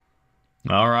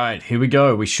All right, here we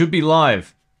go. We should be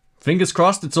live. Fingers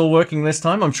crossed it's all working this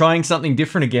time. I'm trying something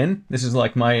different again. This is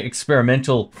like my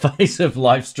experimental phase of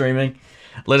live streaming.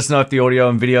 Let us know if the audio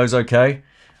and video is okay.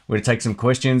 We're going to take some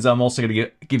questions. I'm also going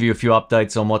to give you a few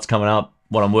updates on what's coming up,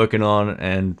 what I'm working on,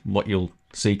 and what you'll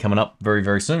see coming up very,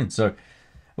 very soon. So,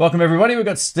 welcome everybody. We've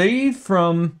got Steve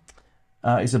from,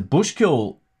 is it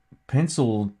Bushkill,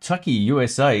 Pennsylvania,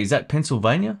 USA? Is that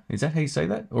Pennsylvania? Is that how you say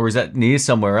that? Or is that near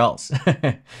somewhere else?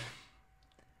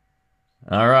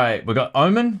 All right, we've got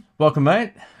Omen. Welcome,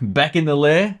 mate. Back in the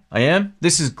lair. I am.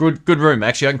 This is good room.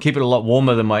 Actually, I can keep it a lot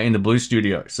warmer than my In the Blue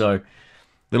studio. So,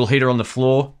 little heater on the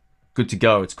floor. Good to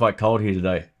go. It's quite cold here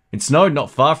today. It snowed not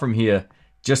far from here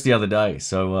just the other day.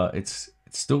 So, it's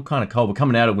still kind of cold. We're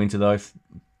coming out of winter, though,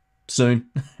 soon.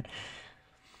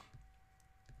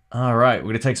 All right, we're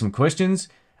going to take some questions.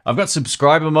 I've got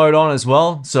subscriber mode on as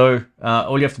well. So,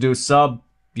 all you have to do is sub.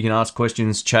 You can ask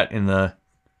questions, chat in the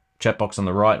chat box on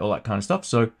the right, all that kind of stuff.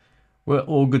 So we're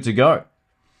all good to go.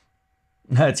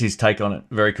 That's his take on it.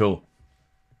 Very cool.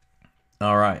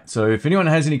 All right. So if anyone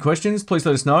has any questions, please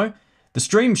let us know. The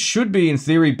stream should be, in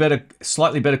theory,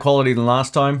 slightly better quality than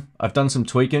last time. I've done some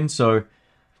tweaking, so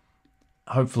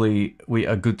hopefully we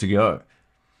are good to go.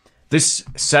 This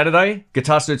Saturday,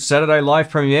 Guitar Search Saturday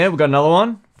live premiere. We've got another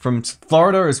one from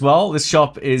Florida as well. This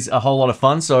shop is a whole lot of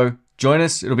fun, so join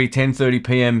us. It'll be 10:30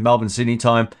 p.m. Melbourne, Sydney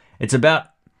time. It's about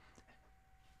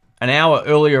an hour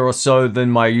earlier or so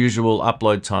than my usual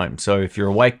upload time. So if you're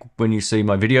awake when you see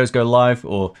my videos go live,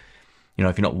 or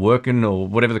if you're not working or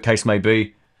whatever the case may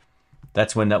be,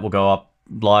 that's when that will go up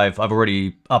live. I've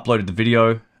already uploaded the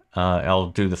video.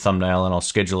 I'll do the thumbnail and I'll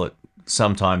schedule it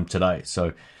sometime today.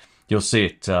 So you'll see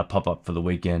it pop up for the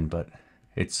weekend, but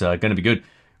it's going to be good.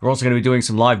 We're also going to be doing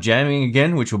some live jamming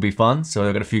again, which will be fun. So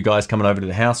I've got a few guys coming over to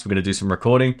the house. We're going to do some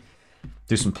recording,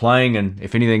 do some playing, and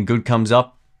if anything good comes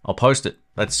up, I'll post it.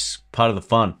 That's part of the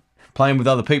fun. Playing with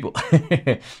other people.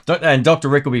 And Dr.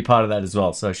 Rick will be part of that as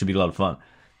well, so it should be a lot of fun.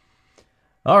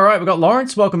 All right, we've got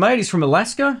Lawrence. Welcome, mate. He's from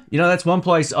Alaska. That's one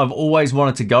place I've always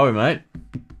wanted to go, mate.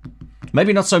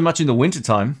 Maybe not so much in the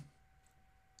wintertime,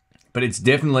 but it's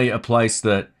definitely a place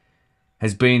that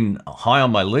has been high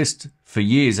on my list for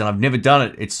years, and I've never done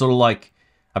it. It's sort of like,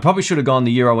 I probably should have gone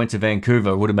the year I went to Vancouver.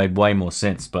 It would have made way more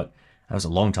sense, but that was a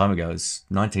long time ago. It was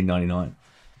 1999.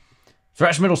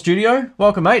 Thrash Metal Studio,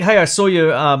 welcome, mate. Hey, I saw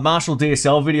your Marshall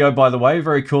DSL video, by the way.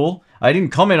 Very cool. I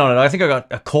didn't comment on it. I think I got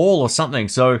a call or something,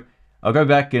 so I'll go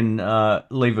back and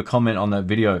leave a comment on that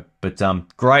video. But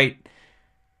great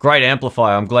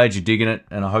amplifier. I'm glad you're digging it,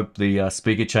 and I hope the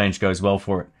speaker change goes well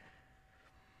for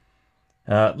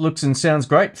it. Looks and sounds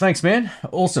great. Thanks, man.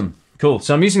 Awesome. Cool.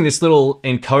 So I'm using this little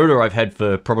encoder I've had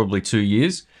for probably 2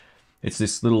 years. It's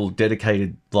this little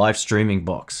dedicated live streaming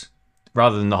box.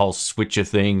 Rather than the whole switcher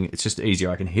thing, it's just easier.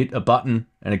 I can hit a button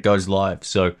and it goes live.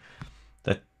 So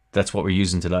that's what we're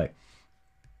using today.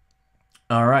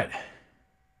 All right.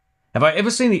 Have I ever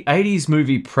seen the 80s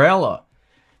movie Prowler?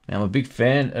 Now, I'm a big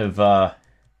fan of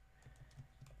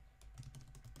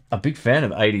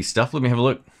 80s stuff. Let me have a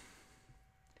look.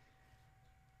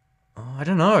 Oh, I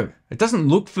don't know. It doesn't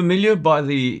look familiar by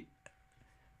the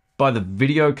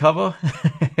video cover.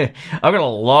 I've got a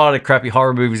lot of crappy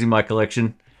horror movies in my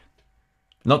collection.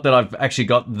 Not that I've actually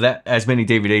got as many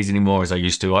DVDs anymore as I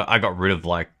used to. I got rid of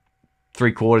like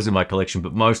 3/4 of my collection,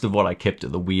 but most of what I kept are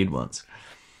the weird ones.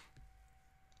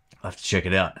 I'll have to check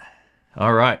it out.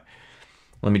 All right.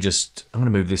 I'm going to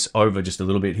move this over just a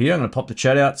little bit here. I'm going to pop the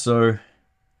chat out. So,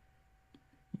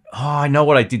 I know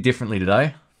what I did differently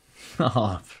today.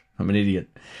 Oh, I'm an idiot.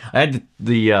 I had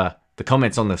the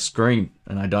comments on the screen,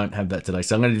 and I don't have that today.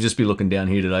 So I'm going to just be looking down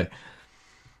here today.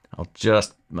 I'll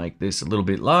just make this a little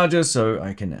bit larger so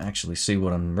I can actually see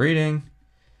what I'm reading.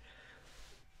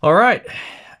 All right.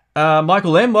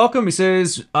 Michael M, welcome. He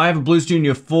says, I have a Blues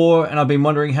Junior 4 and I've been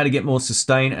wondering how to get more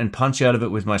sustain and punch out of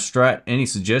it with my Strat. Any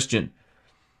suggestion?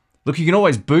 Look, you can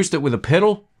always boost it with a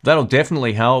pedal. That'll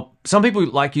definitely help. Some people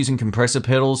like using compressor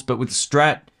pedals, but with the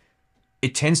Strat,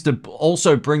 it tends to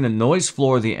also bring the noise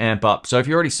floor of the amp up. So if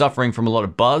you're already suffering from a lot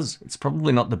of buzz, it's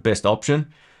probably not the best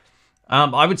option.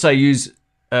 I would say use...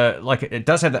 it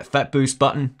does have that fat boost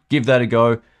button, give that a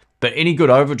go, but any good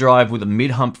overdrive with a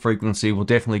mid-hump frequency will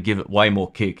definitely give it way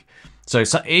more kick. So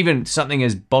even something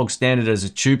as bog standard as a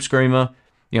Tube Screamer,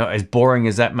 as boring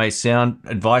as that may sound,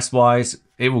 advice-wise,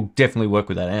 it will definitely work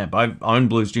with that amp. I've owned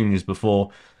Blues Juniors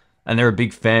before, and they're a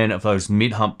big fan of those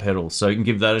mid-hump pedals, so you can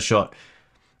give that a shot.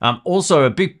 Also, a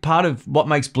big part of what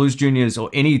makes Blues Juniors or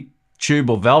any tube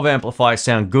or valve amplifier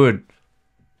sound good,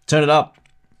 turn it up.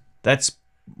 That's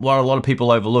what a lot of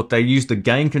people overlook. They use the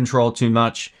gain control too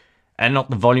much and not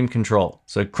the volume control.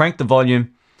 So crank the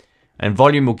volume And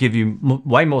volume will give you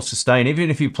way more sustain.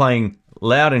 Even if you're playing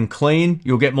loud and clean,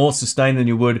 you'll get more sustain than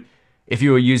you would if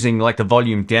you were using like the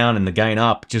volume down and the gain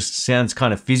up. Just sounds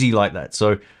kind of fizzy like that.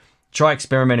 So try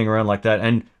experimenting around like that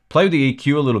and play with the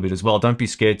EQ a little bit as well. Don't be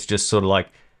scared to just sort of like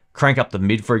crank up the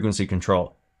mid-frequency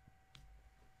control.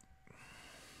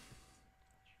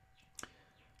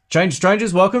 Change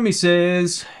Strangers, welcome. He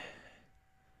says,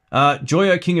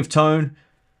 Joyo King of Tone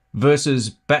versus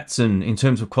Batson in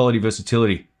terms of quality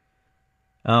versatility.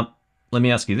 Let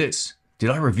me ask you this. Did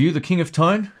I review the King of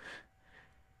Tone?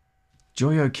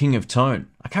 Joyo King of Tone.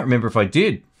 I can't remember if I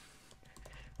did.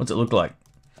 What's it look like?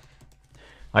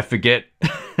 I forget.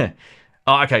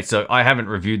 Oh, okay, so I haven't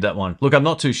reviewed that one. Look, I'm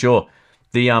not too sure.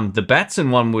 The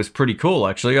Batson one was pretty cool,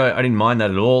 actually. I didn't mind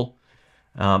that at all.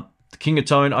 The King of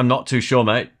Tone, I'm not too sure,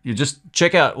 mate. You just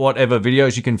check out whatever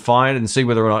videos you can find and see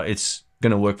whether or not it's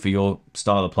going to work for your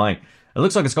style of playing. It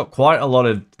looks like it's got quite a lot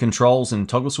of controls and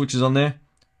toggle switches on there.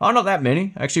 Oh, not that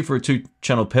many, actually, for a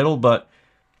 2-channel pedal, but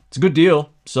it's a good deal.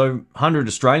 So 100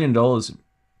 Australian dollars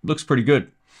looks pretty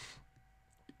good.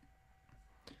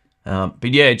 But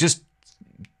yeah, just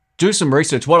do some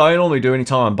research. What I normally do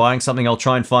anytime I'm buying something, I'll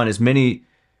try and find as many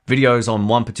videos on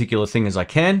one particular thing as I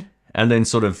can, and then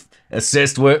sort of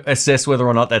assess whether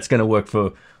or not that's going to work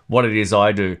for what it is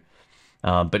I do.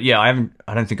 But yeah, I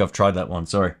don't think I've tried that one.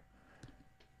 Sorry.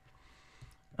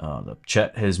 The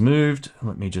chat has moved.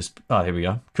 Let me just... Oh, here we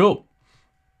go. Cool.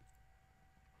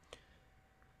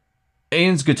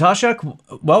 Ian's Guitar Shack,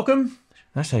 welcome.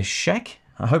 Did I say Shack?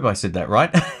 I hope I said that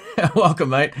right. Welcome,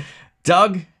 mate.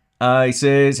 Doug, he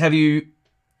says, have you...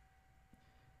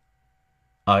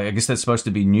 I guess that's supposed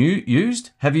to be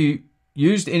used. Have you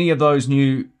used any of those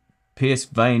new PS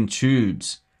Vane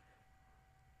tubes?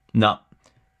 No.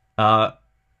 I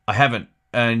haven't.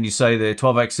 And you say the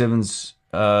 12X7's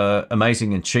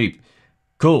amazing and cheap.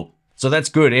 Cool. So that's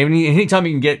good. Anytime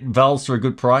you can get valves for a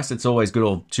good price, it's always good.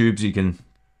 Or tubes, you can,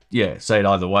 yeah, say it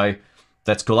either way.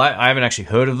 That's cool. I haven't actually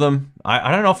heard of them.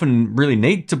 I don't often really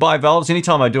need to buy valves.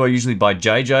 Anytime I do, I usually buy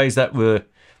JJs.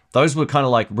 Those were kind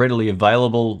of like readily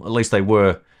available. At least they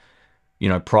were, you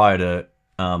know, prior to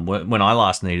when I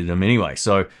last needed them anyway.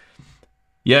 So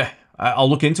yeah, I'll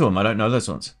look into them. I don't know those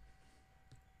ones.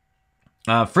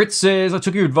 Fritz says, I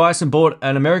took your advice and bought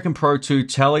an American Pro 2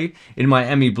 Tele in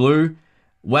Miami Blue.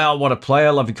 Wow, what a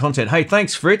player. Love your content. Hey,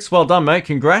 thanks, Fritz. Well done, mate.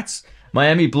 Congrats.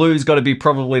 Miami Blue's got to be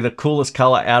probably the coolest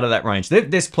color out of that range.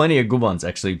 There's plenty of good ones,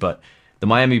 actually, but the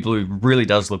Miami Blue really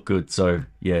does look good. So,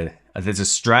 yeah, there's a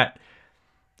Strat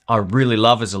I really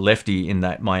love as a lefty in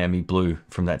that Miami Blue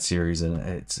from that series, and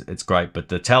it's great. But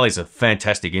the Teles are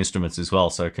fantastic instruments as well,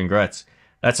 so congrats.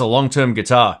 That's a long-term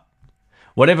guitar.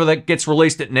 Whatever that gets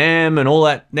released at NAMM and all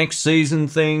that next season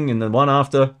thing and the one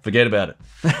after, forget about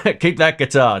it. Keep that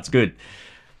guitar. It's good.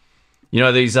 You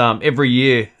know, these every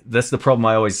year, that's the problem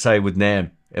I always say with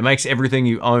NAMM. It makes everything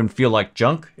you own feel like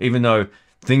junk, even though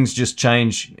things just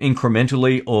change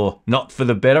incrementally or not for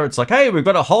the better. It's like, hey, we've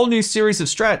got a whole new series of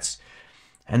Strats,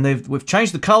 and we've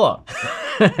changed the color.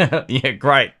 Yeah,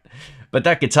 great. But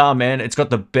that guitar, man, it's got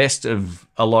the best of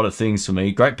a lot of things for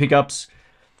me. Great pickups.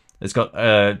 It's got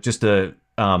it's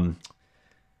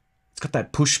got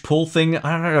that push-pull thing.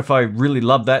 I don't know if I really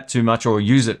love that too much or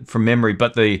use it from memory,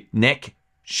 but the neck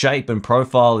shape and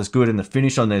profile is good, and the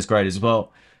finish on there is great as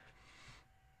well.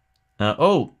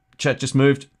 Oh, chat just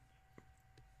moved.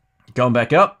 Going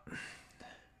back up.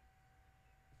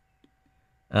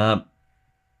 I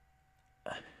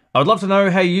would love to know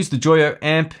how you use the Joyo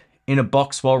amp in a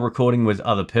box while recording with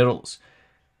other pedals.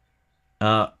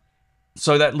 So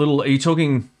that little, are you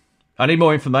talking... I need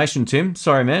more information, Tim.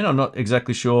 Sorry, man. I'm not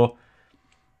exactly sure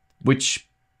which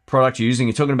product you're using.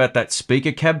 You're talking about that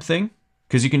speaker cab thing?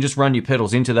 Because you can just run your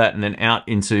pedals into that and then out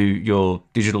into your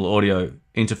digital audio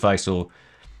interface or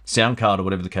sound card or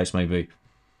whatever the case may be.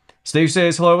 Steve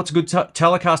says, hello, what's a good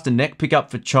Telecaster neck pickup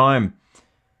for chime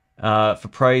for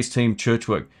Praise Team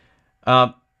Churchwork?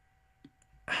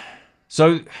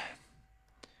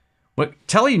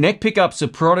 Tele neck pickups are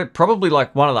probably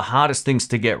like one of the hardest things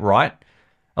to get right.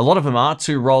 A lot of them are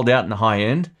too rolled out in the high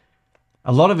end.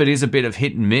 A lot of it is a bit of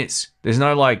hit and miss. There's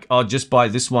no like, oh, just buy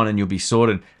this one and you'll be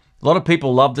sorted. A lot of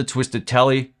people love the Twisted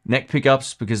Tele neck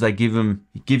pickups because they give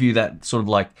you that sort of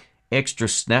like extra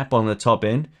snap on the top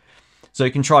end. So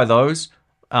you can try those.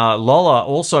 Lola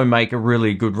also make a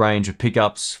really good range of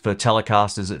pickups for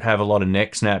Telecasters that have a lot of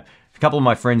neck snap. A couple of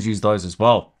my friends use those as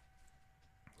well.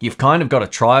 You've kind of got to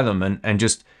try them and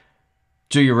just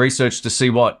do your research to see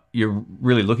what you're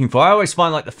really looking for. I always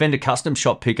find like the Fender Custom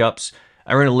Shop pickups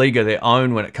are in a league of their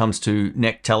own when it comes to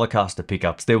neck Telecaster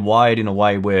pickups. They're wired in a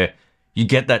way where you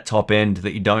get that top end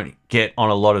that you don't get on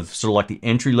a lot of sort of like the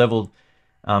entry level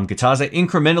guitars. They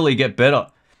incrementally get better.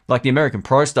 Like the American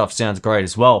Pro stuff sounds great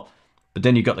as well, but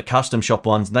then you've got the custom shop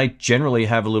ones, and they generally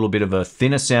have a little bit of a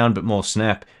thinner sound but more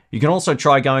snap. You can also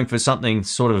try going for something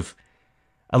sort of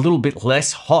a little bit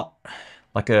less hot,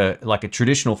 like a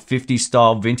traditional 50s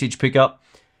style vintage pickup.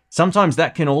 Sometimes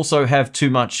that can also have too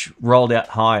much rolled out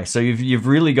high, so you've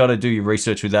really got to do your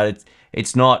research with that.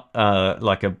 It's not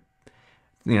like a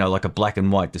black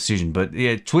and white decision, but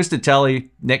yeah, twisted tally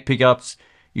neck pickups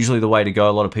usually the way to go.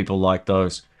 A lot of people like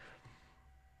those.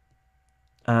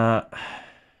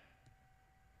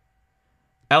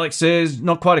 Alex says,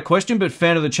 not quite a question, but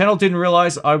fan of the channel. Didn't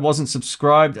realize I wasn't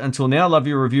subscribed until now. Love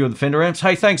your review of the Fender amps.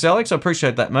 Hey, thanks, Alex. I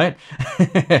appreciate that, mate.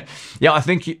 Yeah, I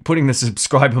think putting the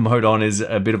subscriber mode on is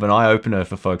a bit of an eye-opener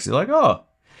for folks. They're like, oh,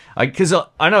 because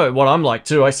I know what I'm like,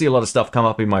 too. I see a lot of stuff come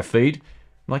up in my feed.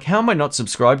 I'm like, how am I not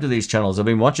subscribed to these channels? I've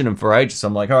been watching them for ages. So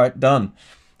I'm like, all right, done.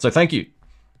 So thank you.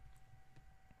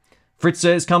 Fritz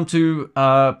says, come to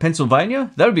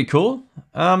Pennsylvania. That would be cool.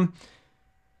 I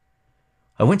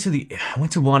went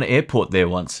to one airport there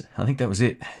once. I think that was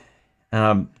it.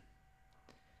 Porkchop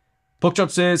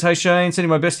says, hey Shane, sending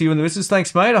my best to you and the missus.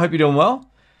 Thanks, mate. I hope you're doing well.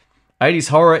 80s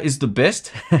horror is the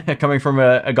best. Coming from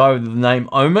a guy with the name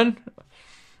Omen.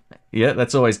 Yeah,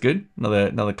 that's always good.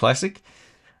 Another classic.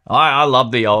 I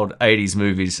love the old 80s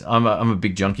movies. I'm a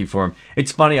big junkie for them.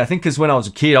 It's funny, I think because when I was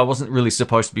a kid, I wasn't really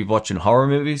supposed to be watching horror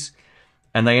movies.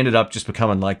 And they ended up just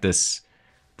becoming like this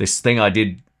thing I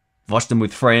did. Watched them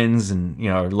with friends and,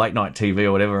 late night TV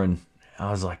or whatever. And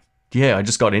I was like, yeah, I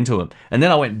just got into them. And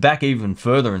then I went back even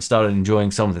further and started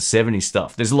enjoying some of the 70s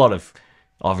stuff. There's a lot of,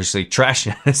 obviously, trash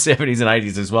in the 70s and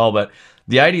 80s as well. But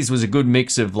the 80s was a good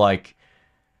mix of, like,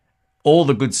 all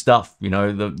the good stuff.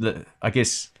 The I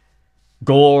guess,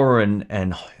 gore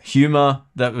and humor.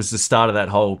 That was the start of that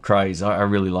whole craze. I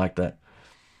really like that.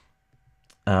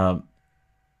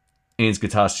 Ian's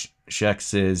Guitar Shack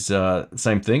says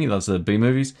same thing. He loves the B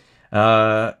movies.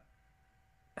 Bought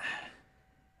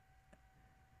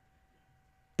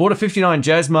a 59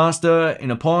 Jazzmaster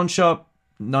in a pawn shop,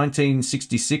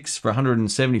 1966 for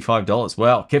 $175.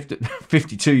 Wow, kept it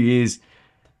 52 years.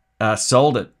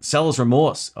 Sold it. Seller's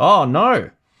remorse. Oh no.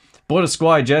 Bought a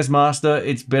Squier Jazzmaster.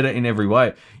 It's better in every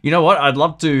way. You know what? I'd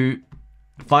love to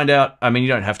find out. I mean, you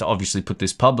don't have to obviously put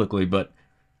this publicly, but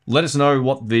let us know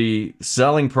what the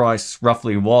selling price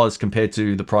roughly was compared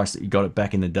to the price that you got it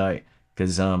back in the day.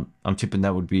 Because I'm tipping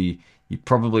that would be, it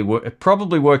probably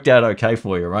worked out okay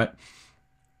for you, right?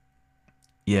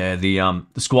 Yeah, the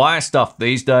Squier stuff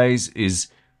these days is,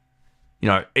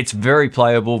 it's very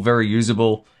playable, very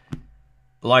usable.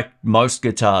 Like most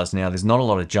guitars now, there's not a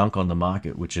lot of junk on the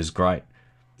market, which is great.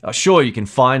 Sure, you can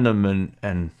find them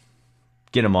and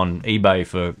get them on eBay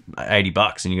for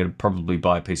 $80 and you're going to probably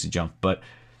buy a piece of junk. But,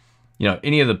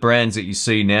 any of the brands that you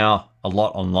see now a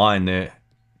lot online, they're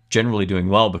generally doing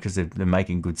well because they're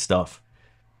making good stuff.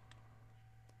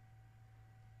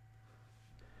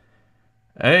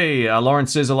 Hey,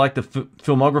 Lawrence says, I like the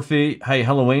filmography. Hey,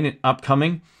 Halloween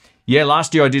upcoming. Yeah,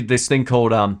 last year I did this thing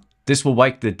called This Will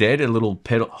Wake the Dead, a little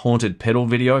haunted pedal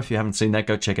video. If you haven't seen that,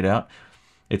 go check it out.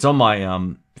 It's on my,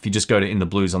 if you just go to In the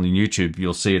Blues on the YouTube,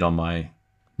 you'll see it on my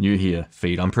New Here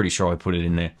feed. I'm pretty sure I put it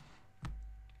in there.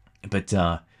 But,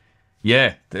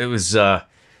 yeah, it was...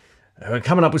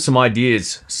 coming up with some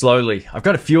ideas slowly. I've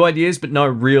got a few ideas, but no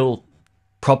real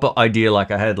proper idea like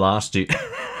I had last year.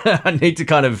 I need to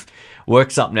kind of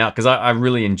work something out because I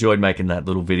really enjoyed making that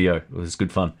little video. It was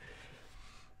good fun.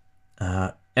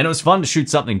 And it was fun to shoot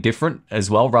something different as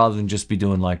well, rather than just be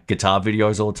doing like guitar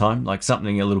videos all the time. Like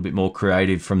something a little bit more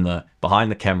creative from the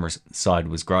behind the camera side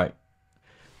was great.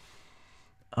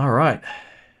 All right.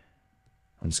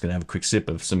 I'm just going to have a quick sip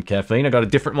of some caffeine. I got a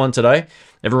different one today.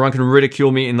 Everyone can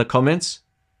ridicule me in the comments.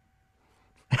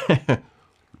 It's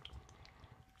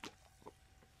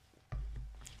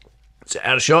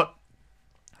out of shot.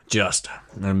 I'm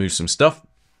going to move some stuff.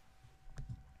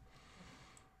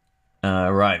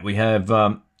 Right, we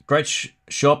have great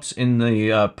shops in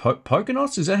the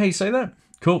Poconos. Is that how you say that?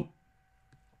 Cool.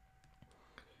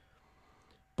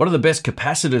 What are the best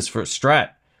capacitors for a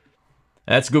Strat?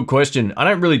 That's a good question. I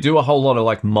don't really do a whole lot of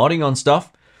like modding on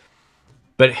stuff,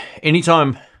 but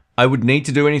anytime I would need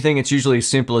to do anything, it's usually as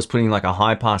simple as putting like a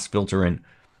high pass filter in,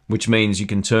 which means you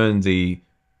can turn the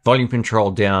volume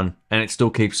control down and it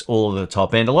still keeps all of the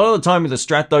top end. A lot of the time with a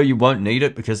Strat though, you won't need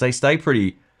it because they stay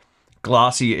pretty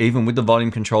glassy even with the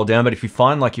volume control down. But if you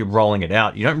find like you're rolling it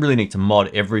out, you don't really need to mod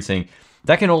everything.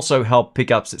 That can also help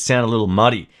pickups that sound a little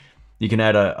muddy. You can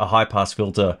add a high pass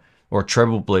filter or a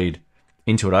treble bleed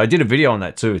into it. I did a video on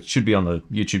that too. It should be on the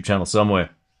YouTube channel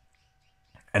somewhere.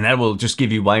 and that will just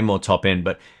give you way more top end.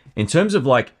 But in terms of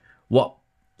like what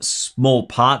small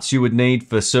parts you would need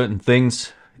for certain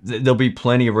things, there'll be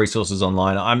plenty of resources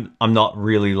online. I'm not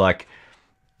really like,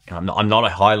 I'm not a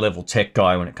high level tech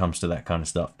guy when it comes to that kind of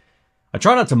stuff. I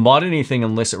try not to mod anything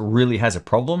unless it really has a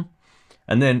problem.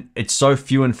 And then it's so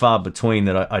few and far between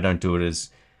that I don't do it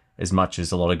as much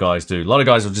as a lot of guys do. A lot of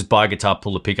guys will just buy a guitar,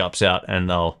 pull the pickups out, and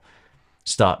they'll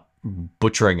start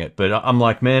butchering it. But I'm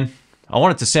like, man, I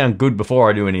want it to sound good before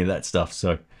I do any of that stuff.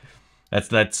 So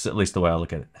that's at least the way I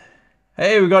look at it.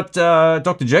 Hey, we got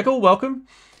Dr. Jekyll, welcome.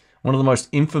 One of the most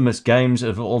infamous games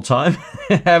of all time.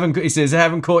 He says,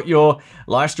 haven't caught your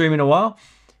live stream in a while.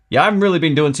 Yeah, I haven't really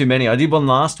been doing too many. I did one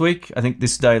last week. I think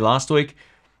this day last week.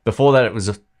 Before that, it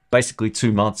was basically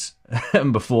 2 months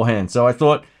beforehand. So I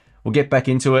thought we'll get back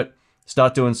into it,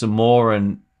 start doing some more,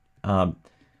 and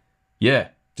yeah,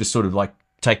 just sort of like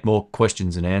take more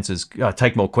questions and answers.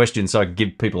 Take more questions so I can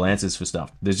give people answers for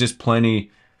stuff. There's just plenty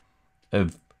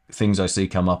of things I see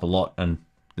come up a lot, and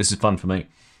this is fun for me.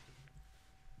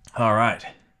 All right.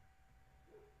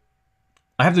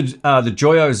 I have the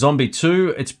Joyo Zombie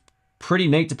 2. It's pretty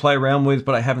neat to play around with,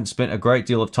 but I haven't spent a great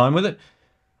deal of time with it.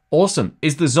 Awesome.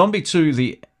 Is the Zombie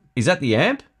 2 is that the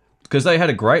amp? Because they had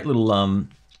a great little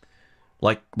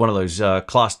like one of those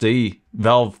Class D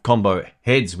valve combo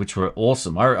heads, which were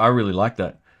awesome. I really like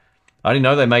that. I didn't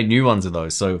know they made new ones of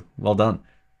those, so well done.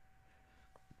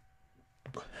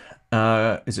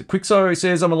 Is it Quickso? He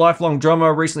says, I'm a lifelong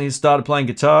drummer, recently started playing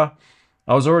guitar.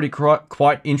 I was already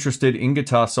quite interested in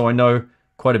guitar, so I know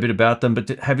quite a bit about them, but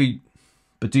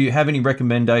do you have any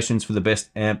recommendations for the best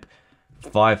amp?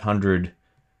 500,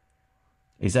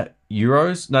 is that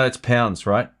euros? No, that's pounds,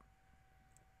 right?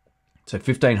 So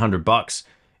 $1,500.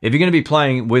 If you're going to be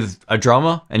playing with a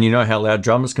drummer and you know how loud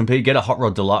drummers can be, get a Hot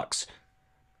Rod Deluxe.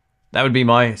 That would be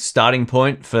my starting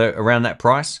point for around that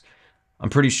price. I'm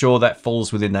pretty sure that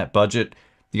falls within that budget.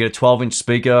 You get a 12-inch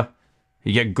speaker.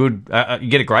 You get good. You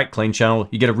get a great clean channel.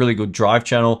 You get a really good drive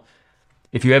channel.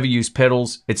 If you ever use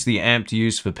pedals, it's the amp to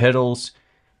use for pedals,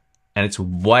 and it's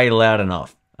way loud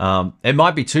enough. It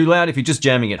might be too loud if you're just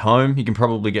jamming at home. You can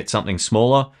probably get something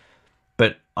smaller,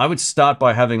 but I would start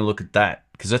by having a look at that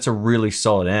because that's a really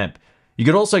solid amp. You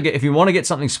could also get, if you want to get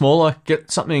something smaller, get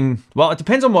something. Well, it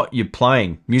depends on what you're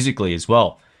playing musically as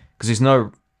well, because there's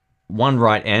no one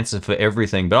right answer for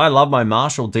everything. But I love my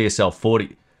Marshall DSL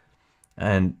 40,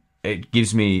 and it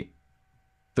gives me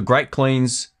the great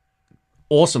cleans,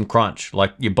 awesome crunch.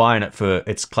 Like you're buying it for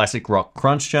its classic rock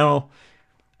crunch channel.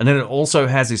 And then it also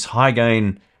has this high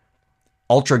gain,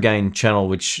 ultra gain channel,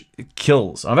 which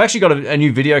kills. I've actually got a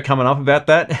new video coming up about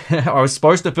that. I was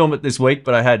supposed to film it this week,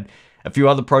 but I had a few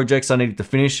other projects I needed to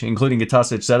finish, including Guitar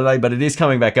Search Saturday, but it is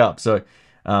coming back up. So,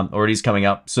 or it is coming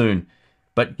up soon.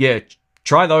 But yeah,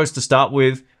 try those to start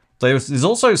with. There's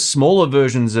also smaller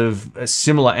versions of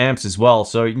similar amps as well.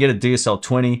 So you can get a DSL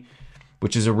 20,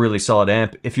 which is a really solid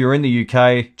amp. If you're in the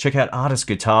UK, check out Artist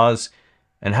Guitars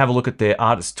and have a look at their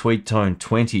Artist Tweedtone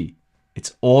 20.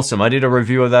 It's awesome. I did a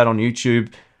review of that on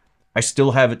YouTube. I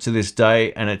still have it to this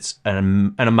day, and it's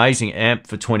an amazing amp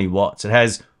for 20 watts. It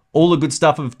has all the good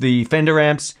stuff of the Fender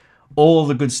amps, all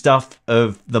the good stuff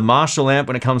of the Marshall amp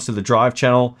when it comes to the drive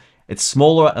channel. It's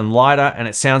smaller and lighter, and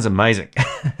it sounds amazing.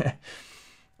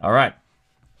 All right.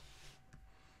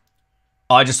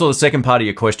 I just saw the second part of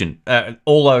your question.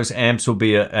 All those amps will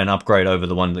be an upgrade over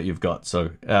the one that you've got,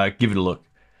 so give it a look.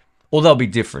 Or they'll be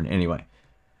different anyway.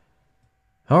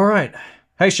 All right.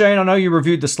 Hey, Shane, I know you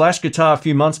reviewed the Slash guitar a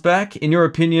few months back. In your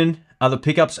opinion, are the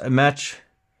pickups a match?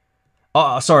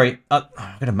 Oh, sorry. I've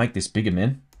got to make this bigger,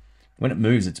 man. When it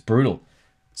moves, it's brutal.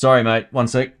 Sorry, mate. One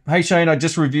sec. Hey, Shane, I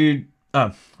just reviewed...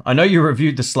 I know you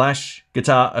reviewed the Slash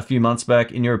guitar a few months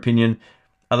back. In your opinion,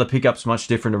 are the pickups much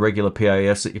different to regular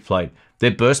PAFs that you played?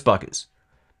 They're burst buckers,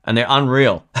 and they're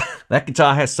unreal. That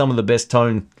guitar has some of the best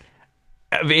tone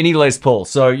of any Les Paul,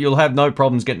 so you'll have no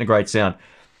problems getting a great sound.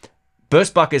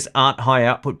 Burst buckers aren't high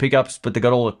output pickups, but they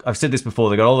got all, I've said this before,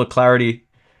 they got all the clarity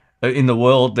in the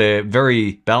world. They're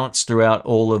very balanced throughout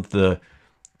all of the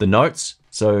notes,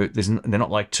 so they're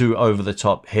not like too over the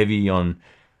top heavy on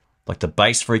like the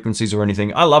bass frequencies or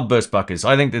anything. I love burst buckers.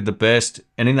 I think they're the best,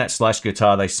 and in that Slash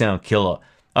guitar, they sound killer.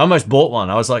 I almost bought one.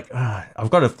 I was like, I've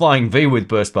got a Flying V with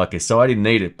burst buckers, so I didn't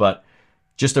need it, but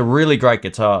just a really great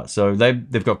guitar. So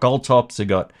they've got gold tops, they've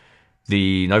got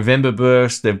the November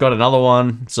burst, they've got another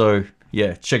one, so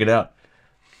yeah, check it out.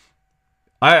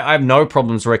 I have no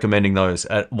problems recommending those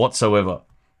whatsoever.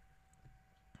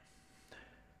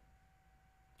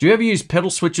 Do you ever use pedal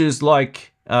switches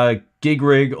like Gig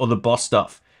Rig or the Boss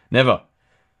stuff? Never.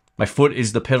 My foot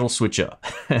is the pedal switcher.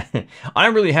 I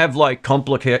don't really have like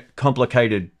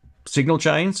complicated signal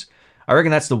chains. I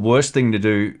reckon that's the worst thing to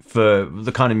do for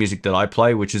the kind of music that I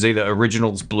play, which is either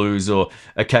originals, blues, or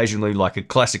occasionally like a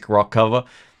classic rock cover.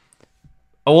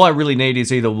 All I really need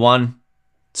is either one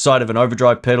side of an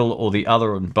overdrive pedal or the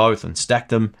other, and both, and stack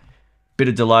them. Bit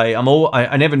of delay.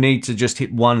 I never need to just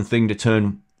hit one thing to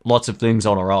turn lots of things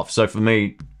on or off. So for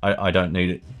me, I don't need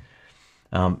it.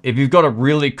 If you've got a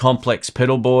really complex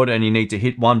pedal board and you need to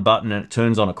hit one button and it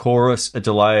turns on a chorus, a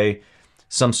delay,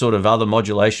 some sort of other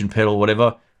modulation pedal,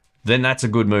 whatever, then that's a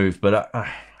good move. But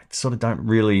I sort of don't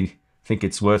really think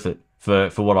it's worth it for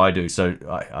what I do. So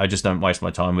I just don't waste my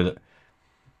time with it.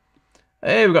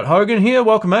 Hey, we've got Hogan here.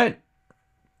 Welcome, mate.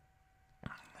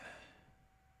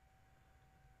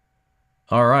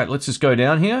 All right, let's just go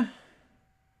down here.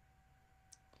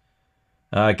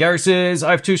 Gary says,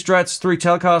 I have 2 Strats, 3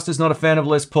 Telecasters, not a fan of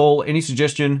Les Paul. Any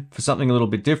suggestion for something a little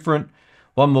bit different?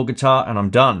 One more guitar and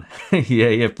I'm done.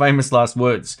 yeah, famous last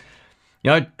words.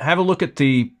 You know, have a look at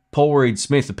the Paul Reed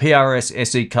Smith, the PRS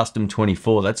SE Custom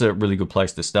 24. That's a really good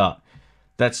place to start.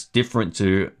 That's different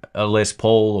to a Les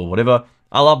Paul or whatever.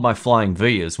 I love my Flying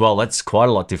V as well. That's quite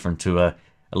a lot different to a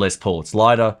Les Paul. It's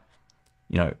lighter.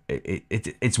 You know,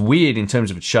 it's weird in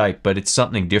terms of its shape, but it's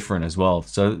something different as well.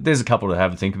 So there's a couple to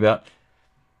have a think about.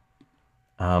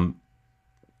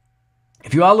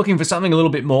 If you are looking for something a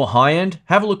little bit more high-end,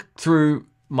 have a look through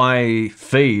my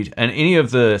feed and any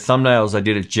of the thumbnails I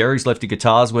did at Jerry's Lefty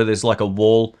Guitars, where there's like a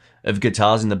wall of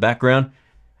guitars in the background.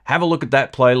 Have a look at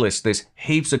that playlist. There's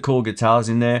heaps of cool guitars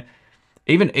in there.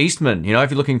 Even Eastman, you know,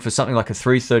 if you're looking for something like a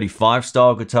 335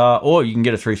 style guitar, or you can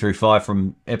get a 335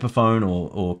 from Epiphone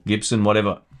or Gibson,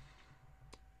 whatever.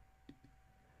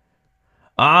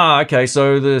 Ah, okay,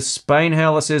 so the Spain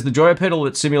Howler says, the Joyo pedal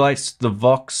that simulates the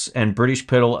Vox and British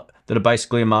pedal that are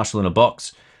basically a Marshall in a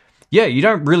box. Yeah, you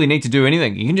don't really need to do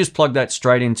anything. You can just plug that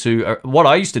straight into what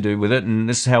I used to do with it, and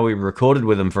this is how we recorded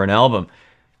with them for an album.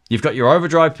 You've got your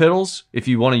overdrive pedals, if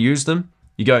you want to use them.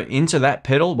 You go into that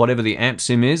pedal, whatever the amp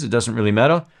sim is, it doesn't really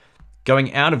matter.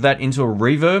 Going out of that into a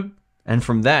reverb, and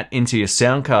from that into your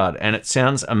sound card, and it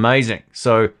sounds amazing.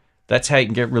 So that's how you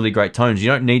can get really great tones. You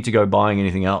don't need to go buying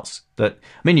anything else. I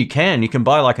mean, you can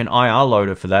buy like an IR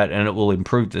loader for that, and it will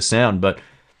improve the sound, but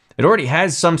it already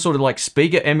has some sort of like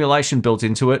speaker emulation built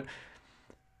into it.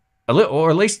 Or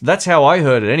at least that's how I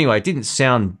heard it anyway. It didn't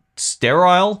sound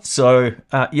sterile. So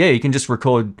yeah, you can just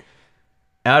record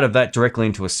out of that directly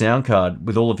into a sound card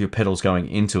with all of your pedals going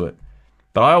into it.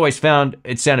 But I always found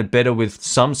it sounded better with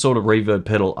some sort of reverb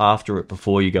pedal after it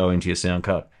before you go into your sound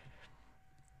card.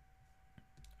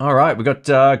 All right, we got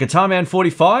Guitar Man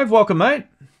 45. Welcome, mate.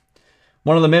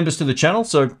 One of the members to the channel,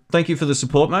 so thank you for the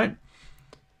support, mate.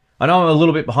 I know I'm a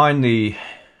little bit behind the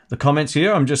comments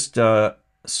here. I'm just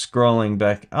scrolling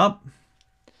back up.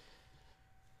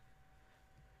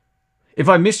 If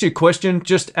I missed your question,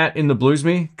 just in the blues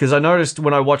me, because I noticed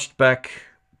when I watched back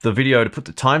the video to put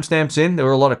the timestamps in, there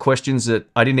were a lot of questions that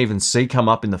I didn't even see come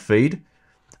up in the feed.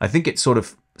 I think it sort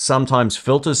of sometimes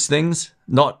filters things,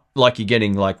 not like you're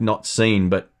getting like not seen,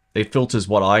 but it filters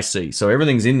what I see. So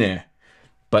everything's in there,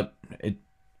 but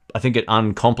I think it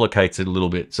uncomplicates it a little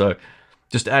bit. So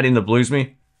just add in the blues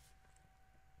me.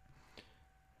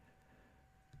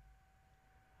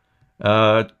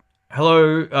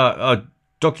 Hello,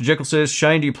 Dr. Jekyll says,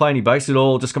 Shane, do you play any bass at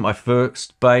all? Just got my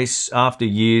first bass after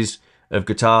years of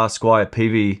guitar, Squier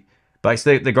PV bass.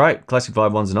 They're great. Classic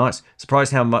Vibe ones are nice.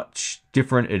 Surprised how much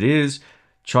different it is.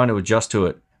 Trying to adjust to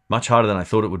it. Much harder than I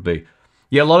thought it would be.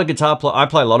 Yeah, a lot of guitar I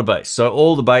play a lot of bass. So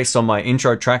all the bass on my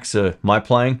intro tracks are my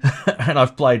playing. And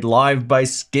I've played live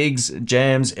bass, gigs,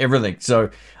 jams, everything.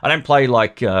 So I don't play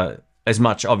like as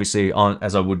much, obviously,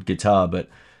 as I would guitar, but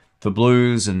for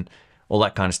blues and all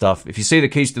that kind of stuff. If you see the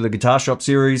Keys to the Guitar Shop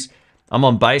series, I'm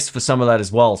on bass for some of that as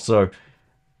well. So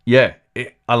yeah,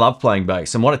 I love playing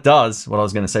bass. And what it does, what I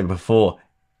was going to say before,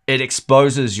 it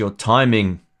exposes your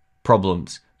timing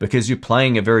problems because you're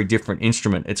playing a very different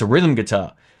instrument. It's a rhythm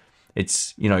guitar.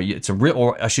 It's, you know, it's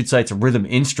or I should say it's a rhythm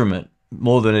instrument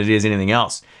more than it is anything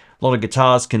else. A lot of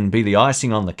guitars can be the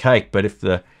icing on the cake, but if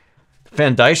the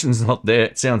foundation's not there,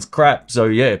 it sounds crap. So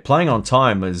yeah, playing on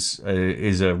time is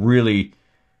a really...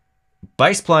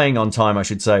 Bass playing on time, I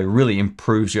should say, really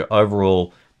improves your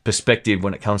overall perspective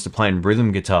when it comes to playing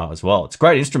rhythm guitar as well. It's a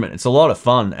great instrument. It's a lot of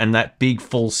fun, and that big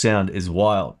full sound is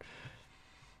wild.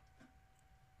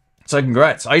 So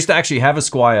congrats. I used to actually have a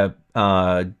Squier,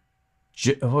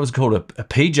 what was it called, a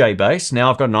PJ bass. Now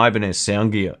I've got an Ibanez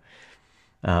Sound Gear.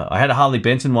 I had a Harley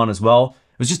Benton one as well.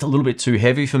 It was just a little bit too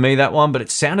heavy for me, that one, but it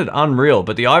sounded unreal.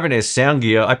 But the Ibanez Sound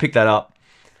Gear, I picked that up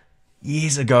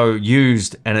years ago,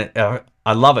 used, and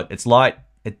I love it. It's light.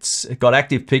 It's got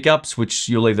active pickups, which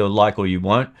you'll either like or you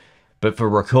won't. But for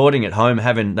recording at home,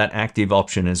 having that active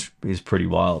option is pretty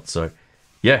wild. So,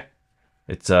 yeah,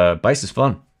 it's bass is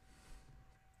fun.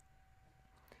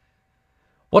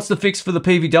 What's the fix for the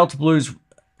Peavey Delta Blues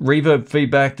reverb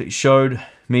feedback that you showed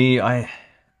me? I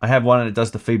have one and it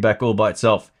does the feedback all by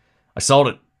itself. I sold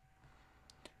it.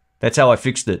 That's how I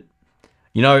fixed it.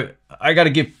 You know, I got to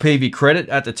give Peavey credit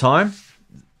at the time,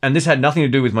 and this had nothing to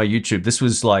do with my YouTube. This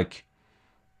was like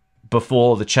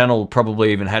before the channel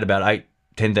probably even had about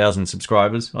 10,000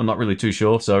 subscribers. I'm not really too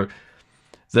sure. So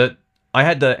that I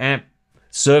had the amp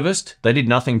serviced. They did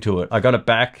nothing to it. I got it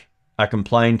back. I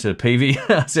complained to Peavey.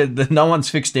 I said that no one's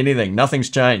fixed anything. Nothing's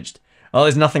changed. Oh,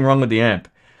 there's nothing wrong with the amp.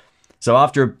 So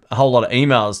after a whole lot of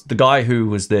emails, the guy who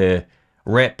was their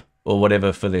rep or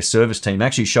whatever for their service team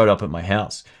actually showed up at my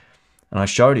house. And I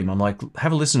showed him. I'm like,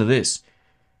 have a listen to this.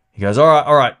 He goes,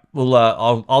 all right.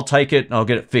 Well, I'll take it and I'll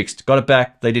get it fixed. Got it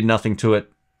back. They did nothing to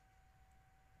it.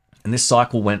 And this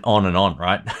cycle went on and on,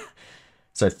 right?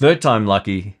 So third time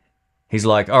lucky, he's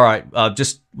like, all right,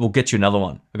 we'll get you another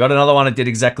one. I got another one that did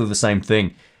exactly the same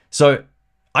thing. So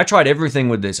I tried everything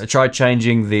with this. I tried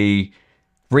changing the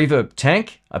reverb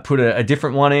tank. I put a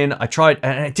different one in. I tried,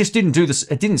 and it just didn't do this.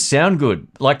 It didn't sound good.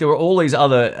 Like there were all these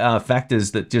other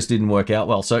factors that just didn't work out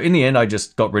well. So in the end, I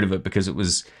just got rid of it because it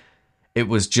was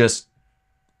just,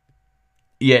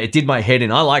 yeah, it did my head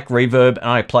in. I like reverb and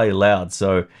I play loud.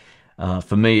 So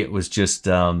for me, it was just,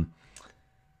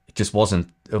 it wasn't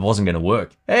going to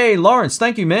work. Hey, Lawrence,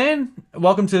 thank you, man.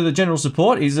 Welcome to the general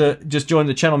support. He's just joined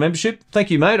the channel membership. Thank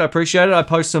you, mate. I appreciate it. I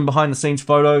post some behind the scenes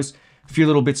photos, a few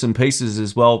little bits and pieces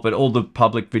as well, but all the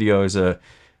public videos are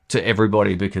to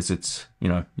everybody because it's, you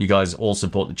know, you guys all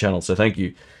support the channel. So thank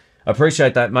you. I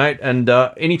appreciate that, mate. And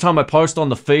anytime I post on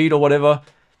the feed or whatever,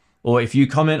 or if you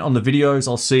comment on the videos,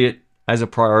 I'll see it as a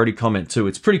priority comment too.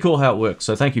 It's pretty cool how it works.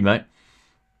 So thank you, mate.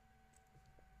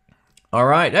 All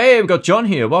right. Hey, we've got John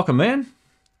here. Welcome, man.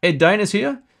 Ed Dana's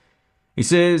here. He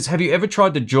says, have you ever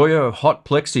tried the Joyo Hot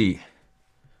Plexi?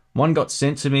 One got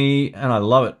sent to me and I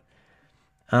love it.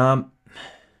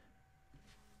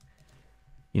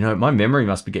 You know, my memory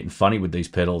must be getting funny with these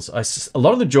pedals. A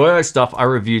lot of the Joyo stuff I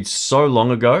reviewed so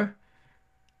long ago.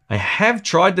 I have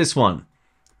tried this one.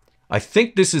 I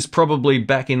think this is probably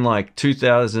back in like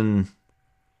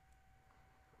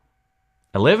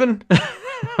 2011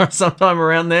 or sometime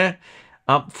around there.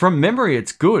 From memory,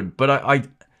 it's good, but I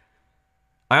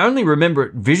only remember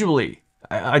it visually.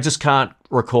 I just can't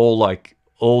recall like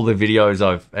all the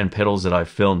videos and pedals that I've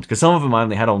filmed, because some of them I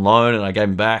only had on loan and I gave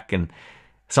them back, and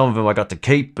some of them I got to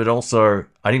keep, but also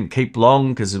I didn't keep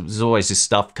long because it was always just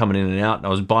stuff coming in and out, and I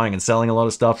was buying and selling a lot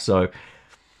of stuff. So,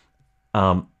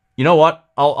 you know what?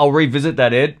 I'll revisit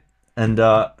that, Ed, and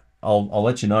I'll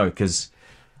let you know, because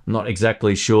I'm not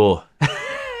exactly sure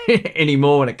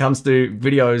anymore when it comes to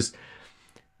videos,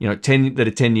 you know,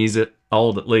 10 years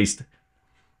old at least.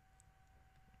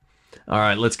 All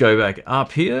right, let's go back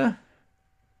up here.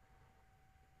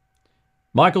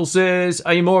 Michael says,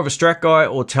 are you more of a Strat guy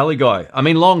or Tele guy? I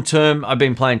mean, long term, I've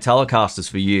been playing Telecasters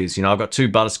for years. You know, I've got 2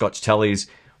 Butterscotch Teles.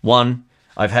 One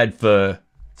I've had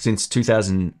since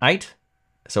 2008.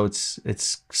 So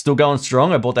it's still going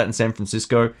strong. I bought that in San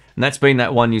Francisco. And that's been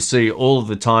that one you see all of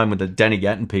the time with the Danny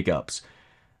Gatton pickups.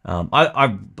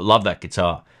 I love that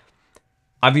guitar.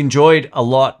 I've enjoyed a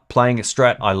lot playing a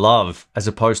Strat I love, as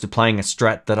opposed to playing a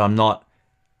Strat that I'm not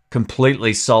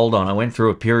completely sold on. I went through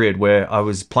a period where I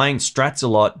was playing Strats a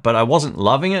lot, but I wasn't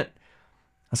loving it.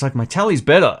 I was like, my Tele's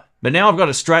better. But now I've got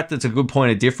a Strat that's a good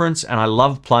point of difference, and I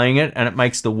love playing it, and it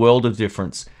makes the world of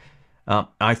difference.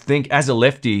 I think as a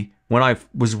lefty, when I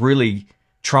was really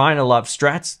trying to love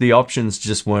Strats, the options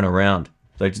just weren't around.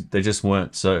 They just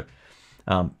weren't. So,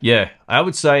 yeah, I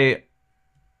would say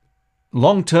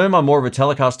long term, I'm more of a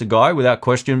Telecaster guy without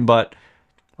question, but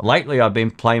lately I've been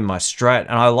playing my Strat,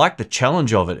 and I like the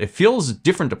challenge of it. It feels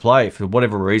different to play for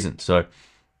whatever reason. So,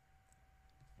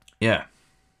 yeah.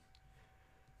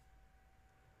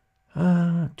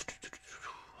 Let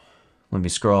me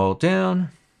scroll down.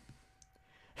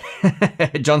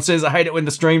 John says, I hate it when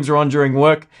the streams are on during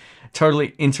work.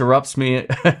 Totally interrupts me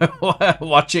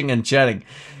watching and chatting.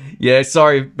 Yeah,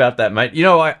 sorry about that, mate. You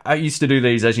know, I used to do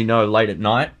these, as you know, late at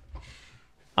night.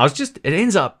 I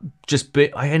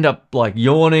end up like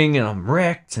yawning and I'm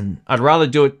wrecked, and I'd rather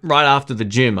do it right after the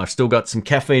gym. I've still got some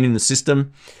caffeine in the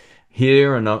system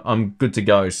here, and I'm good to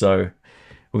go. So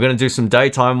we're going to do some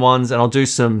daytime ones, and I'll do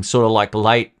some sort of like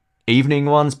late evening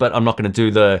ones, but I'm not going to do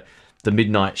the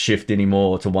midnight shift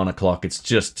anymore to 1 o'clock. It's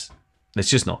just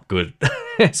not good,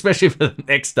 especially for the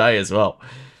next day as well.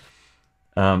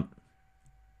 Have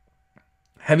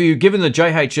you given the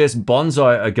JHS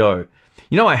Bonsai a go?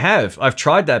 You know, I have. I've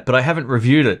tried that, but I haven't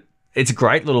reviewed it. it's a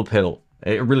great little pedal.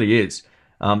 It really is.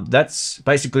 That's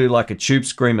basically like a Tube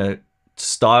Screamer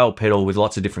style pedal with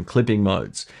lots of different clipping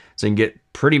modes. So you can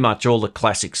get pretty much all the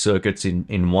classic circuits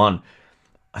in one.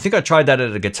 I think I tried that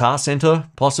at a Guitar Center,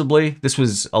 possibly. This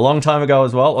was a long time ago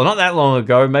as well. Or not that long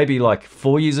ago, maybe like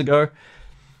 4 years ago.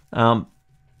 But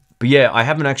yeah, I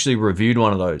haven't actually reviewed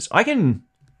one of those. I'm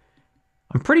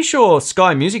pretty sure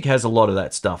Sky Music has a lot of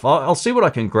that stuff. I'll see what I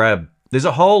can grab. There's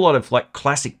a whole lot of like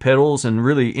classic pedals and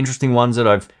really interesting ones that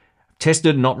I've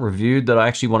tested, not reviewed, that I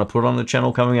actually want to put on the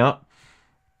channel coming up.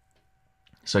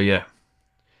 So yeah.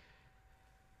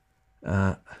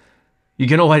 You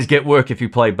can always get work if you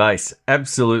play bass.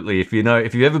 Absolutely. If you've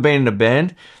ever been in a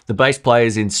band, the bass player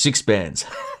is in 6 bands.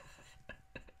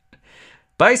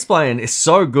 Bass playing is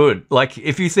so good. Like,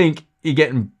 if you think you're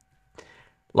getting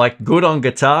like good on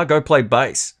guitar, go play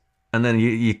bass. And then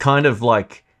you kind of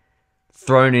like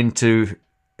thrown into...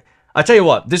 I tell you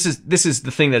what, this is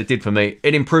the thing that it did for me.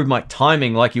 It improved my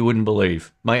timing like you wouldn't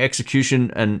believe. My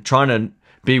execution and trying to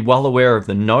be well aware of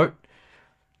the note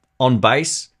on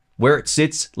bass, where it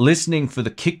sits, listening for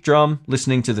the kick drum,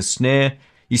 listening to the snare.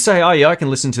 You say, oh yeah, I can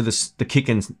listen to the kick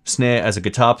and snare as a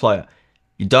guitar player.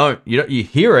 You don't. You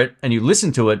hear it and you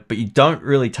listen to it, but you don't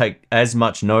really take as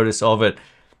much notice of it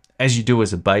as you do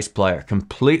as a bass player.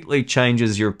 Completely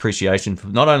changes your appreciation for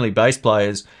not only bass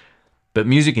players, but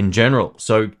music in general.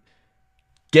 So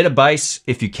get a bass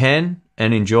if you can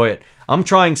and enjoy it. I'm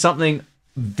trying something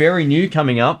very new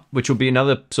coming up, which will be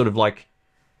another sort of like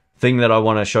thing that I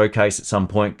want to showcase at some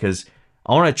point, because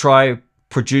I want to try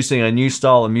producing a new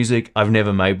style of music I've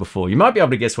never made before. You might be able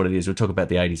to guess what it is. We'll talk about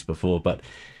the 80s before, but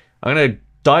I'm going to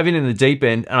dive in the deep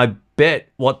end, and I bet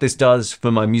what this does for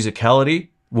my musicality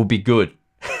will be good.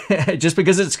 Just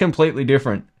because it's completely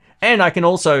different. And I can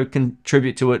also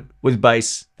contribute to it with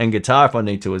bass and guitar if I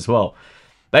need to as well.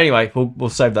 But anyway, we'll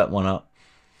save that one up.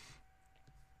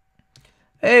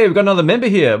 Hey, we've got another member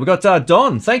here. We've got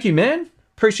Don. Thank you, man.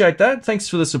 Appreciate that. Thanks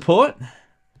for the support.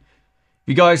 If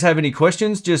you guys have any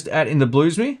questions, just @ in the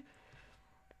blues me.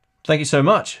 Thank you so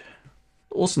much.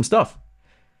 Awesome stuff.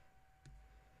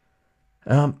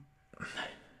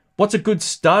 What's a good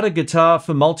starter guitar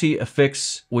for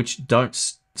multi-effects which don't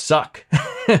suck?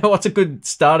 What's a good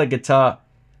starter guitar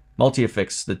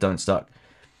multi-effects that don't suck?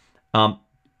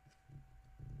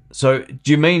 So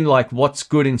do you mean like what's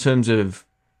good in terms of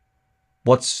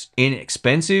what's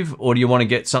inexpensive, or do you want to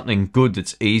get something good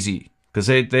that's easy? Because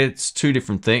that's two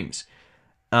different things.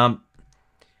 I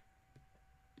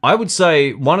would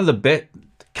say one of the best...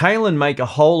 Kalen make a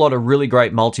whole lot of really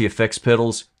great multi-effects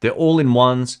pedals. They're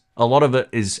all-in-ones. A lot of it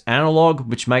is analog,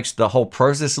 which makes the whole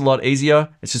process a lot easier.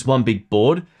 It's just one big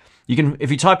board. You can, if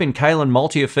you type in Kalen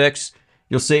multi-effects,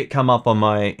 you'll see it come up on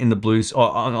my In the Blues, or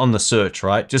on the search,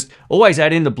 right? Just always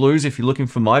add In the Blues if you're looking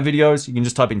for my videos. You can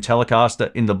just type in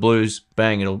Telecaster, In the Blues,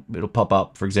 bang, it'll pop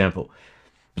up, for example.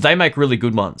 But they make really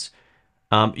good ones.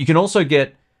 You can also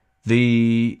get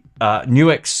the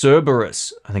Newek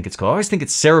Cerberus, I think it's called. I always think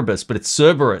it's Cerebus, but it's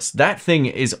Cerberus. That thing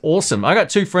is awesome. I got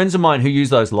 2 friends of mine who use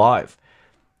those live.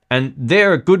 And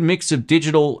they're a good mix of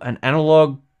digital and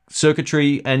analog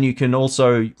circuitry, and you can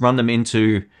also run them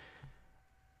into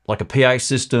like a PA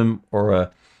system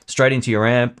or straight into your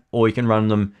amp, or you can run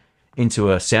them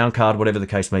into a sound card, whatever the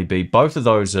case may be. Both of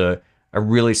those are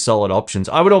really solid options.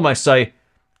 I would almost say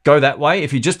go that way.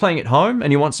 If you're just playing at home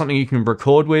and you want something you can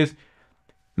record with,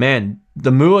 man,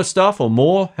 the Moore stuff, or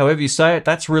Moore, however you say it,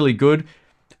 that's really good.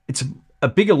 It's a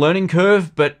bigger learning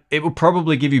curve, but it will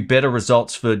probably give you better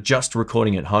results for just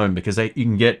recording at home, because you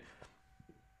can get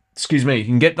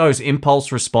those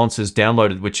impulse responses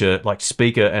downloaded, which are like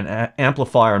speaker and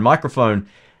amplifier and microphone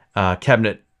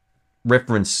cabinet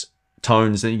reference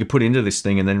tones that you can put into this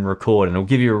thing and then record, and it'll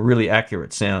give you a really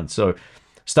accurate sound. So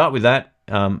start with that,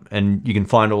 and you can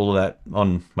find all of that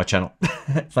on my channel.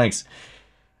 Thanks.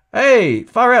 Hey,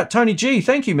 far out Tony G,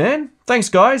 thank you, man. Thanks,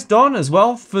 guys. Don as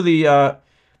well for the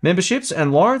memberships,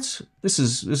 and Lawrence. This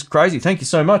is crazy. Thank you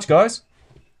so much, guys.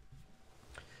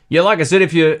 Yeah, like I said,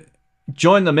 if you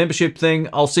join the membership thing,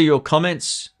 I'll see your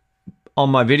comments on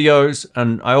my videos,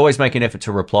 and I always make an effort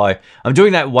to reply. I'm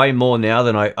doing that way more now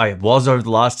than I was over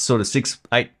the last sort of 6,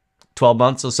 8, 12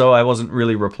 months or so. I wasn't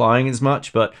really replying as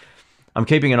much, but I'm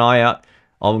keeping an eye out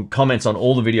on comments on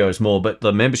all the videos more, but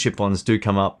the membership ones do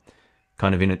come up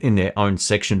kind of in their own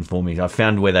section for me. I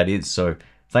found where that is, so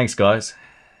thanks, guys.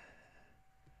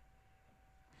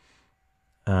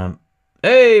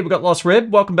 Hey, we got Lost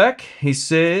Reb. Welcome back. He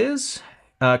says,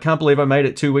 can't believe I made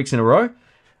it 2 weeks in a row.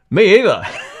 Me either.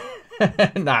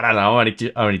 No, I'm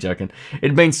only joking.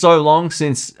 It'd been so long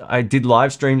since I did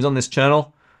live streams on this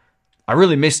channel. I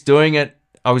really missed doing it.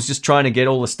 I was just trying to get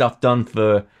all the stuff done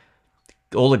for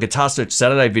all the Guitar Search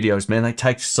Saturday videos, man, they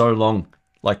take so long.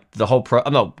 Like the whole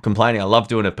I'm not complaining, I love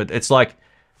doing it, but it's like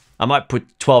I might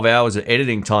put 12 hours of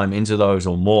editing time into those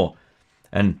or more.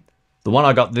 And the one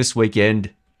I got this weekend,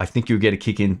 I think you'll get a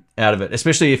kick out of it,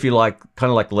 especially if you like kind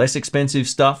of like less expensive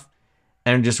stuff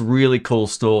and just really cool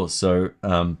stores. So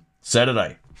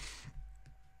Saturday.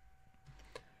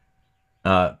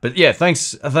 But yeah,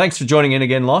 thanks for joining in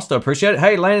again, Lost. I appreciate it.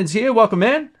 Hey, Landon's here. Welcome,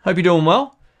 man. Hope you're doing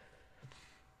well.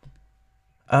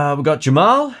 We've got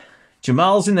Jamal.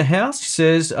 Jamal's in the house. He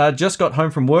says, just got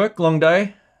home from work, long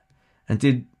day, and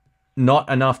did not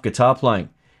enough guitar playing.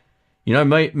 You know,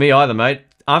 me either, mate.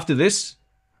 After this,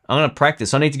 I'm going to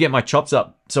practice. I need to get my chops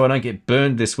up so I don't get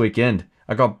burned this weekend.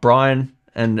 I got Brian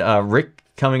and Rick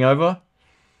coming over,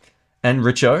 and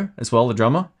Richo as well, the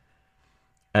drummer.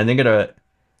 And they're gonna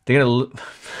they're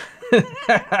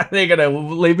gonna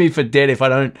leave me for dead if I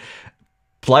don't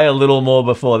play a little more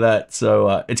before that.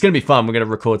 So it's gonna be fun. We're gonna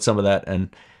record some of that, and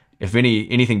if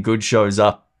anything good shows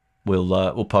up,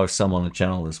 we'll post some on the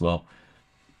channel as well.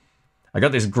 I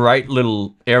got this great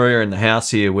little area in the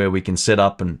house here where we can set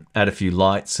up and add a few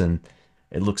lights, and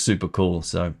it looks super cool.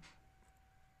 So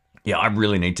yeah, I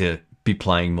really need to be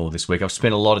playing more this week. I've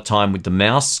spent a lot of time with the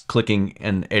mouse clicking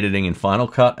and editing in Final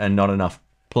Cut, and not enough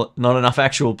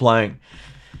actual playing.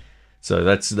 So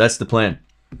that's the plan.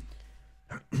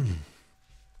 You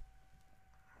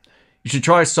should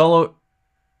try Solo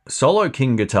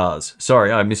King guitars.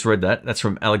 Sorry, I misread that. That's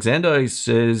from Alexander. He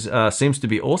says, seems to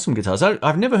be awesome guitars.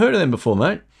 I've never heard of them before,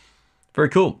 mate. Very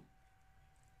cool.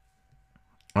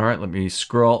 All right, let me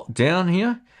scroll down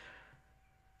here.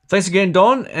 Thanks again,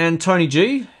 Don and Tony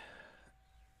G.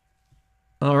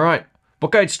 All right.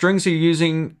 What gauge strings are you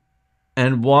using,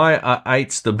 and why are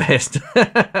 8s the best?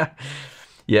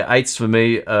 Yeah, 8s for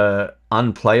me are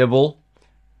unplayable.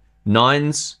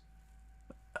 9s,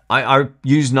 I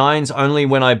use 9s only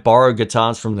when I borrow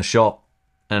guitars from the shop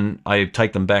and I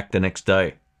take them back the next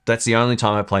day. That's the only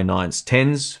time I play 9s.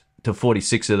 10s to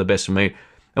 46 are the best for me.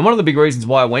 And one of the big reasons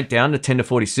why I went down to 10 to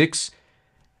 46,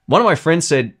 one of my friends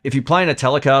said, if you play in a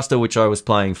Telecaster, which I was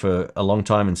playing for a long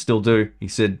time and still do, he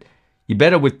said, you're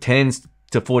better with 10s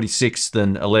to 46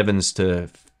 than 11s to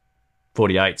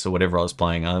 48s or whatever I was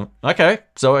playing. Okay,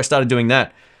 so I started doing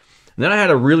that. And then I had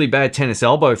a really bad tennis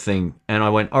elbow thing, and I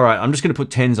went, all right, I'm just going to put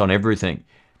 10s on everything.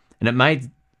 And it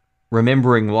made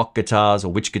remembering what guitars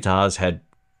or which guitars had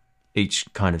each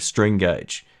kind of string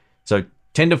gauge. So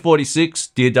 10 to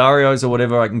 46, Diodarios or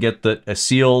whatever I can get that are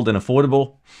sealed and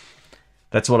affordable.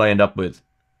 That's what I end up with.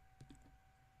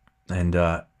 And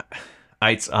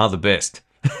 8s are the best.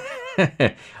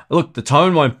 Look, the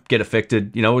tone won't get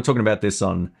affected. You know, we're talking about this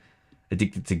on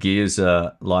Addicted to Gears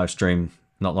live stream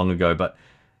not long ago, but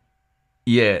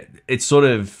yeah, it's sort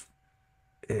of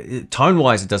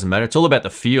tone-wise, it doesn't matter. It's all about the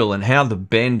feel and how the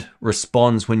bend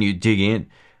responds when you dig in.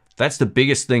 That's the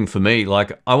biggest thing for me.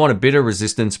 Like, I want a bit of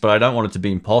resistance, but I don't want it to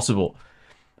be impossible.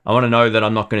 I want to know that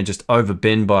I'm not going to just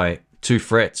overbend by 2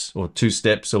 frets or 2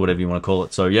 steps or whatever you want to call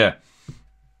it. So yeah.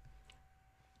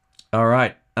 All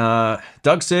right.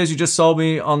 Doug says, you just sold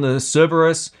me on the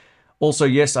Cerberus. Also,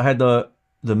 yes, I had the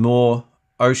Moore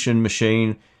Ocean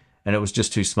machine, and it was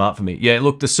just too smart for me. Yeah,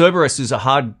 look, the Cerberus is a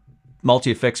hard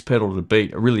multi-effects pedal to beat.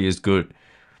 It really is good.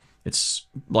 It's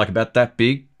like about that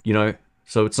big, you know,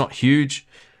 so it's not huge.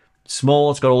 It's small,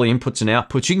 it's got all the inputs and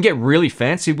outputs. You can get really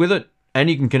fancy with it, and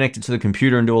you can connect it to the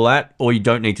computer and do all that, or you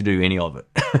don't need to do any of it.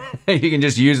 You can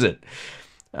just use it.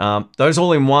 Those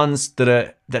all-in-ones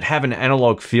that have an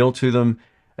analog feel to them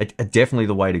are definitely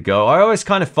the way to go. I always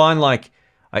kind of find, like,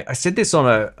 I said this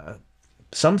on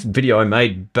some video I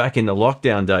made back in the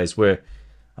lockdown days, where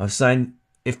I was saying,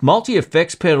 if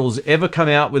multi-effects pedals ever come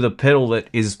out with a pedal that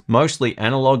is mostly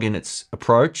analog in its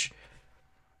approach,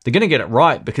 they're going to get it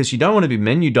right, because you don't want to be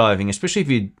menu diving, especially if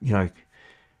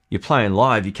you're playing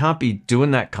live. You can't be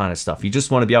doing that kind of stuff. You just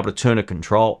want to be able to turn a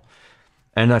control.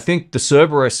 And I think the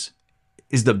Cerberus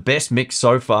is the best mix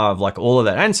so far of like all of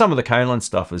that, and some of the Kalen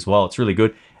stuff as well. It's really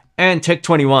good. And Tech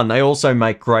 21, they also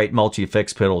make great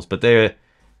multi-effects pedals, but they're,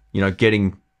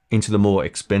 getting into the more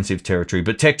expensive territory.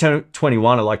 But Tech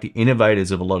 21 are like the innovators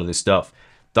of a lot of this stuff.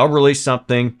 They'll release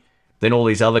something, then all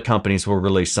these other companies will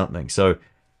release something. So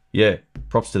yeah,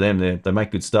 props to them. They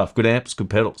make good stuff, good amps, good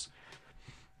pedals.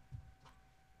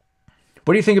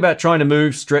 What do you think about trying to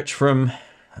move Stretch from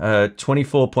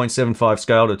 24.75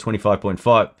 scale to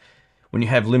 25.5 when you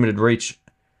have limited reach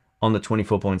on the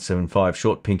 24.75?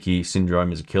 Short pinky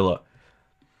syndrome is a killer.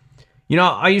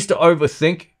 I used to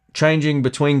overthink changing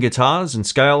between guitars and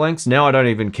scale lengths. Now I don't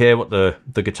even care what the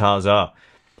guitars are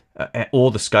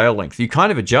or the scale length. You kind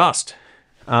of adjust.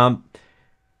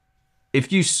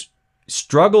 If you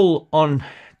struggle on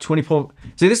 24.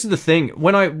 See, this is the thing.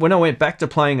 When I went back to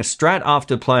playing a Strat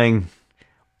after playing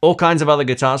all kinds of other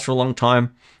guitars for a long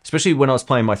time, especially when I was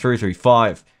playing my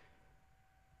 335,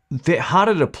 they're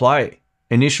harder to play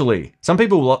initially. Some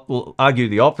people will argue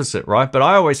the opposite, right? But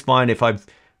I always find if I've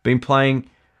been playing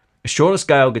a shorter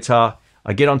scale guitar,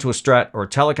 I get onto a Strat or a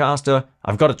Telecaster,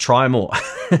 I've got to try more.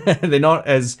 They're not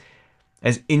as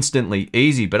instantly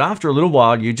easy, but after a little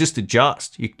while, you just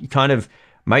adjust. You kind of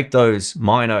make those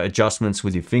minor adjustments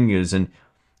with your fingers and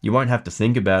you won't have to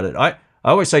think about it. I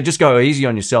always say just go easy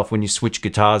on yourself when you switch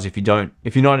guitars if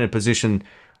you're not in a position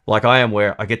like I am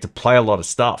where I get to play a lot of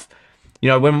stuff. You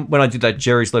know, when I did that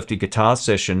Jerry's Lefty guitar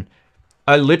session,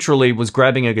 I literally was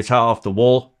grabbing a guitar off the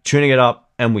wall, tuning it up,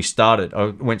 and we started. I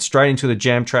went straight into the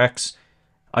jam tracks.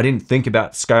 I didn't think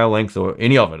about scale length or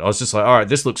any of it. I was just like, all right,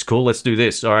 this looks cool. Let's do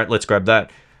this. All right, let's grab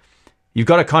that. You've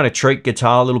got to kind of treat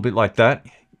guitar a little bit like that.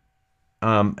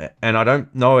 And I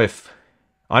don't know if...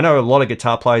 I know a lot of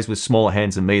guitar players with smaller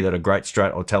hands than me that are great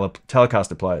Strat or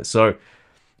Telecaster players. So,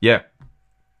 yeah.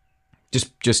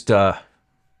 Just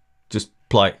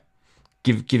play.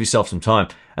 Give yourself some time.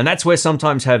 And that's where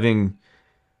sometimes having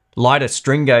lighter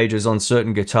string gauges on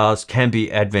certain guitars can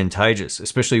be advantageous,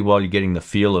 especially while you're getting the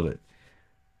feel of it.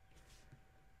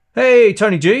 Hey,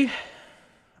 Tony G.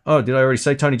 Oh, did I already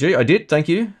say Tony G? I did, thank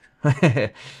you.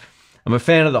 I'm a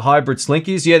fan of the hybrid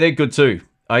slinkies. Yeah, they're good too.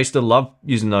 I used to love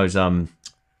using those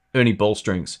Ernie ball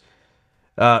strings.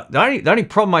 The only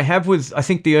problem I have with, I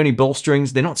think, the Ernie ball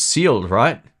strings, they're not sealed,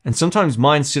 right? And sometimes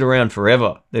mine sit around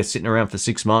forever. They're sitting around for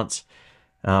 6 months,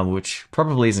 which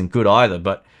probably isn't good either,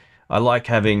 but I like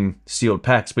having sealed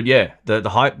packs. But yeah,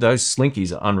 those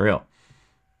slinkies are unreal.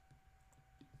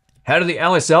 How do the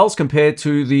LSLs compare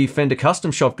to the Fender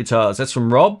Custom Shop guitars? That's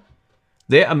from Rob.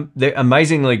 They're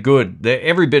amazingly good. They're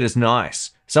every bit as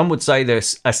nice. Some would say they're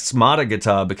a smarter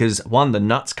guitar because, one, the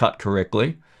nuts cut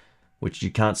correctly, which you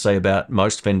can't say about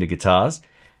most Fender guitars.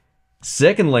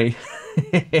 Secondly,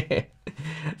 thank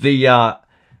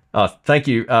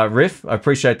you, Riff. I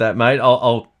appreciate that, mate.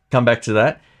 I'll come back to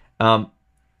that.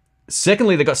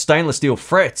 Secondly, they've got stainless steel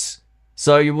frets,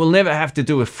 so you will never have to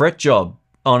do a fret job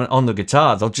on the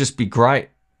guitar. They'll just be great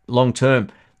long term.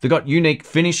 They've got unique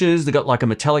finishes. They've got like a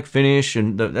metallic finish,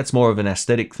 and that's more of an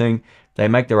aesthetic thing. They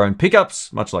make their own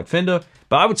pickups, much like Fender.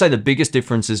 But I would say the biggest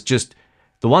difference is just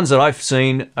the ones that I've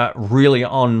seen are really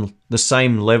on the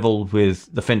same level with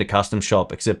the Fender Custom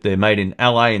Shop, except they're made in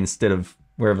LA instead of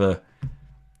wherever.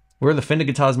 Where are the Fender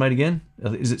guitars made again?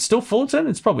 Is it still Fullerton?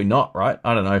 It's probably not, right?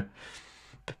 I don't know.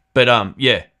 But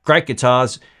yeah, great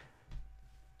guitars.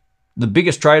 The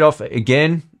biggest trade-off,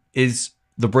 again, is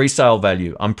the resale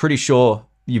value. I'm pretty sure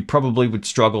you probably would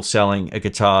struggle selling a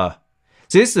guitar.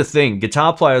 See, this is the thing.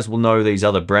 Guitar players will know these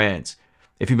other brands.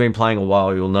 If you've been playing a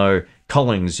while, you'll know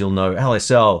Collings, you'll know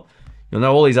LSL, you'll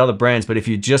know all these other brands. But if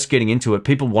you're just getting into it,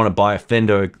 people want to buy a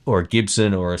Fender or a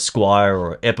Gibson or a Squier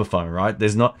or Epiphone, right?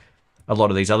 There's not a lot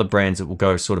of these other brands that will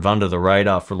go sort of under the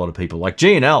radar for a lot of people. Like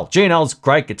G&L. G&L's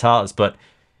great guitars, but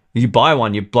you buy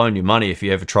one, you've blown your money if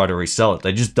you ever try to resell it.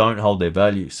 They just don't hold their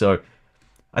value. So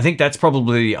I think that's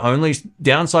probably the only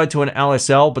downside to an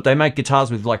LSL, but they make guitars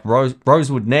with like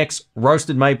rosewood necks,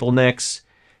 roasted maple necks,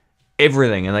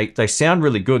 everything, and they sound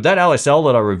really good. That LSL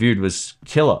that I reviewed was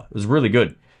killer. It was really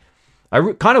good.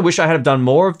 I kind of wish I had done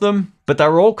more of them, but they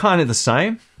were all kind of the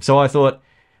same. So I thought,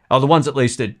 the ones at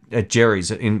least at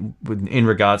Jerry's in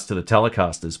regards to the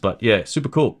Telecasters. But yeah, super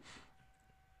cool.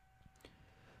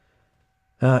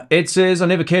 Ed says, I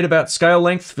never cared about scale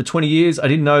length for 20 years. I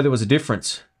didn't know there was a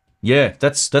difference. Yeah,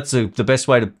 that's the best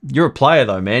way to... You're a player,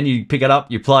 though, man. You pick it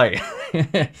up, you play.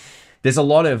 There's a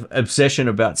lot of obsession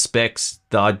about specs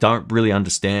that I don't really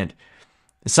understand.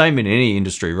 The same in any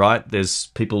industry, right? There's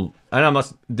people... And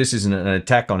this isn't an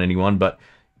attack on anyone, but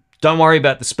don't worry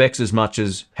about the specs as much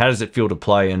as how does it feel to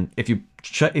play. And if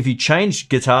you change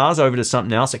guitars over to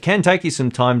something else, it can take you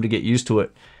some time to get used to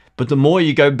it. But the more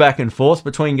you go back and forth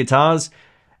between guitars...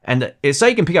 And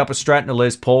say you can pick up a Strat and a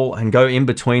Les Paul and go in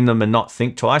between them and not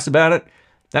think twice about it,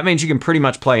 that means you can pretty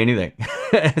much play anything.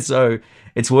 So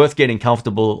it's worth getting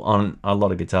comfortable on a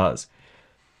lot of guitars.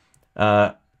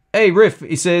 Hey, Riff,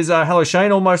 he says, hello,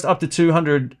 Shane, almost up to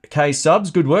 200k subs.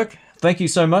 Good work. Thank you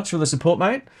so much for the support,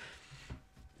 mate.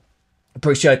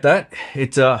 Appreciate that.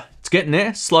 It's getting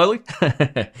there, slowly.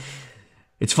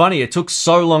 It's funny, it took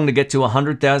so long to get to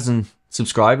 100,000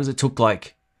 subscribers. It took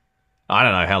like... I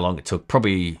don't know how long it took.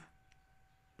 Probably,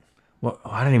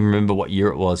 I don't even remember what year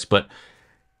it was, but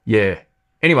yeah.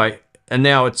 Anyway, and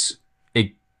now it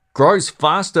grows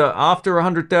faster after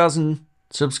 100,000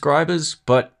 subscribers,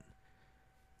 but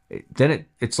then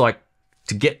it's like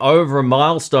to get over a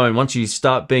milestone, once you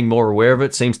start being more aware of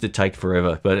it, seems to take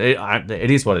forever. But it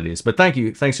is what it is. But thank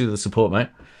you. Thanks for the support, mate.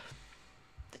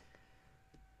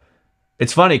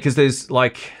 It's funny because there's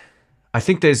like, I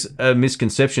think there's a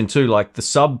misconception too. Like the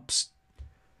subs,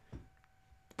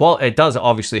 well, it does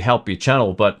obviously help your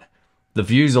channel, but the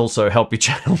views also help your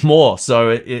channel more. So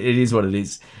it is what it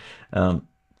is.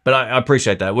 But I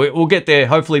appreciate that. We'll get there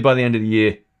hopefully by the end of the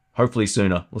year. Hopefully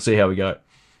sooner. We'll see how we go.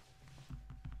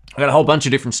 I got a whole bunch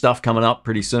of different stuff coming up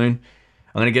pretty soon.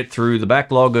 I'm going to get through the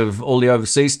backlog of all the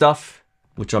overseas stuff,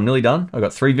 which I'm nearly done. I've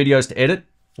got 3 videos to edit.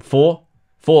 4,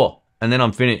 and then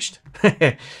I'm finished.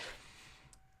 And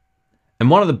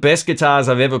one of the best guitars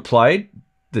I've ever played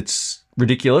that's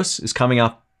ridiculous is coming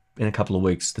up in a couple of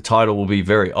weeks. The title will be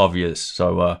very obvious.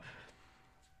 So,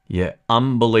 yeah,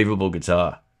 unbelievable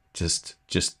guitar. Just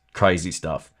crazy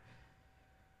stuff.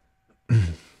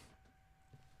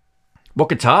 What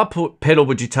guitar pedal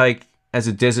would you take as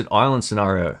a desert island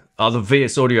scenario? Oh, the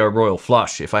VS Audio Royal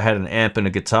Flush. If I had an amp and a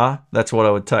guitar, that's what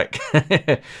I would take.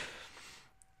 Bit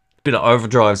of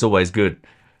overdrive is always good.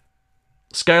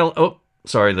 Scale. Oh,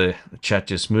 sorry, the chat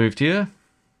just moved here.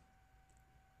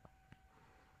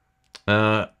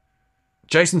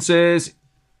 Jason says,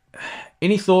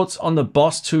 any thoughts on the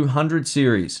Boss 200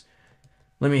 series?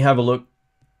 Let me have a look.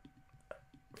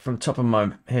 From the top of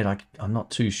my head, I'm not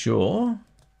too sure.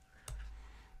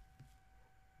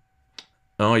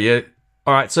 Oh, yeah.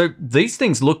 All right, so these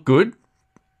things look good,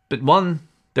 but 1,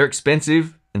 they're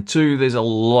expensive, and 2, there's a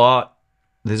lot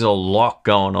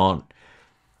going on.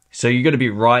 So you got to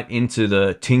be right into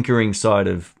the tinkering side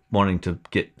of wanting to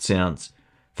get sounds.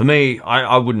 For me,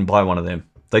 I wouldn't buy one of them.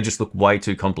 They just look way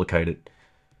too complicated.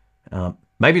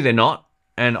 Maybe they're not,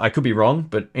 and I could be wrong,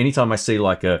 but anytime I see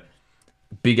like a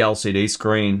big LCD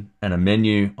screen and a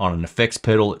menu on an effects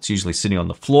pedal, it's usually sitting on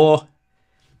the floor.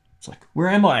 It's like, where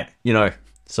am I? You know,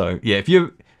 so yeah, if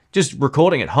you're just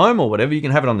recording at home or whatever, you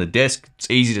can have it on the desk. It's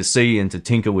easy to see and to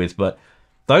tinker with, but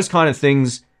those kind of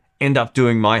things end up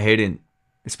doing my head in,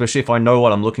 especially if I know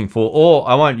what I'm looking for, or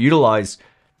I won't utilize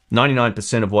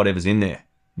 99% of whatever's in there.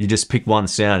 You just pick one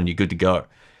sound and you're good to go.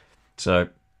 So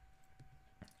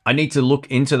I need to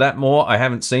look into that more. I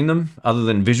haven't seen them other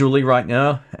than visually right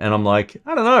now, and I'm like,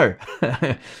 I don't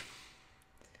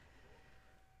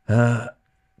know.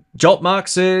 Jolt Mark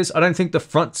says, I don't think the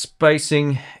front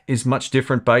spacing is much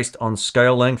different based on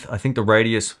scale length. I think the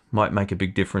radius might make a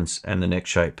big difference, and the neck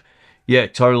shape. Yeah,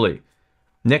 totally.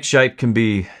 Neck shape can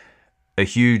be a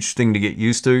huge thing to get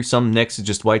used to. Some necks are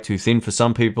just way too thin for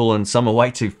some people, and some are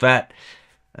way too fat.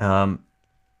 And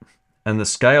the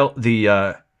scale,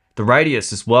 the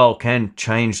radius as well can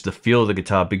change the feel of the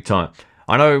guitar big time.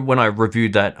 I know when I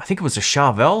reviewed that, I think it was a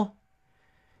Charvel.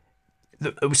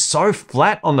 It was so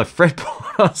flat on the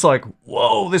fretboard. I was like,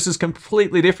 whoa, this is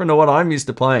completely different to what I'm used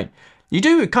to playing. You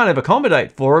do kind of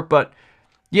accommodate for it, but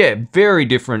yeah, very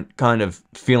different kind of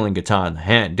feeling guitar in the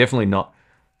hand. Definitely not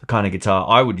the kind of guitar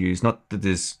I would use. Not that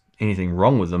there's anything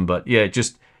wrong with them, but yeah,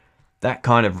 just that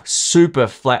kind of super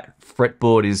flat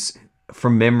fretboard is,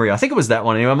 from memory, I think it was that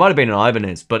one. Anyway, it might have been an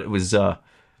Ibanez, but it was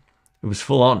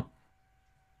full on.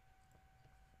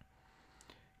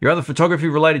 Your other photography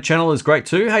related channel is great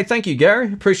too. Hey, thank you,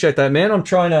 Gary. Appreciate that, man. I'm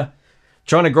trying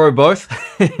to grow both.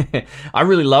 I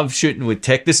really love shooting with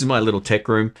tech. This is my little tech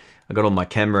room. I got all my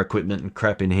camera equipment and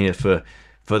crap in here for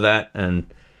that, and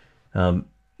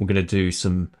we're gonna do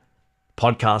some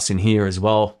podcasts in here as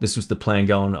well. This was the plan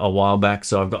going a while back,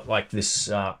 so I've got like this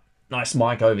nice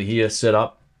mic over here set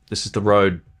up. This is the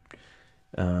Rode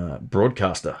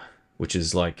Broadcaster, which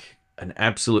is like an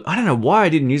absolute... I don't know why I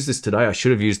didn't use this today. I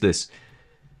should have used this.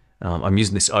 I'm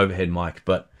using this overhead mic,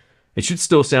 but it should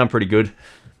still sound pretty good.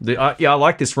 Yeah, I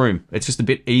like this room. It's just a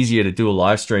bit easier to do a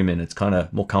live stream in. It's kind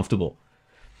of more comfortable.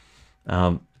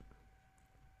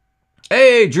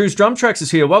 Hey, Drew's Drum Tracks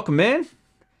is here. Welcome, man.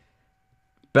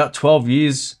 About 12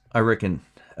 years, I reckon.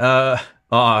 I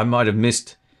might have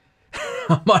missed...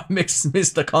 I might have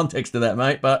missed the context of that,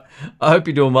 mate, but I hope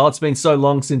you're doing well. It's been so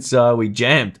long since we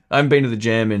jammed. I haven't been to the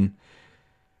jam in,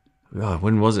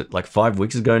 when was it? Like 5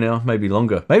 weeks ago now? Maybe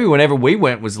longer. Maybe whenever we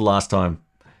went was the last time.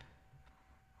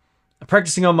 I'm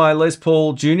practicing on my Les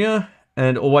Paul Jr.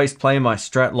 and always playing my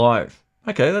Strat live.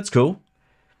 Okay, that's cool.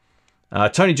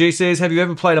 Tony G says, have you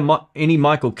ever played any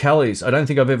Michael Kellys? I don't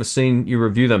think I've ever seen you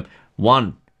review them.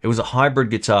 One, it was a hybrid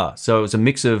guitar. So it was a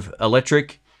mix of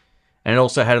electric, and it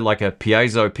also had like a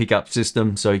piezo pickup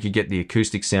system so you could get the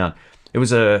acoustic sound. It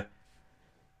was a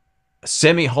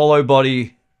semi-hollow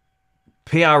body,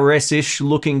 PRS-ish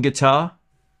looking guitar.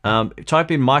 Type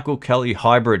in Michael Kelly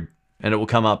hybrid and it will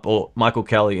come up, or Michael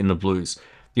Kelly in the blues.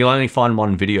 You'll only find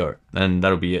one video and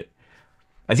that'll be it.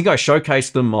 I think I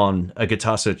showcased them on a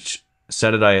Guitar Search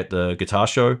Saturday at the guitar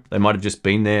show. They might have just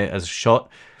been there as a shot.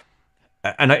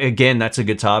 And again, that's a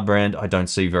guitar brand I don't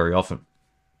see very often.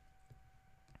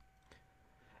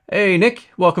 Hey, Nick.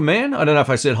 Welcome, man. I don't know if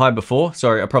I said hi before.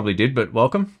 Sorry, I probably did, but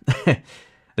welcome.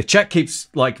 The chat keeps,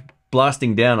 like,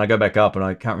 blasting down. I go back up, and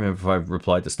I can't remember if I've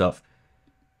replied to stuff.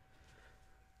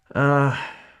 Here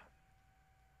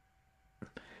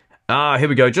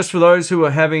we go. Just for those who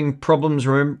are having problems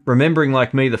remembering,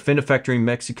 like me, the Fender factory in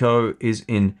Mexico is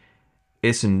in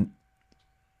Ensenada.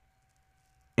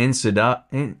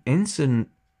 How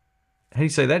do you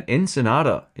say that?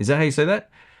 Ensenada. Is that how you say that?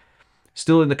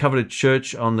 Still in the coveted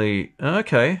church on the...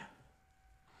 Okay.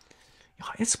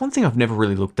 It's one thing I've never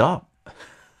really looked up.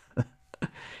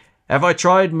 Have I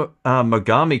tried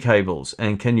Mogami cables,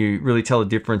 and can you really tell the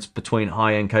difference between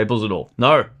high-end cables at all?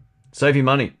 No. Save your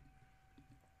money.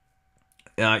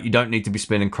 You don't need to be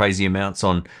spending crazy amounts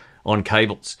on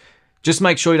cables. Just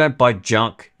make sure you don't buy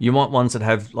junk. You want ones that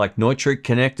have like Neutrik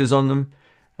connectors on them.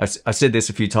 I said this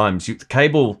a few times. The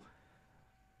cable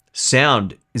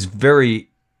sound is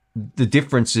the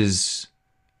difference is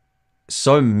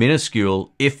so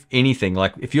minuscule, if anything.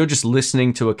 Like if you're just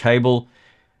listening to a cable,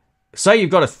 say you've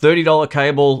got a $30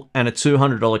 cable and a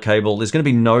 $200 cable, there's going to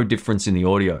be no difference in the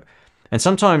audio. And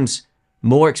sometimes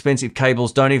more expensive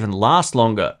cables don't even last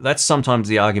longer. That's sometimes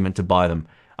the argument to buy them.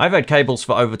 I've had cables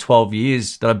for over 12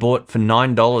 years that I bought for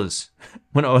 $9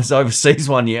 when I was overseas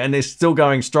one year, and they're still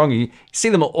going strong. You see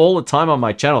them all the time on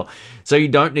my channel. So you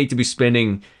don't need to be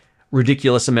spending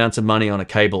ridiculous amounts of money on a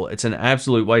cable. It's an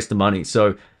absolute waste of money.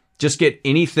 So just get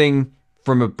anything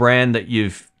from a brand that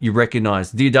you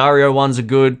recognize. The D'Addario ones are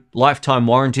good, lifetime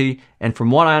warranty. And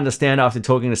from what I understand after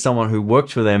talking to someone who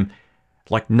worked for them,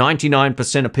 like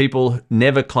 99% of people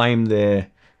never claim their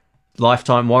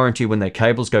lifetime warranty when their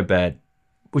cables go bad,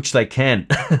 which they can.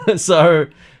 So,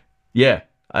 yeah,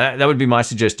 that would be my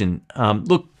suggestion.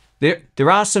 Look,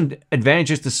 there are some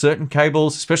advantages to certain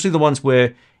cables, especially the ones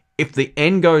where if the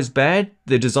end goes bad,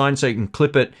 they're designed so you can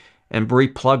clip it and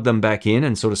re-plug them back in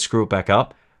and sort of screw it back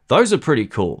up. Those are pretty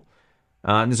cool.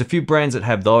 And there's a few brands that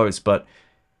have those, but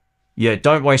yeah,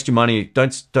 don't waste your money.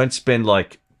 Don't spend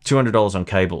like $200 on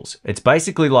cables. It's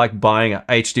basically like buying an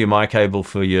HDMI cable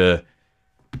for your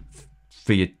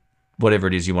whatever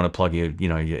it is you want to plug your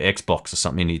Xbox or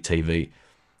something into your TV.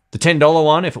 The $10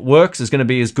 one, if it works, is going to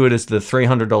be as good as the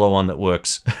 $300 one that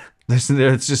works.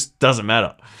 It just doesn't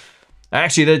matter.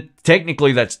 Actually,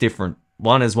 technically that's different.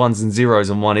 One is ones and zeros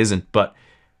and one isn't, but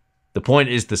the point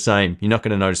is the same. You're not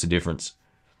going to notice a difference.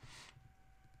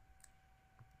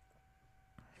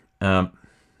 Here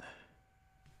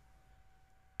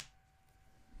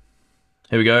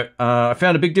we go. I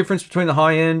found a big difference between the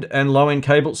high-end and low-end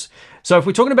cables. So if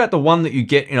we're talking about the one that you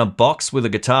get in a box with a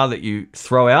guitar that you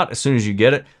throw out as soon as you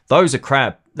get it, those are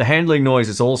crap. The handling noise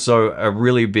is also a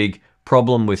really big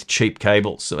problem with cheap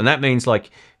cables. And that means like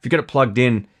if you get it plugged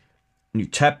in and you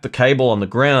tap the cable on the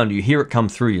ground, you hear it come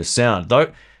through your sound.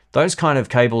 Those kind of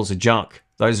cables are junk.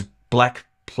 Those black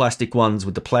plastic ones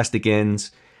with the plastic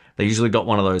ends, they usually got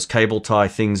one of those cable tie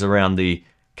things around the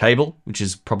cable, which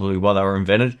is probably why they were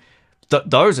invented.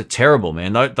 Those are terrible,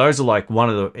 man. Those are like one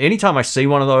of the... Anytime I see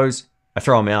one of those, I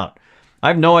throw them out. I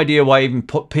have no idea why even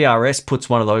PRS puts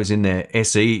one of those in their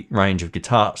SE range of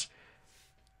guitars.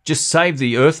 Just save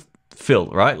the earth fill,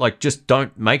 right? Like, just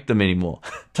don't make them anymore.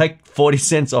 Take 40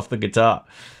 cents off the guitar.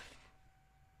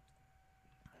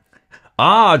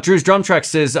 Drew's Drum Track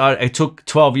says it took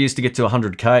 12 years to get to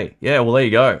 100K. Yeah, well, there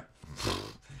you go.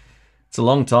 It's a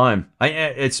long time.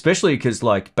 Especially because,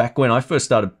 like, back when I first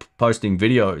started posting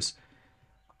videos,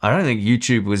 I don't think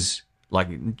YouTube was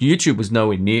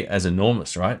nowhere near as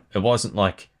enormous, right? It wasn't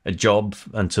like a job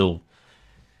until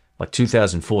like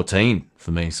 2014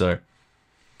 for me. So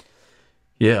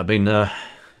yeah, I've been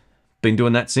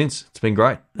doing that since. It's been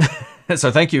great.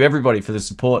 So thank you everybody for the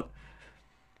support.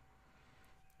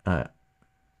 Anyway,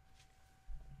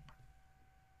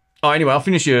 I'll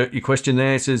finish your question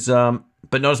there. It says,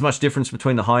 but not as much difference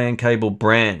between the high-end cable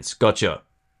brands. Gotcha.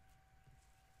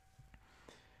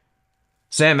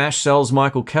 Sam Ash sells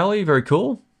Michael Kelly. Very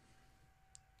cool.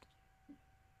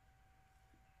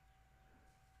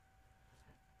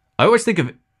 I always think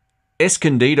of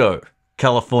Escondido,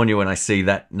 California, when I see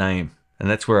that name. And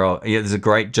that's where there's a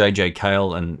great J.J.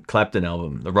 Cale and Clapton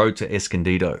album, The Road to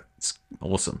Escondido. It's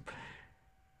awesome.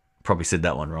 Probably said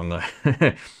that one wrong, though.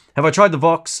 Have I tried the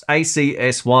Vox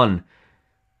ACS1?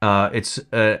 It's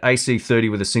AC30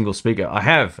 with a single speaker. I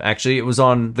have, actually. It was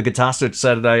on the Guitar Search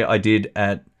Saturday I did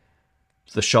at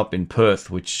the shop in Perth,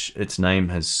 which its name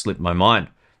has slipped my mind.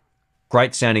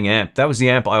 great sounding amp. That was the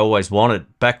amp I always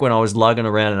wanted back when I was lugging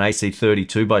around an AC30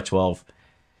 2x12.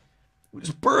 It was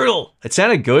brutal. It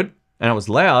sounded good and it was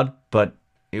loud, but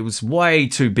it was way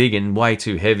too big and way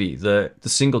too heavy. The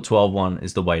single 12 one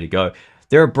is the way to go.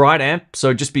 They're a bright amp,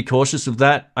 so just be cautious of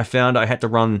that. I found I had to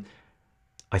run,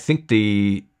 I think,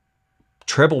 the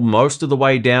treble most of the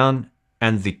way down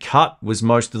and the cut was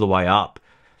most of the way up.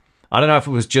 I don't know if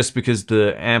it was just because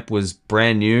the amp was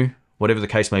brand new, whatever the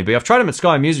case may be. I've tried them at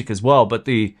Sky Music as well, but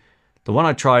the one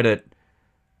I tried at,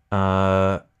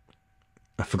 I've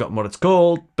forgotten what it's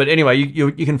called. But anyway,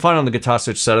 you can find it on the Guitar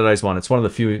Search Saturdays one. It's one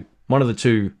of the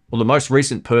two, well, the most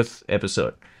recent Perth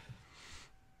episode.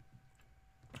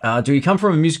 Do you come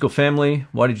from a musical family?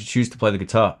 Why did you choose to play the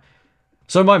guitar?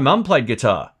 So my mum played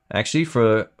guitar, actually,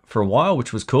 for a while,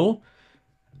 which was cool.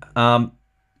 And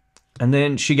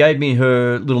then she gave me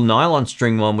her little nylon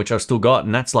string one, which I've still got.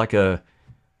 And that's like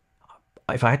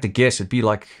if I had to guess, it'd be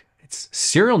like, it's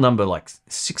serial number like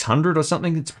 600 or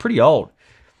something. It's pretty old.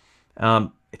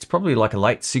 It's probably like a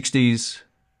late 60s,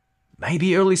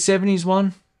 maybe early 70s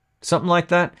one, something like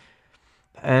that.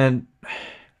 And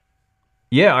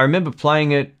yeah, I remember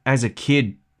playing it as a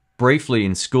kid briefly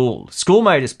in school. School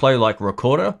made us play like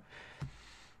recorder.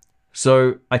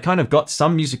 So I kind of got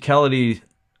some musicality,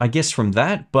 I guess, from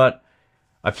that. But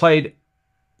I played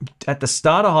at the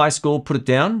start of high school, put it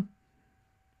down.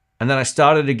 And then I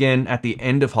started again at the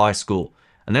end of high school.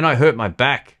 And then I hurt my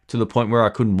back to the point where I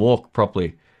couldn't walk properly.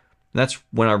 And that's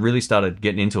when I really started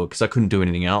getting into it because I couldn't do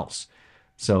anything else.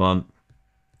 So,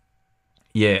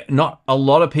 yeah, not a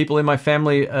lot of people in my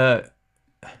family.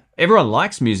 Everyone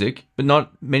likes music, but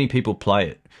not many people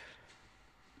play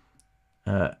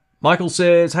it. Michael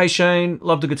says, hey Shane,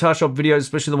 love the Guitar Shop videos,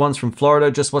 especially the ones from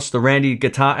Florida. Just watched the Randy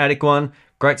Guitar Attic one.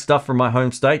 Great stuff from my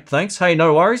home state. Thanks. Hey,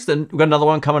 no worries. Then we've got another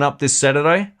one coming up this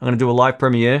Saturday. I'm going to do a live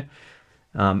premiere.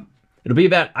 It'll be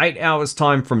about 8 hours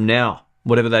time from now,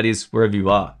 whatever that is, wherever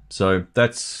you are. So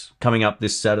that's coming up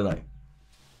this Saturday,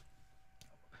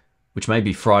 which may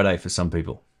be Friday for some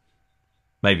people.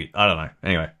 Maybe. I don't know.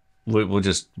 Anyway, we'll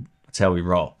just, that's how we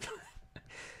roll.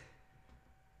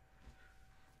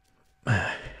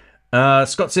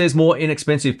 Scott says, more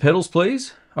inexpensive pedals,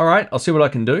 please. All right, I'll see what I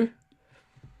can do.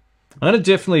 I'm going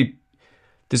to definitely,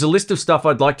 there's a list of stuff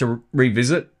I'd like to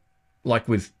revisit, like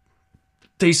with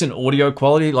decent audio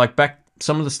quality, like back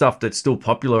some of the stuff that's still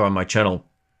popular on my channel.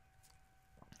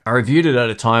 I reviewed it at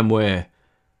a time where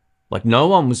like no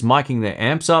one was miking their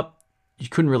amps up. You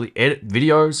couldn't really edit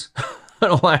videos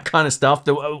and all that kind of stuff,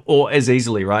 or as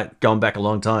easily, right? Going back a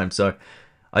long time. So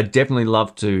I'd definitely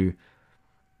love to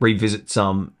revisit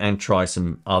some and try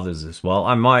some others as well.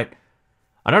 I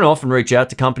don't often reach out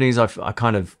to companies. I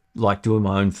kind of like doing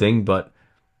my own thing, but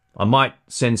I might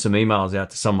send some emails out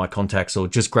to some of my contacts or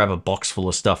just grab a box full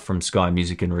of stuff from Sky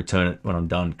Music and return it when I'm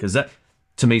done, because that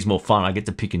to me is more fun. I get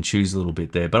to pick and choose a little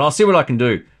bit there, but I'll see what I can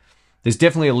do. There's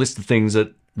definitely a list of things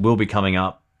that will be coming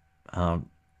up, at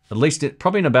least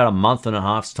probably in about a month and a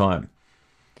half's time.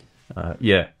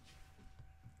 Yeah.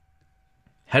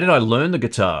 How did I learn the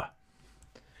guitar?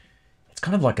 It's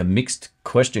kind of like a mixed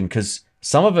question, because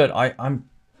some of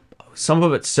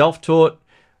it's self-taught.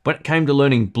 When it came to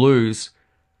learning blues,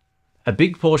 a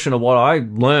big portion of what I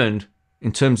learned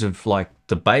in terms of like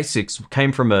the basics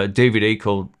came from a DVD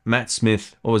called Matt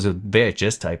Smith, or was a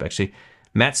VHS tape actually,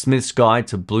 Matt Smith's Guide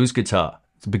to Blues Guitar.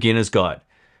 It's a beginner's guide.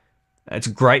 It's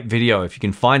a great video. If you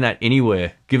can find that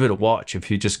anywhere, give it a watch if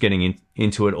you're just getting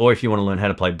into it, or if you want to learn how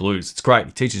to play blues. It's great.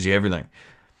 It teaches you everything.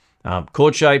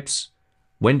 Chord shapes,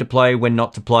 when to play, when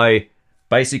not to play,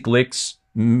 basic licks,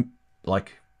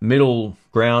 like middle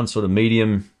ground, sort of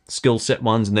medium skill set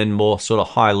ones, and then more sort of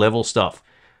high level stuff.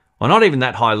 Well, not even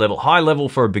that high level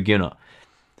for a beginner.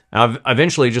 And I've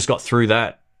eventually just got through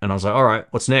that, and I was like, all right,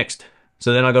 what's next?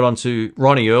 So then I got onto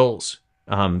Ronnie Earl's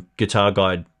guitar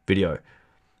guide video,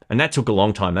 and that took a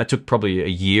long time. That took probably a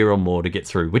year or more to get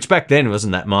through, which back then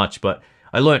wasn't that much, but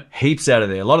I learned heaps out of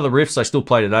there. A lot of the riffs I still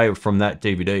play today were from that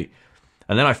DVD.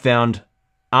 And then I found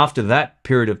after that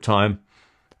period of time,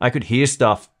 I could hear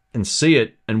stuff and see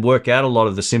it and work out a lot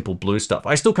of the simple blues stuff.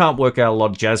 I still can't work out a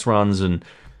lot of jazz runs,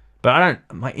 but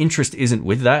my interest isn't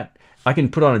with that. I can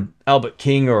put on an Albert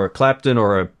King or a Clapton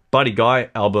or a Buddy Guy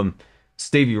album,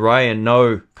 Stevie Ray, and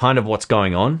know kind of what's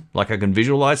going on. Like I can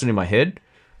visualize it in my head.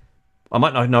 I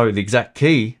might not know the exact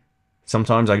key.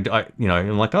 Sometimes I'm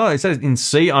like, oh, is that in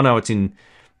C? I know it's in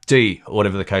D, or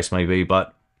whatever the case may be,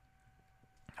 but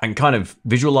I can kind of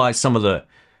visualize some of the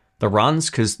runs,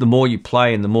 because the more you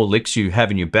play and the more licks you have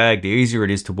in your bag, the easier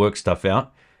it is to work stuff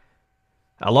out.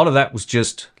 A lot of that was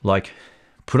just like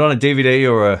put on a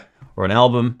DVD or an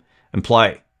album and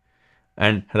play.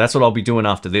 And that's what I'll be doing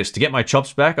after this. To get my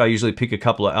chops back, I usually pick a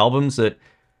couple of albums that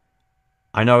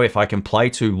I know if I can play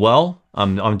too well,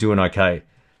 I'm doing okay.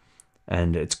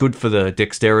 And it's good for the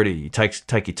dexterity. You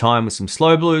take your time with some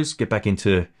slow blues, get back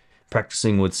into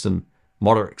practicing with some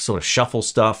moderate sort of shuffle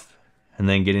stuff, and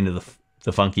then get into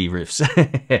the funky riffs.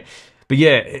 But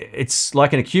yeah, it's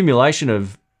like an accumulation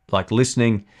of like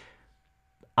listening,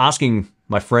 asking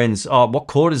my friends, oh, what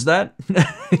chord is that?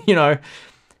 You know,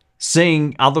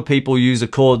 seeing other people use a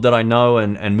chord that I know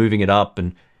and moving it up.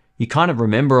 And you kind of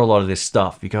remember a lot of this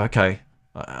stuff. You go, okay,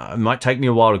 it might take me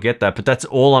a while to get that, but that's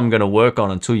all I'm going to work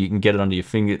on until you can get it under your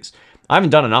fingers. I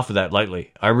haven't done enough of that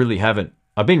lately. I really haven't.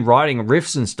 I've been writing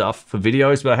riffs and stuff for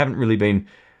videos, but I haven't really been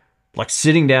like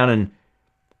sitting down and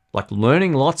like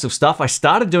learning lots of stuff. I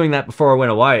started doing that before I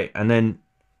went away, and then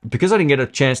because I didn't get a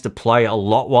chance to play a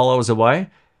lot while I was away,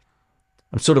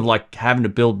 I'm sort of like having to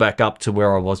build back up to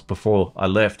where I was before I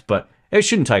left. But it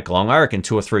shouldn't take long. I reckon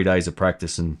 2 or 3 days of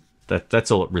practice, and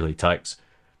that's all it really takes.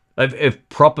 If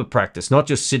proper practice, not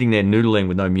just sitting there noodling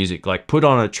with no music. Like put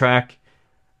on a track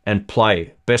and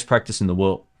play. Best practice in the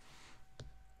world.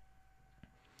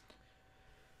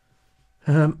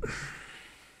 So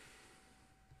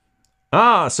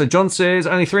John says,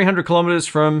 only 300 kilometers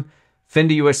from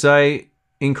Fender, USA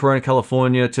in Corona,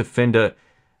 California to Fender,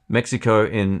 Mexico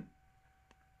in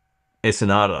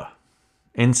Ensenada.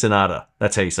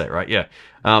 That's how you say it, right? Yeah.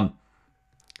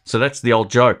 So that's the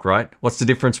old joke, right? What's the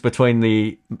difference between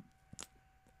the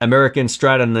American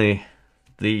Strat and the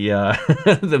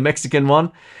the Mexican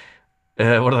one?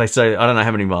 What do they say? I don't know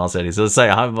how many miles that is. Let's say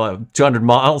 200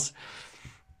 miles.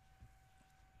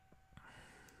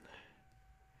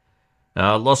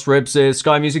 Lost Reb says,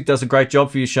 Sky Music does a great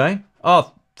job for you, Shane.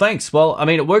 Oh, thanks. Well, I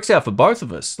mean, it works out for both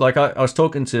of us. Like, I was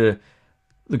talking to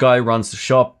the guy who runs the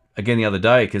shop again the other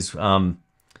day, because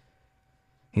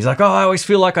he's like, oh, I always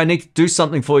feel like I need to do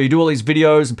something for you. Do all these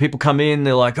videos, and people come in,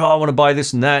 they're like, oh, I want to buy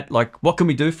this and that. Like, what can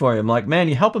we do for you? I'm like, man,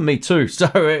 you're helping me too. So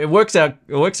it works out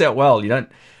well. You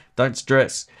don't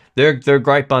stress. They're a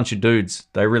great bunch of dudes.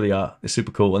 They really are. They're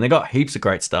super cool. And they got heaps of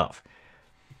great stuff.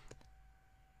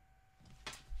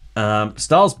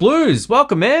 Styles Blues,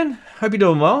 welcome, man. Hope you're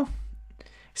doing well.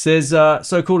 He says,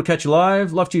 so cool to catch you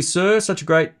live. Love you, sir. Such a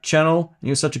great channel.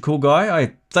 You're such a cool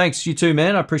guy. Thanks, you too,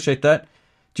 man. I appreciate that.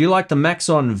 Do you like the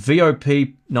Maxon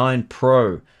VOP 9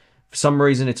 Pro? For some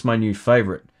reason, it's my new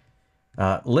favorite.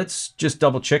 Let's just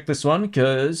double check this one,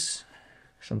 because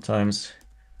sometimes...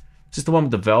 Is this the one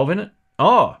with the valve in it?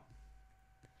 Oh!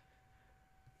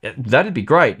 That'd be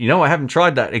great. You know, I haven't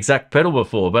tried that exact pedal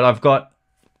before, but I've got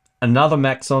another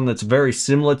Maxon that's very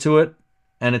similar to it,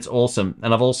 and it's awesome.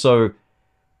 And I've also...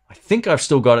 I think I've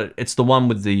still got it. It's the one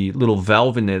with the little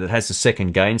valve in there that has the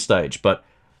second gain stage, but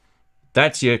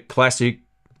that's your classic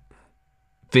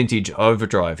vintage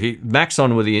overdrive.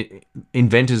 Maxon were the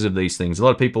inventors of these things. A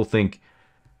lot of people think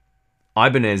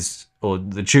Ibanez or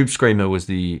the Tube Screamer was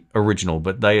the original,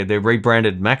 but they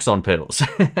rebranded Maxon pedals.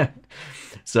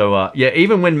 So yeah,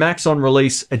 even when Maxon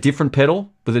release a different pedal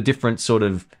with a different sort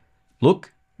of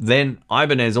look, then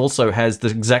Ibanez also has the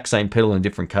exact same pedal in a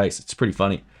different case. It's pretty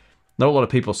funny. Not a lot of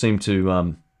people seem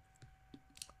to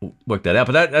work that out,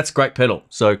 but that's a great pedal.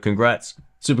 So congrats.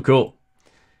 Super cool.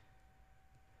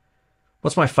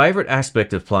 What's my favorite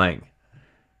aspect of playing?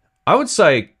 I would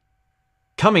say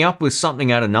coming up with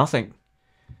something out of nothing.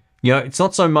 You know, it's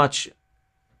not so much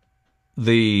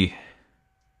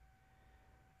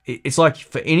it's like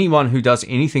for anyone who does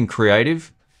anything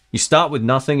creative, you start with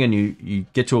nothing and you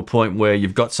get to a point where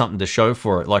you've got something to show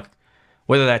for it. Like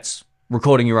whether that's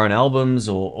recording your own albums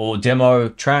or demo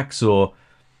tracks or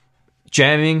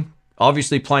jamming.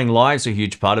 Obviously playing live's a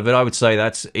huge part of it. I would say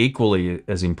that's equally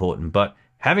as important. But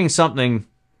having something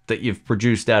that you've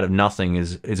produced out of nothing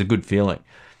is a good feeling.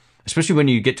 Especially when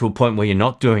you get to a point where you're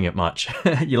not doing it much.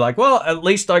 You're like, well, at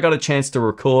least I got a chance to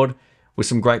record with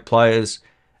some great players.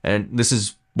 And this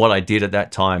is what I did at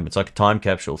that time. It's like a time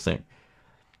capsule thing.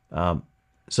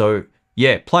 So,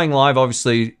 yeah, playing live,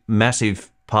 obviously, massive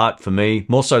part for me.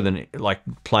 More so than like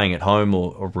playing at home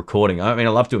or recording. I mean, I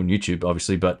love doing YouTube,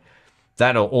 obviously, but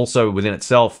that also within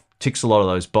itself ticks a lot of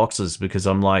those boxes because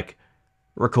I'm like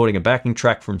recording a backing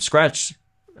track from scratch.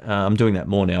 I'm doing that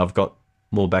more now. I've got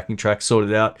more backing tracks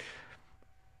sorted out.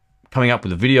 Coming up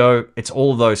with a video. It's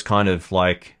all of those kind of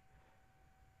like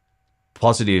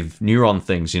positive neuron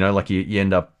things, you know, like you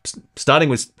end up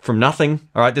starting from nothing.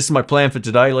 All right, this is my plan for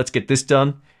today. Let's get this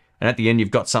done. And at the end,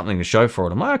 you've got something to show for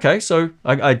it. I'm like, okay, so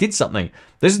I did something.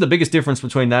 This is the biggest difference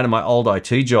between that and my old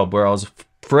IT job where I was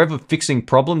forever fixing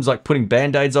problems, like putting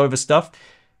Band-Aids over stuff,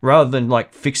 rather than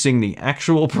like fixing the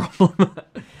actual problem.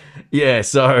 Yeah,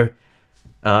 so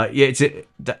Yeah,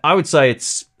 I would say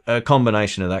it's a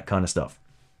combination of that kind of stuff.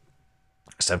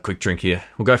 Let's have a quick drink here.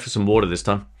 We'll go for some water this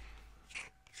time.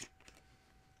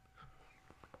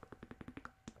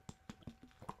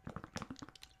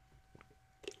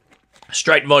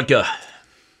 Straight vodka.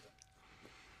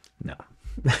 No.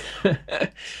 I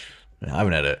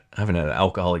haven't had an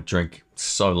alcoholic drink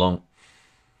so long.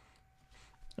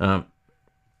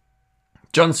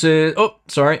 John says, oh,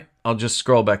 sorry. I'll just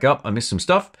scroll back up. I missed some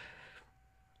stuff.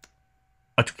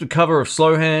 I took the cover of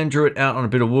Slow Hand, drew it out on a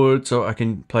bit of wood so I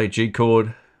can play G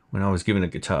chord when I was given a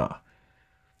guitar.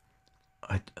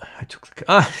 I took the...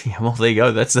 yeah, well, there you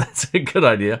go. That's a good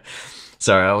idea.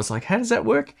 Sorry, I was like, how does that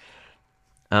work?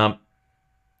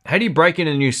 How do you break in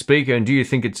a new speaker, and do you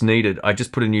think it's needed? I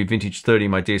just put a new Vintage 30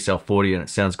 in my DSL 40 and it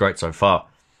sounds great so far.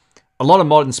 A lot of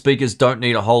modern speakers don't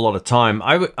need a whole lot of time.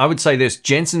 I would say this,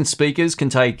 Jensen speakers can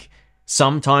take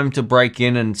some time to break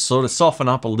in and sort of soften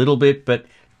up a little bit, but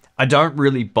I don't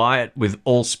really buy it with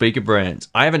all speaker brands.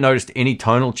 I haven't noticed any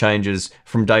tonal changes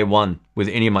from day one with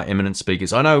any of my Eminence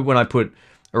speakers. I know when I put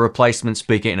a replacement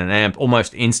speaker in an amp,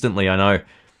 almost instantly I know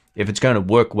if it's going to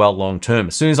work well long term.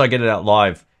 As soon as I get it out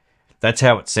live, that's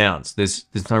how it sounds. There's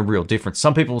no real difference.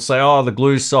 Some people say, oh, the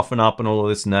glues soften up and all of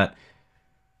this and that.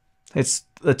 It's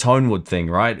the tone wood thing,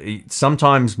 right?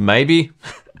 Sometimes maybe.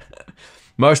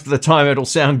 Most of the time it'll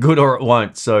sound good or it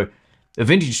won't. So a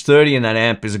Vintage 30 in that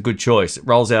amp is a good choice. It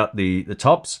rolls out the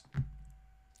tops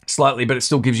slightly, but it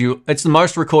still gives you... It's the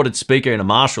most recorded speaker in a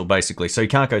Marshall, basically, so you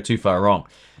can't go too far wrong.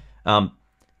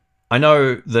 I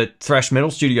know that Thrash Metal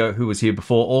Studio, who was here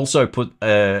before, also put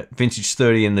a Vintage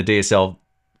 30 in the DSL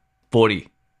 40.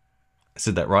 I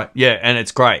said that right? Yeah, and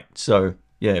it's great. So,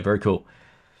 yeah, very cool.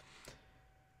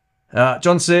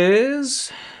 John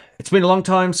says, it's been a long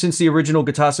time since the original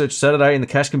Guitar Search Saturday and the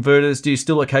cache converters. Do you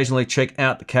still occasionally check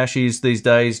out the caches these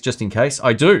days just in case?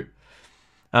 I do.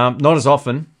 Not as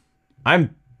often. I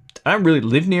don't really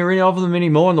live near any of them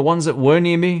anymore, and the ones that were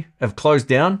near me have closed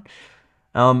down.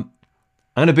 I'm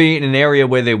going to be in an area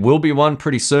where there will be one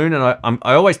pretty soon, and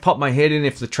I always pop my head in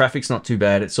if the traffic's not too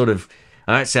bad. It's sort of,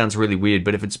 I know it sounds really weird,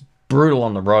 but if it's brutal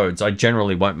on the roads, I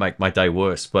generally won't make my day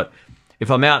worse. But if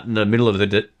I'm out in the middle of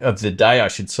the day, I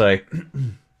should say,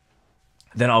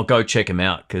 then I'll go check them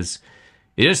out, because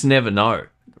you just never know,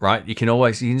 right? You can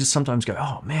just sometimes go,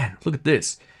 oh man, look at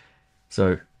this.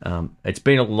 So it's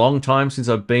been a long time since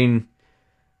I've been,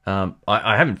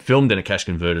 I haven't filmed in a cache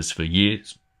converters for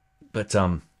years, but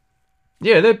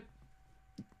yeah,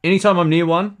 anytime I'm near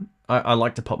one, I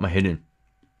like to pop my head in.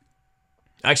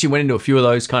 I actually went into a few of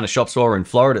those kind of shops while we're in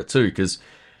Florida too, because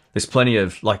there's plenty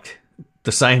of like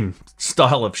the same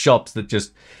style of shops that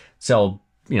just sell,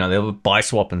 they'll buy,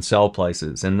 swap and sell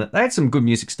places. And they had some good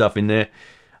music stuff in there.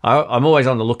 I'm always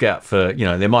on the lookout for,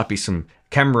 there might be some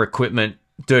camera equipment,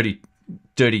 dirty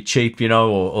cheap,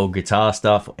 or guitar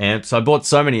stuff, amps. I bought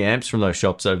so many amps from those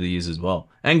shops over the years as well.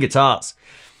 And guitars.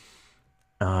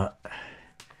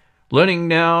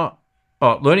 Learning how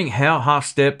half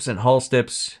steps and whole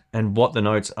steps and what the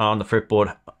notes are on the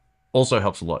fretboard also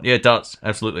helps a lot. Yeah, it does.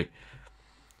 Absolutely.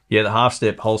 Yeah, the half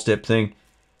step, whole step thing.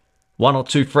 1 or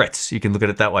 2 frets. You can look at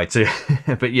it that way too.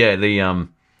 But yeah,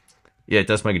 it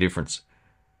does make a difference.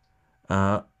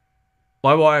 My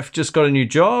wife just got a new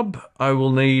job.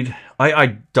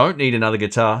 I don't need another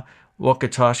guitar. What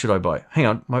guitar should I buy? Hang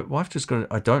on, my wife just got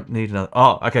I don't need another.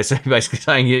 Oh, okay, so you're basically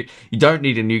saying you don't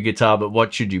need a new guitar, but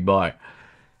what should you buy?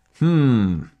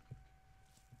 Man,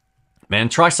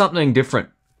 try something different.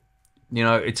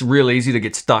 It's real easy to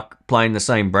get stuck playing the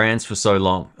same brands for so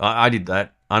long. I did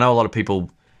that. I know a lot of people...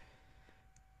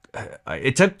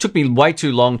 It took me way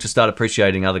too long to start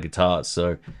appreciating other guitars.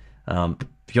 So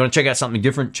if you want to check out something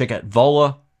different, check out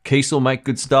Vola. Kiesel make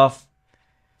good stuff.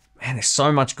 Man, there's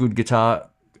so much good guitar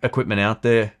equipment out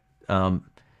there.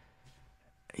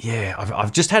 Yeah,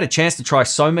 I've just had a chance to try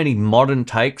so many modern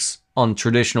takes on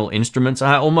traditional instruments.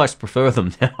 I almost prefer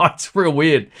them now. It's real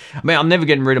weird. I mean, I'm never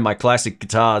getting rid of my classic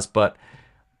guitars, but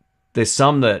there's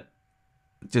some that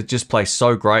just play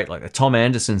so great, like the Tom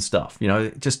Anderson stuff.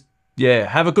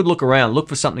 Have a good look around. Look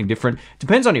for something different.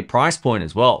 Depends on your price point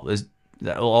as well.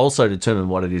 That will also determine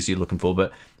what it is you're looking for.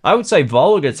 But I would say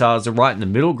Vola guitars are right in the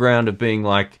middle ground of being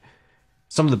like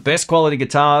some of the best quality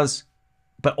guitars,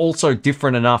 but also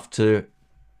different enough to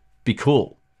be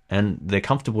cool. And they're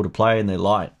comfortable to play and they're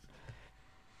light.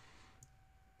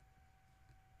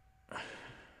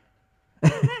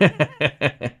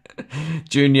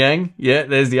 June Yang. Yeah,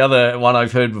 there's the other one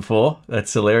I've heard before.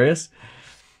 That's hilarious.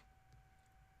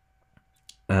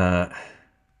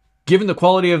 Given the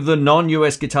quality of the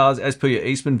non-US guitars as per your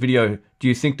Eastman video, do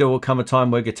you think there will come a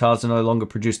time where guitars are no longer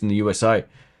produced in the USA?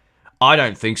 I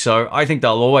don't think so. I think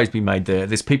they'll always be made there.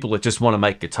 There's people that just want to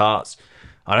make guitars.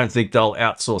 I don't think they'll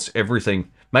outsource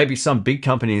everything. Maybe some big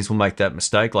companies will make that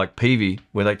mistake, like Peavey,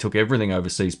 where they took everything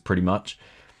overseas pretty much,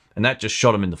 and that just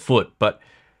shot them in the foot. But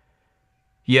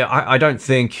yeah, I don't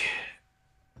think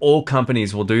all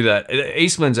companies will do that.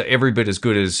 Eastman's are every bit as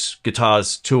good as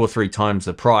guitars 2 or 3 times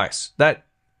the price. That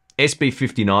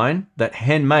SB59, that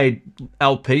handmade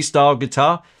LP style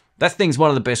guitar, that thing's one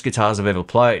of the best guitars I've ever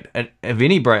played of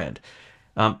any brand.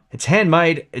 It's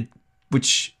handmade,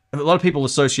 which a lot of people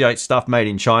associate stuff made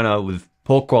in China with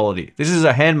poor quality. This is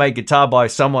a handmade guitar by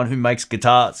someone who makes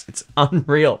guitars. It's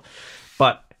unreal,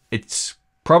 but it's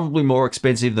probably more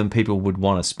expensive than people would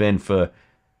want to spend for,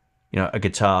 a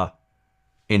guitar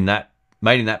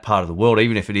made in that part of the world,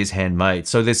 even if it is handmade.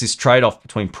 So there's this trade-off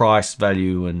between price,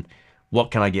 value, and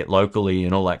what can I get locally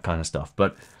and all that kind of stuff.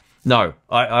 But no,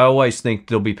 I always think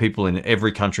there'll be people in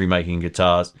every country making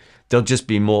guitars. There'll just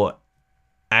be more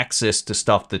access to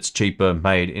stuff that's cheaper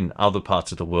made in other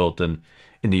parts of the world than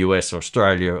in the US or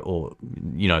Australia or,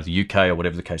 the UK or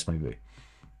whatever the case may be.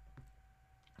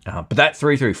 But that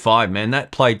 335, man,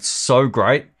 that played so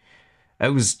great.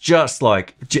 It was just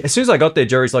like, as soon as I got there,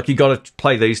 Jerry's like, you got to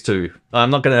play these two. I'm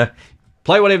not going to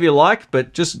play whatever you like,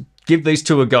 but just give these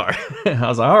two a go. I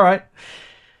was like, all right.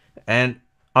 And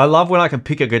I love when I can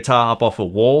pick a guitar up off a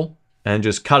wall and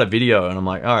just cut a video, and I'm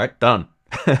like, all right, done.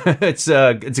 It's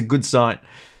a good sign.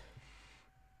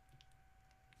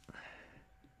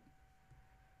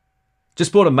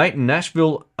 Just bought a mate in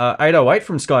Nashville 808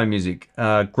 from Sky Music.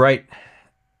 Great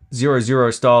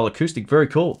 00 style acoustic, very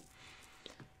cool.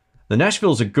 The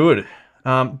Nashvilles are good.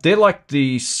 They're like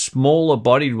the smaller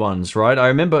bodied ones, right? I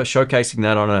remember showcasing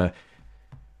that on a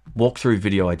walkthrough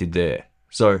video I did there.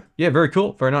 So yeah, very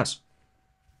cool, very nice.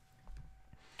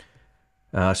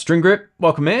 String Grip,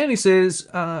 welcome man. He says,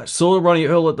 saw Ronnie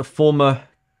Earl at the former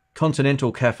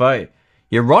Continental Cafe.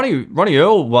 Yeah, Ronnie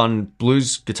Earl won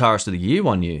Blues Guitarist of the Year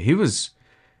one year. He was,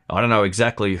 I don't know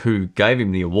exactly who gave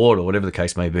him the award or whatever the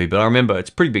case may be, but I remember it's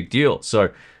a pretty big deal.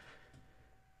 So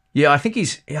yeah, I think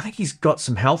he's got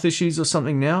some health issues or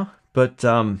something now. But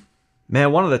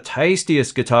man, one of the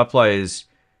tastiest guitar players,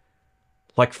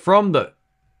 like from the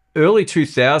early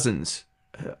 2000s.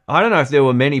 I don't know if there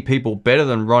were many people better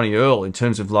than Ronnie Earl in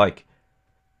terms of like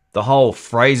the whole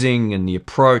phrasing and the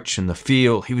approach and the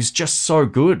feel. He was just so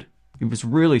good. He was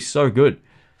really so good.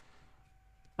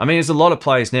 I mean, there's a lot of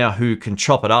players now who can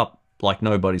chop it up like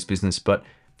nobody's business, but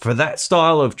for that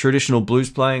style of traditional blues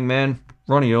playing, man,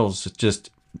 Ronnie Earl's just,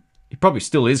 he probably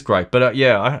still is great. But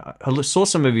yeah, I saw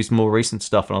some of his more recent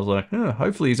stuff and I was like,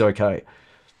 hopefully he's okay.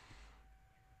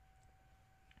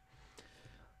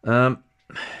 Oh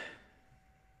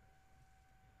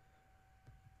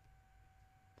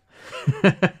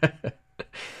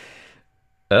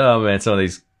man, some of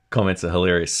these comments are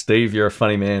hilarious. Steve, you're a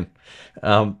funny man.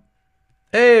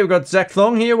 Hey, we've got Zach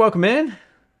Thong here. Welcome, man.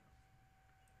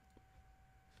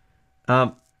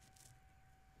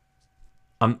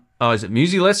 Is it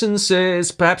Music Lessons?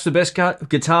 Says, perhaps the best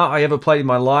guitar I ever played in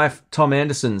my life. Tom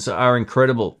Anderson's are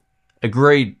incredible.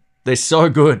 Agreed. They're so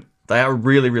good. They are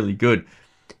really, really good.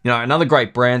 Another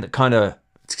great brand that kind of,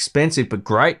 it's expensive but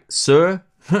great. Sir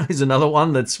is another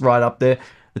one that's right up there.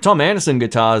 The Tom Anderson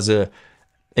guitars are,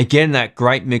 again, that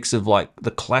great mix of like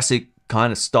the classic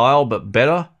kind of style, but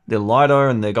better. They're lighter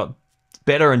and they got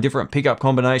better and different pickup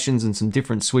combinations and some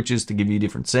different switches to give you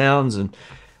different sounds and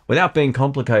without being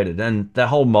complicated. And that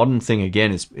whole modern thing,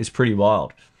 again, is pretty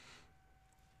wild.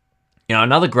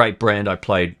 Another great brand I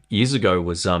played years ago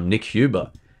was Nick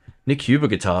Huber. Nick Huber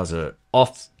guitars are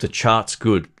off the charts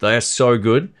good. They are so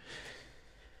good.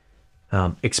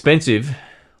 Expensive,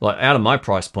 like out of my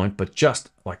price point, but just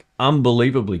like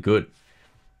unbelievably good.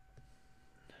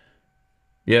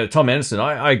 Yeah, Tom Anderson,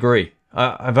 I agree.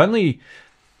 I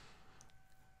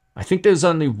think there's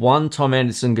only one Tom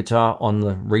Anderson guitar on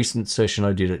the recent session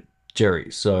I did at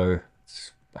Jerry's, so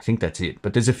I think that's it.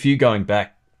 But there's a few going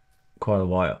back quite a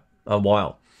while.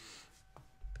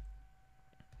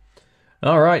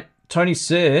 All right, Tony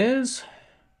says,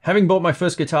 having bought my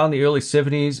first guitar in the early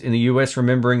 70s in the US,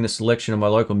 remembering the selection of my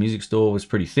local music store was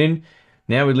pretty thin.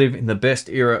 Now we live in the best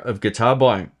era of guitar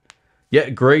buying. Yeah,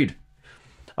 agreed.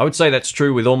 I would say that's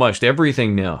true with almost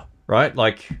everything now, right?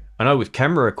 Like, I know with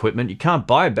camera equipment, you can't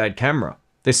buy a bad camera.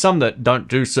 There's some that don't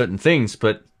do certain things,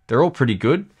 but they're all pretty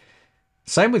good.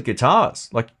 Same with guitars.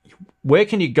 Like, where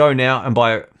can you go now and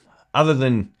buy, other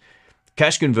than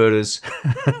cash converters,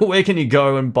 where can you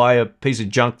go and buy a piece of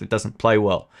junk that doesn't play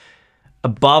well?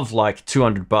 Above like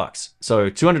 $200. So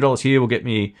 $200 here will get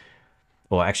me,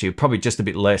 or actually probably just a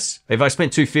bit less. If I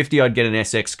spent $250, I'd get an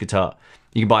SX guitar.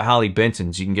 You can buy Harley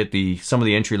Bentons. You can get some of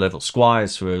the entry-level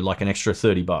Squiers for like an extra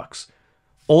 $30.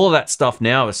 All of that stuff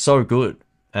now is so good.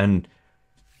 And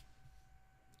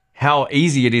how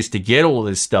easy it is to get all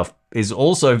this stuff is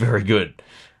also very good.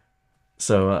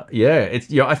 So, yeah,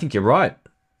 I think you're right.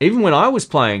 Even when I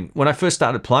first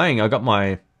started playing, I got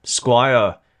my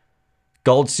Squier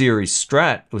Gold Series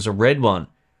Strat. It was a red one.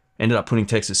 Ended up putting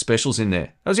Texas Specials in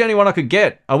there. That was the only one I could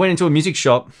get. I went into a music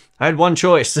shop. I had one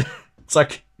choice. It's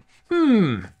like,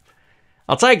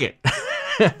 I'll take it.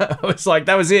 It's like,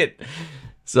 that was it.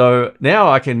 So now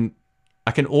I can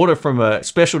order from a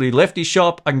specialty lefty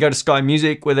shop. I can go to Sky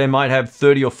Music where they might have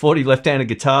 30 or 40 left-handed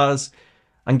guitars.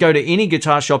 I can go to any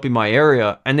guitar shop in my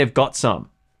area and they've got some,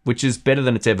 which is better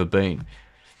than it's ever been.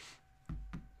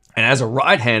 And as a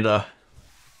right-hander,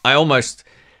 I almost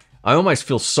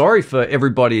feel sorry for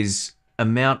everybody's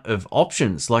amount of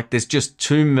options. Like, there's just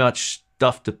too much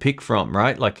stuff to pick from,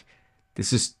 right? Like,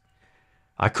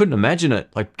 I couldn't imagine it.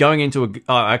 Like, going into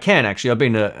I can actually. I've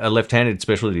been to a left-handed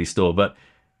specialty store, but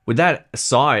with that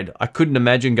aside, I couldn't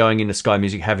imagine going into Sky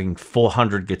Music having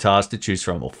 400 guitars to choose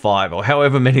from, or 5, or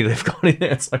however many they've got in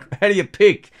there. It's like, how do you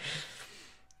pick?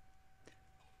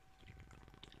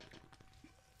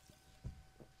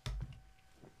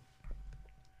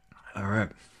 All right.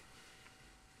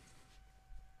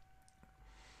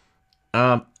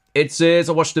 It says,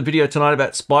 I watched a video tonight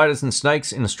about spiders and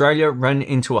snakes in Australia. Ran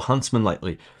into a huntsman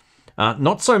lately.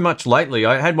 Not so much lately.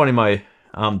 I had one in my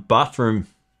bathroom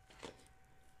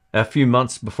a few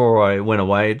months before I went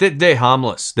away. They're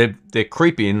harmless. They're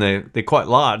creepy and they're quite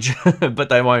large, but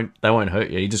they won't hurt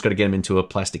you. You just got to get them into a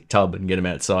plastic tub and get them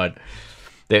outside.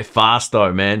 They're fast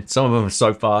though, man. Some of them are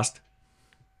so fast.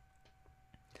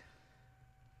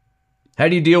 How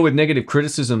do you deal with negative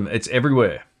criticism? It's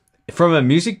everywhere. From a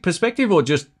music perspective or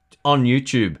just on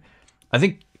YouTube? I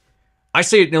think I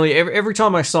see it nearly every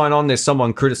time I sign on, there's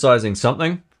someone criticizing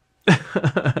something.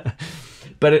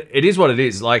 But it is what it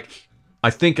is. Like, I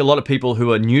think a lot of people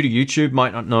who are new to YouTube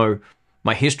might not know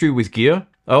my history with gear.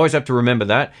 I always have to remember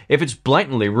that. If it's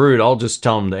blatantly rude, I'll just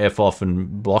tell them to F off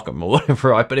and block them or whatever,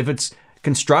 right? But if it's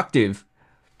constructive,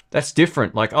 that's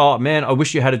different. Like, oh man, I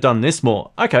wish you had done this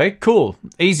more. Okay, cool.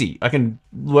 Easy. I can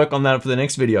work on that for the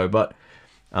next video. But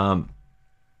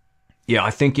yeah,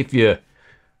 I think if you're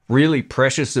really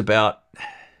precious about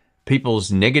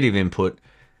people's negative input,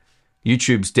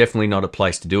 YouTube's definitely not a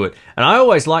place to do it. And I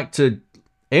always like to,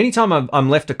 anytime I'm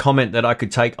left a comment that I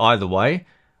could take either way,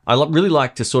 I really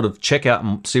like to sort of check out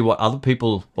and see what other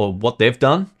people or what they've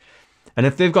done. And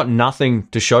if they've got nothing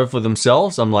to show for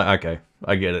themselves, I'm like, okay,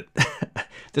 I get it.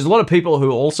 There's a lot of people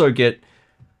who also they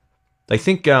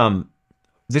think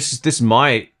this is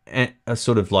my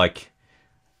sort of like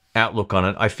outlook on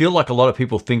it. I feel like a lot of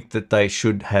people think that they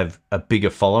should have a bigger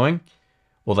following,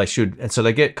 or they should, and so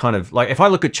they get kind of like, if I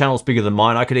look at channels bigger than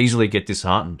mine, I could easily get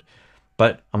disheartened.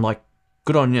 But I'm like,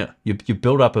 good on you. You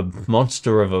build up a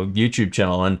monster of a YouTube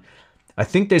channel, and I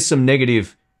think there's some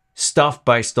negative stuff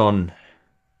based on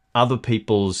other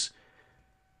people's,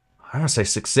 I don't want to say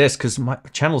success, because my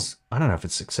channel's, I don't know if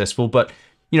it's successful, but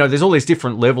you know, there's all these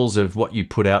different levels of what you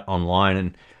put out online,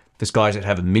 and there's guys that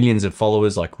have millions of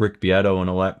followers like Rick Beato and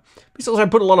all that. He's also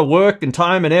put a lot of work and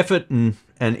time and effort and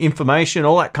information,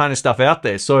 all that kind of stuff out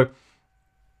there. So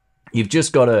you've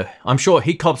just got to, I'm sure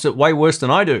he cops it way worse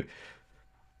than I do.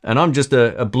 And I'm just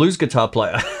a blues guitar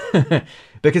player.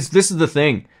 Because this is the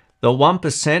thing, the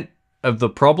 1% of the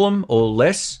problem or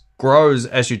less grows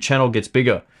as your channel gets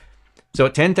bigger. So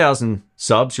at 10,000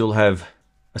 subs, you'll have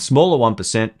a smaller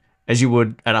 1% as you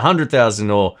would at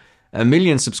 100,000 or 1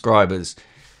 million subscribers.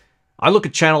 I look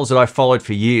at channels that I followed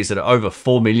for years that are over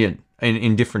 4 million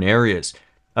in different areas.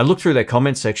 I look through their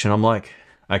comment section. I'm like,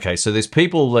 okay, so there's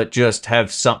people that just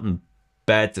have something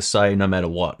bad to say no matter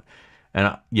what.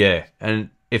 And yeah,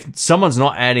 and if someone's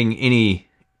not adding any,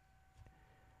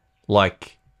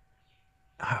 like,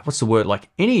 what's the word? Like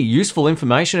any useful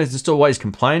information, it's just always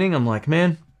complaining. I'm like,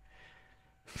 man,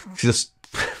 just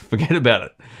forget about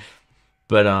it.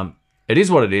 But it is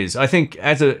what it is. I think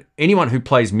as anyone who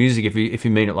plays music, if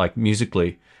you mean it like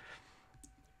musically,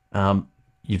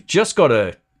 you've just got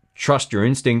to trust your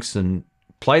instincts and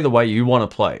play the way you want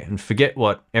to play and forget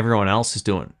what everyone else is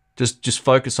doing. Just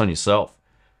focus on yourself.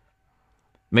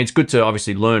 I mean, it's good to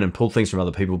obviously learn and pull things from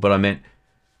other people, but I meant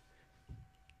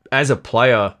as a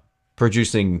player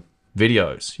producing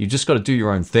videos, you just got to do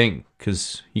your own thing,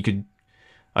 because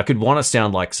I could want to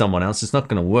sound like someone else. It's not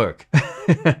going to work.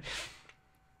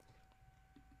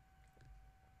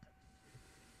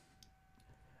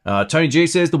 Tony G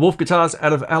says, the Wolf guitars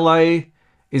out of LA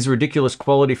is ridiculous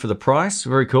quality for the price.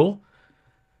 Very cool.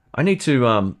 I need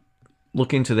to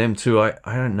look into them too. I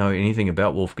don't know anything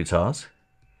about Wolf Guitars.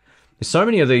 There's so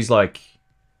many of these like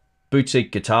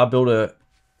boutique guitar builder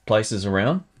places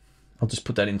around. I'll just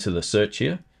put that into the search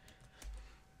here.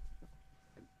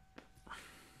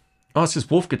 Oh, it says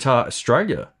Wolf Guitar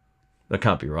Australia. That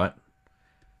can't be right.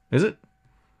 Is it?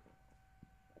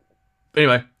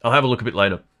 Anyway, I'll have a look a bit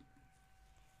later.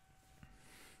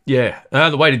 Yeah,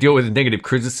 the way to deal with negative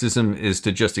criticism is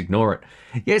to just ignore it.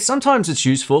 Yeah, sometimes it's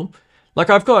useful. Like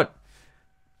I've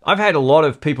had a lot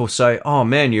of people say, "Oh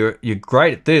man, you're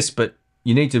great at this, but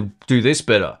you need to do this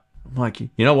better." I'm like, you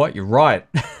know what? You're right.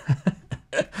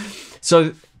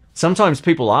 So sometimes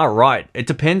people are right. It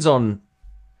depends on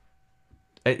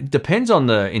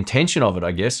the intention of it,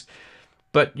 I guess.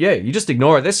 But yeah, you just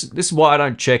ignore it. This is why I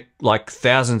don't check like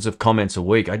thousands of comments a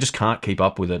week. I just can't keep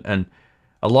up with it, and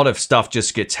a lot of stuff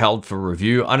just gets held for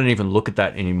review. I don't even look at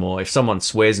that anymore. If someone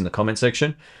swears in the comment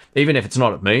section, even if it's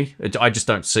not at me, I just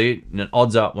don't see it. And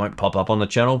odds are it won't pop up on the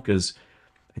channel because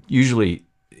it usually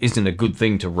isn't a good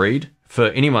thing to read for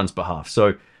anyone's behalf.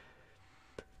 So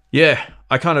yeah,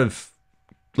 I kind of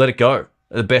let it go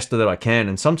the best that I can.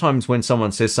 And sometimes when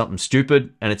someone says something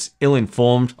stupid and it's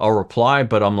ill-informed, I'll reply,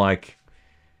 but I'm like,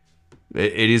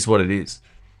 it is what it is.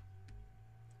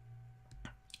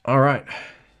 All right.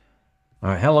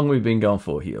 How long have we been going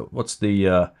for here? What's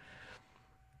the,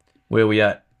 where are we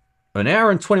at? An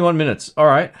hour and 21 minutes. All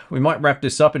right. We might wrap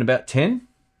this up in about 10.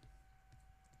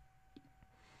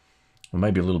 Or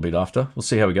maybe a little bit after. We'll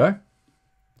see how we go.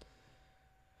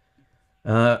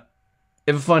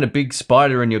 Ever find a big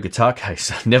spider in your guitar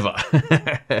case? Never.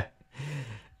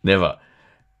 Never.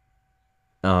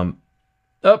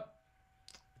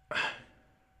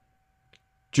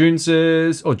 Jun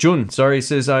says, you're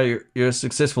a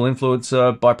successful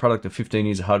influencer, byproduct of 15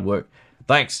 years of hard work.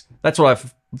 Thanks. That's what I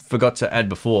forgot to add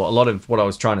before. A lot of what I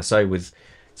was trying to say with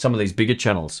some of these bigger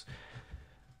channels.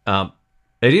 It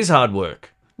is hard work.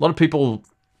 A lot of people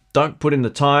don't put in the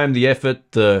time, the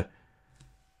effort, they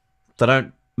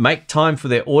don't make time for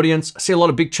their audience. I see a lot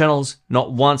of big channels,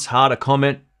 not once heart a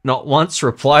comment, not once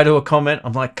reply to a comment.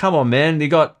 I'm like, come on, man, you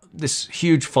got this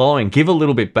huge following. Give a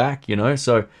little bit back, you know?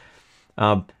 So,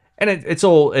 and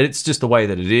it's just the way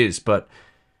that it is. But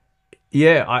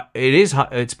yeah,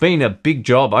 it's been a big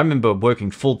job. I remember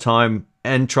working full time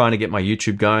and trying to get my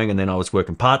YouTube going. And then I was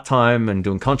working part time and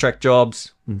doing contract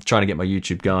jobs and trying to get my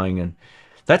YouTube going. And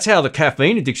that's how the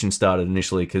caffeine addiction started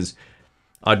initially, because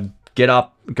I'd get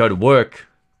up, go to work,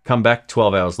 come back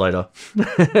 12 hours later,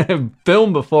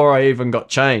 film before I even got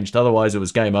changed. Otherwise, it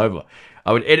was game over.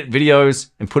 I would edit videos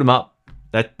and put them up.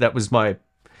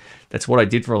 That's what I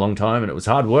did for a long time, and it was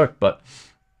hard work, but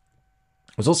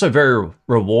it was also very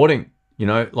rewarding, you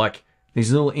know, like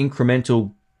these little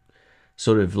incremental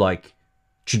sort of like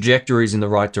trajectories in the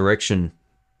right direction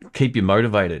keep you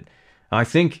motivated. And I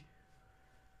think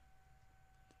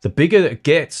the bigger it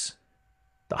gets,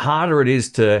 the harder it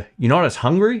is you're not as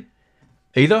hungry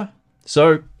either.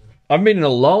 So I've been in a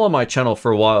lull on my channel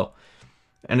for a while,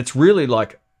 and it's really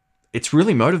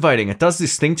motivating. It does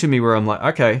this thing to me where I'm like,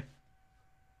 okay,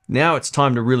 now it's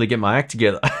time to really get my act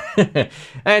together. And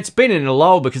it's been in a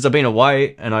lull because I've been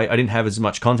away and I didn't have as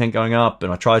much content going up,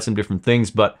 and I tried some different things,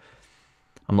 but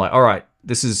I'm like, all right,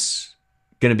 this is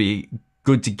going to be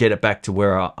good to get it back to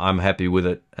where I'm happy with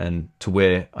it, and to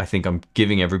where I think I'm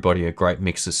giving everybody a great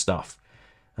mix of stuff.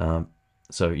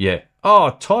 So yeah.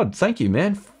 Oh, Todd, thank you,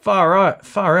 man. Far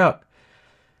out.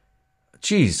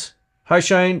 Jeez. Hi,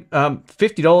 Shane.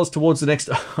 $50 towards the next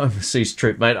overseas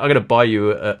trip, mate. I'm gonna buy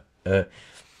you a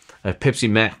Pepsi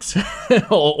Max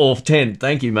or 10.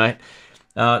 Thank you, mate.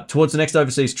 Towards the next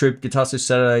overseas trip, Guitar Sessions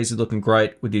Saturdays is looking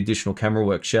great with the additional camera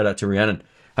work. Shout out to Rhiannon.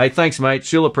 Hey, thanks, mate.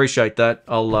 She'll appreciate that.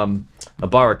 I'll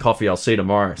buy her a coffee. I'll see you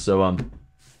tomorrow. So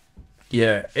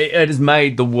yeah, it has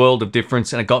made the world of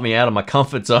difference, and it got me out of my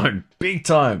comfort zone big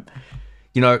time.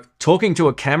 You know, talking to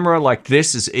a camera like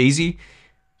this is easy.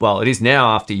 Well, it is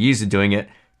now after years of doing it.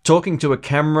 Talking to a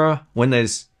camera when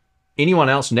there's anyone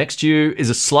else next to you is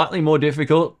a slightly more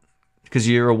difficult, because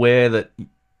you're aware that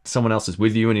someone else is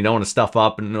with you and you don't want to stuff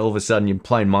up, and all of a sudden you're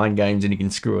playing mind games and you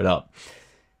can screw it up.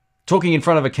 Talking in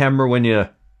front of a camera when you're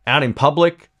out in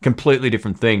public, completely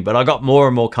different thing. But I got more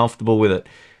and more comfortable with it.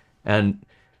 And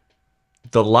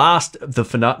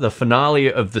the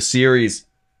finale of the series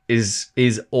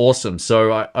is awesome.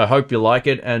 So I hope you like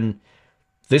it. And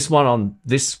this one on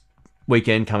this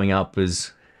weekend coming up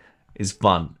is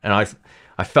fun. And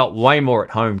I felt way more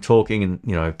at home talking, and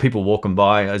you know, people walking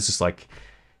by. I was just like,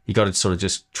 you got to sort of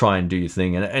just try and do your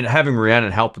thing. And having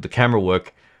Rhiannon help with the camera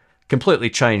work completely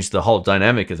changed the whole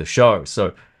dynamic of the show.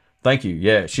 So thank you.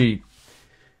 Yeah,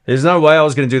 there's no way I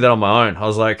was going to do that on my own. I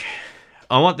was like,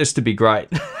 I want this to be great.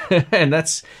 And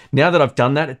that's, now that I've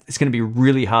done that, it's going to be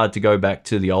really hard to go back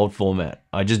to the old format.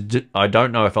 I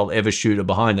don't know if I'll ever shoot a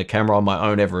behind the camera on my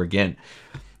own ever again.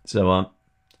 So,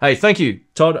 hey, thank you,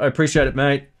 Todd. I appreciate it,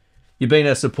 mate. You've been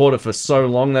a supporter for so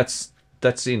long. That's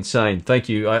insane. Thank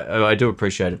you. I do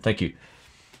appreciate it. Thank you.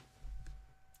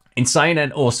 Insane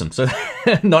and awesome. So,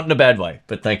 not in a bad way,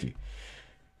 but thank you.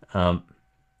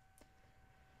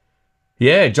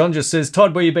 Yeah, John just says,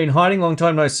 Todd, where you been hiding? Long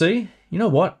time no see. You know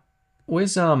what?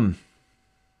 Where's, there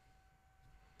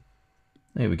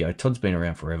we go. Todd's been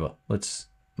around forever. Let's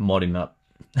mod him up.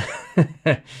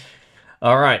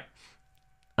 All right.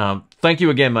 Thank you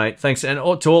again, mate. Thanks. And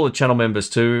to all the channel members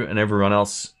too, and everyone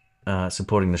else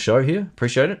supporting the show here.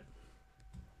 Appreciate it.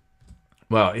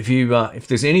 Well, if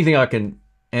there's anything I can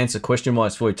answer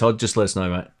question-wise for you, Todd, just let us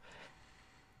know,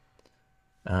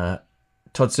 mate.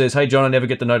 Todd says, hey, John, I never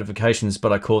get the notifications,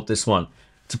 but I caught this one.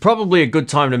 It's probably a good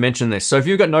time to mention this. So if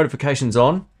you've got notifications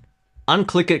on,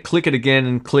 unclick it, click it again,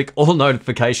 and click all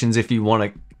notifications if you want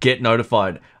to get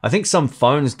notified. I think some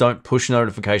phones don't push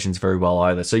notifications very well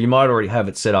either, so you might already have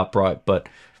it set up right, but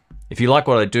if you like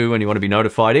what I do and you want to be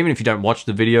notified, even if you don't watch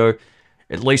the video,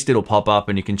 at least it'll pop up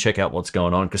and you can check out what's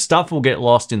going on, because stuff will get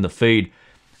lost in the feed.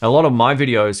 A lot of my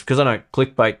videos, because I don't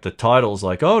clickbait the titles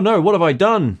like, oh no, what have I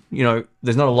done? You know,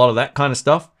 there's not a lot of that kind of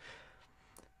stuff.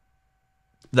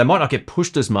 They might not get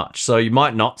pushed as much, so you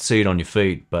might not see it on your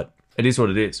feed, but it is what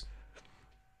it is.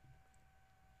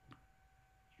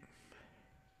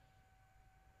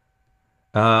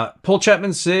 Paul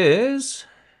Chapman says,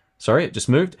 sorry, it just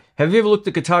moved. Have you ever looked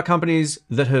at guitar companies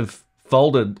that have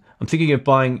folded? I'm thinking of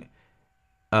buying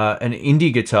an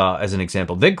indie guitar as an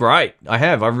example. They're great.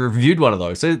 I've reviewed one of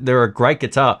those. They're a great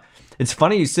guitar. It's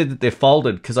funny you said that they're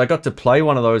folded, because I got to play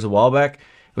one of those a while back.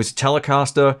 It was a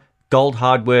Telecaster, gold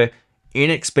hardware,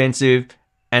 inexpensive,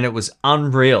 and it was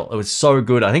unreal. It was so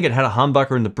good. I think it had a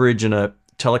humbucker in the bridge and a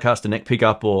Telecaster neck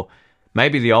pickup, or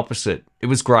maybe the opposite. It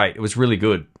was great. It was really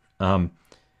good.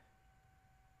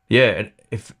 Yeah,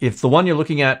 if the one you're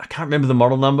looking at, I can't remember the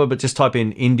model number, but just type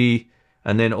in indie,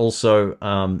 and then also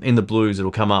in the blues,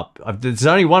 it'll come up. There's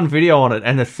only one video on it,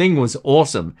 and the thing was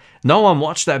awesome. No one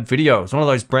watched that video. It's one of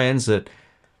those brands that,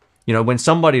 you know, when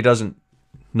somebody doesn't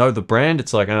know the brand,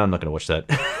 it's like, oh, I'm not going to watch that.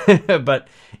 But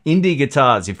indie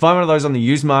guitars, you find one of those on the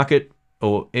used market,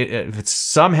 or if it's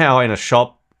somehow in a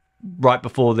shop right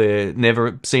before they're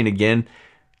never seen again,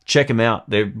 check them out.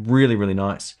 They're really, really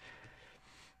nice.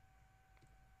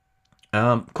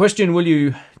 Question, will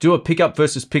you do a pickup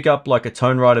versus pickup, like a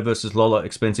Tone Rider versus Lola,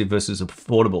 expensive versus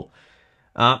affordable?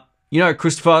 You know,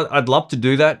 Christopher, I'd love to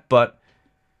do that, but,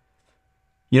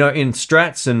 you know, in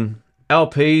Strats and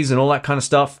LPs and all that kind of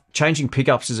stuff, changing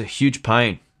pickups is a huge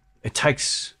pain. It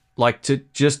takes, like, to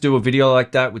just do a video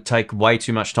like that would take way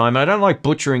too much time. I don't like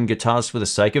butchering guitars for the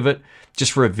sake of it,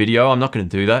 just for a video. I'm not going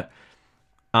to do that.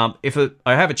 If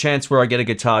I have a chance where I get a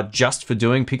guitar just for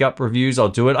doing pickup reviews, I'll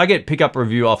do it. I get pickup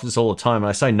review offers all the time, and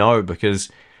I say no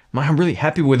because I'm really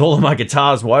happy with all of my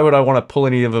guitars. Why would I want to pull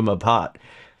any of them apart?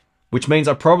 Which means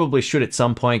I probably should at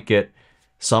some point get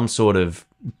some sort of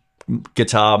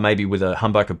guitar, maybe with a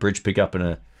humbucker bridge pickup and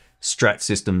a Strat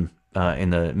system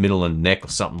in the middle and neck or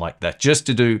something like that, just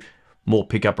to do more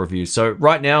pickup reviews. So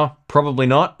right now, probably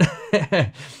not.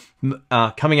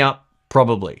 Coming up,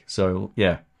 probably. So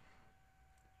yeah.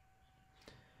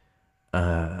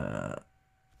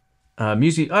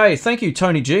 Music. Hey, thank you,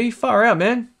 Tony G. Far out,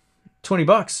 man.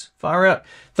 $20. Far out.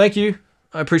 Thank you.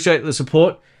 I appreciate the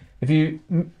support. If you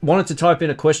wanted to type in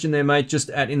a question there, mate, just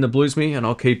at In The Blues Me, and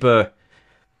I'll keep if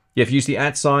you use the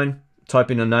 @ sign,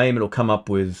 type in a name, it'll come up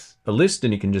with a list,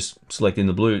 and you can just select In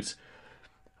The Blues.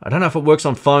 I don't know if it works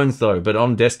on phones though, but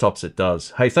on desktops it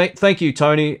does. Hey, thank you,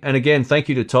 Tony, and again, thank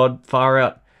you to Todd. Far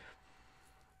out.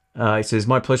 He says,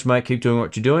 my pleasure, mate. Keep doing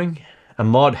what you're doing. A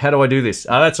mod, how do I do this?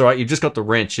 That's all right. You've just got the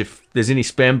wrench. If there's any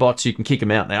spam bots, you can kick them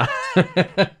out now.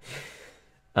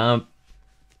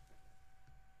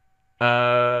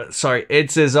 Sorry, Ed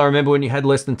says, I remember when you had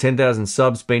less than 10,000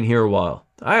 subs, been here a while.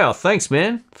 Oh, thanks,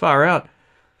 man. Far out.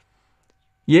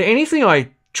 Yeah, anything I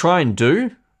try and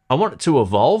do, I want it to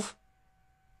evolve.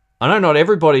 I know not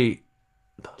everybody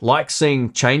likes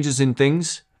seeing changes in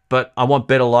things, but I want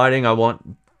better lighting. I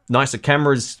want nicer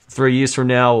cameras 3 years from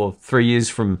now, or 3 years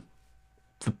from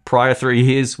the prior 3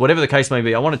 years, whatever the case may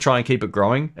be. I want to try and keep it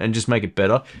growing and just make it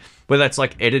better. Whether that's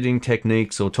like editing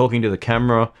techniques or talking to the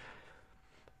camera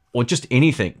or just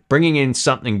anything. Bringing in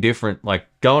something different, like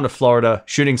going to Florida,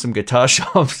 shooting some guitar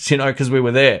shops, you know, because we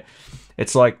were there.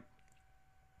 It's like,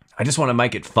 I just want to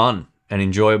make it fun and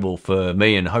enjoyable for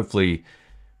me and hopefully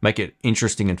make it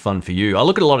interesting and fun for you. I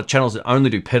look at a lot of channels that only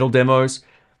do pedal demos.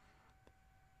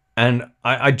 And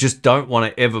I just don't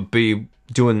want to ever be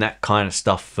doing that kind of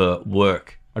stuff for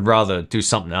work. I'd rather do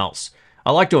something else.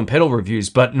 I like doing pedal reviews,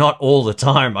 but not all the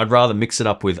time. I'd rather mix it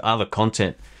up with other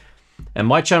content. And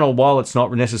my channel, while it's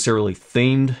not necessarily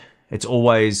themed, it's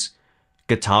always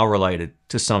guitar related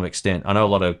to some extent. I know a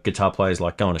lot of guitar players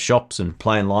like going to shops and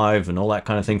playing live and all that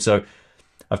kind of thing. So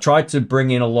I've tried to bring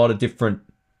in a lot of different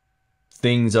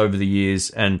things over the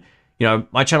years. And, you know,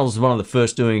 my channel was one of the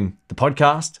first doing the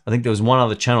podcast. I think there was one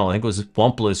other channel. I think it was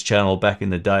Wampla's channel back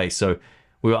in the day. So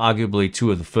we were arguably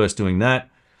two of the first doing that.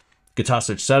 Guitar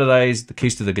Search Saturdays, the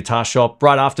Keys to the Guitar Shop.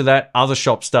 Right after that, other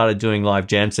shops started doing live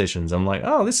jam sessions. I'm like,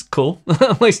 oh, this is cool.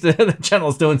 At least the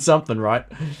channel's doing something, right?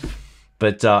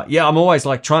 But yeah, I'm always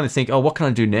like trying to think, oh, what can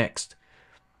I do next?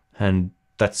 And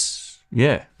that's,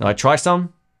 yeah, I try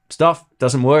some stuff,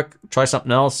 doesn't work, try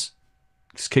something else,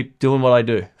 just keep doing what I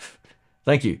do.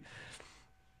 Thank you.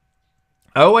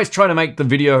 I always try to make the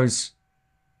videos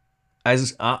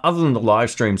as, other than the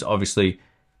live streams, obviously,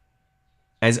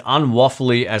 as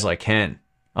unwaffly as I can.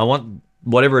 I want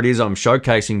whatever it is I'm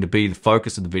showcasing to be the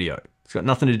focus of the video. It's got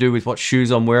nothing to do with what shoes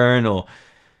I'm wearing or,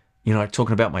 you know,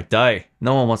 talking about my day.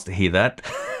 No one wants to hear that.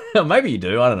 Maybe you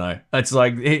do, I don't know. It's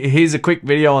like, here's a quick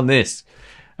video on this.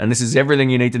 And this is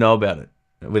everything you need to know about it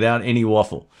without any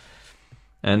waffle.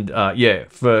 And yeah,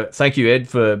 thank you, Ed,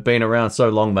 for being around so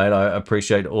long, mate. I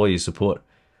appreciate all your support.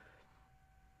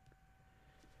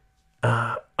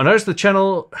 I noticed the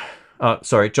channel...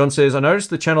 sorry, John says, I noticed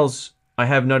the channels I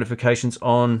have notifications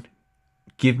on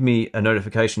give me a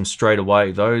notification straight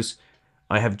away. Those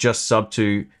I have just subbed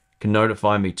to can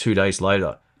notify me 2 days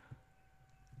later.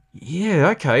 Yeah,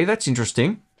 okay, that's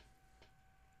interesting.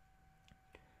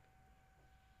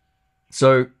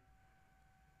 So,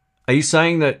 are you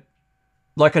saying that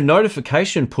like a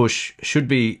notification push should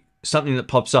be something that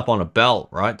pops up on a bell,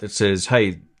 right? That says,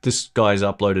 hey, this guy's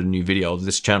uploaded a new video of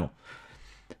this channel.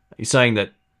 Are you saying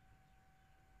that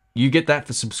you get that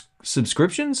for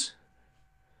subscriptions?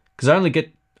 Because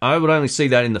I would only see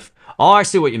that in the... Oh, I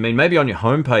see what you mean. Maybe on your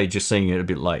homepage you're seeing it a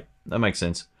bit late. That makes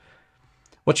sense.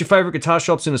 What's your favorite guitar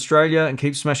shops in Australia? And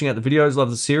keep smashing out the videos. Love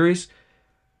the series.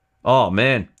 Oh,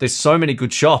 man. There's so many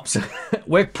good shops.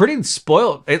 We're pretty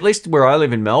spoiled. At least where I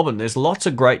live in Melbourne, there's lots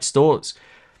of great stores.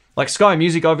 Like Sky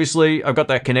Music, obviously. I've got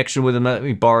that connection with them. They let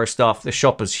me borrow stuff. Their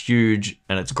shop is huge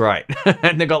and it's great.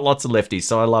 And they've got lots of lefties,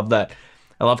 so I love that.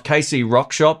 I love KC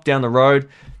Rock Shop down the road.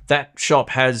 That shop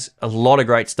has a lot of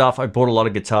great stuff. I bought a lot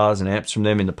of guitars and amps from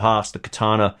them in the past. The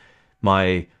Katana,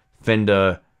 my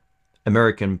Fender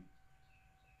American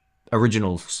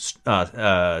original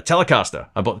Telecaster.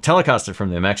 I bought the Telecaster from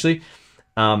them, actually.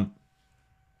 Oh,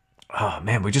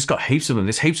 man, we just got heaps of them.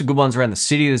 There's heaps of good ones around the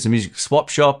city. There's a music swap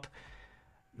shop.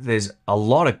 There's a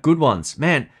lot of good ones.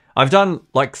 Man, I've done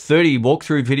like 30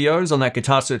 walkthrough videos on that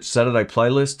Guitar Search Saturday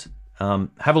playlist.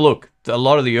 Have a look. A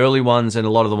lot of the early ones and a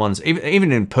lot of the ones,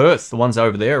 even in Perth, the ones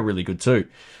over there are really good too.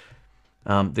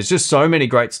 There's just so many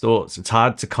great stores. It's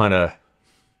hard to kind of...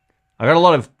 I got a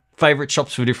lot of favorite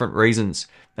shops for different reasons,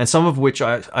 and some of which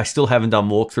I still haven't done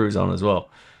walkthroughs on as well.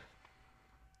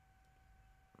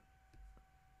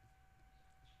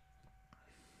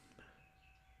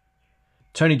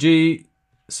 Tony G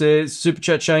says, Super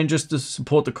Chat Shane, just to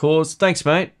support the cause. Thanks,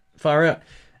 mate. Far out.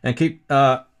 And keep...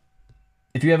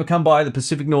 if you ever come by the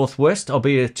Pacific Northwest, I'll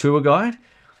be a tour guide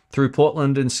through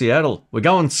Portland and Seattle. We're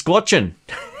going squatching.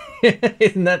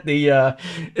 Isn't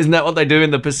that what they do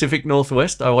in the Pacific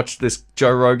Northwest? I watched this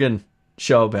Joe Rogan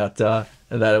show about that.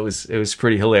 It was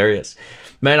pretty hilarious.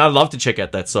 Man, I'd love to check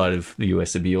out that side of the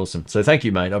US. It'd be awesome. So thank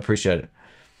you, mate. I appreciate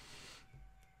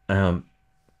it.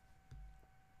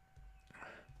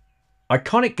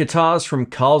 Iconic guitars from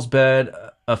Carlsbad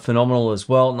are phenomenal as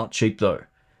well. Not cheap though.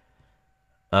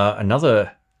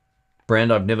 Another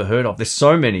brand I've never heard of. There's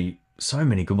so many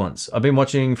good ones. I've been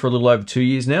watching for a little over 2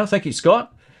 years now. Thank you,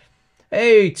 Scott.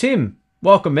 Hey, Tim.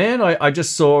 Welcome, man. I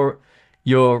just saw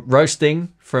your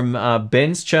roasting from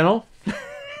Ben's channel.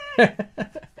 That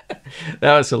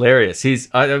was hilarious.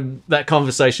 That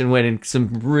conversation went in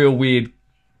some real weird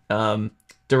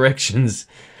directions.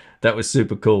 That was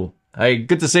super cool. Hey,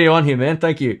 good to see you on here, man.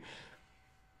 Thank you.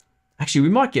 Actually,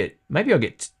 maybe I'll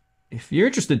get... If you're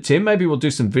interested, Tim, maybe we'll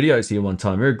do some videos here one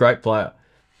time. You're a great player.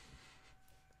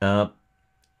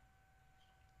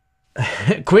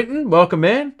 Quentin, welcome,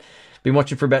 man. Been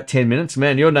watching for about 10 minutes.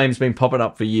 Man, your name's been popping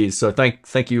up for years. So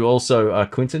thank you also,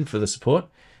 Quentin, for the support.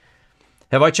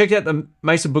 Have I checked out the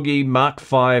Mesa Boogie Mark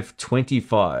V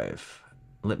 25?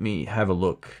 Let me have a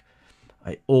look.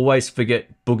 I always forget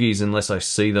boogies unless I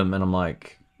see them, and I'm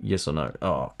like, yes or no.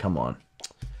 Oh, come on.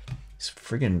 This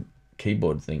friggin'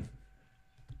 keyboard thing.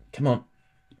 Come on.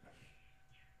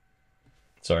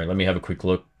 Sorry, let me have a quick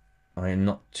look. I am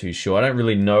not too sure. I don't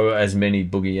really know as many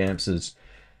Boogie amps as...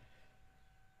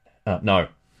 no.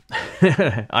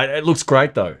 It looks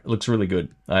great, though. It looks really good.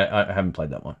 I haven't played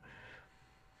that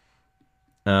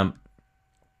one.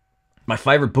 My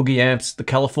favorite Boogie amps, the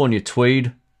California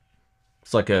Tweed.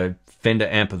 It's like a Fender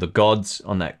amp of the gods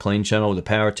on that clean channel with a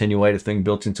power attenuator thing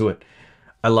built into it.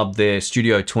 I love their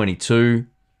Studio 22,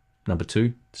 number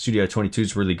 2. Studio 22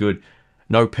 is really good.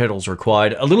 No pedals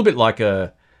required. A little bit like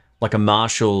a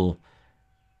Marshall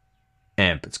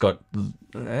amp. It's got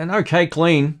an okay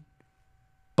clean,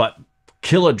 but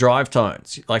killer drive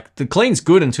tones. Like, the clean's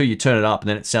good until you turn it up, and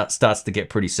then it starts to get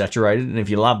pretty saturated. And if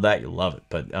you love that, you'll love it.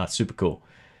 But super cool.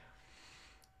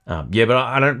 Yeah, but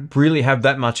I don't really have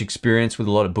that much experience with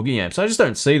a lot of Boogie amps. I just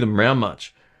don't see them around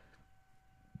much.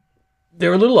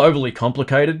 They're a little overly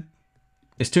complicated.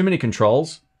 There's too many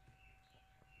controls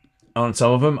on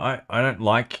some of them. I don't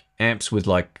like amps with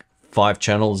like 5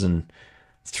 channels and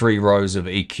 3 rows of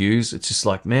EQs. It's just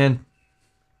like, man,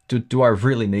 do I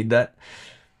really need that?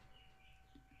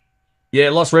 Yeah,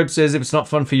 Lost Reb says, if it's not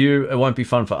fun for you, it won't be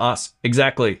fun for us.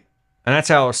 Exactly. And that's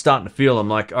how I was starting to feel. I'm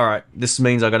like, all right, this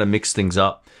means I got to mix things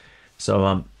up.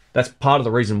 So that's part of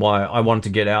the reason why I wanted to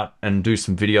get out and do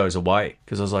some videos away,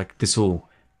 because I was like, this will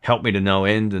help me to no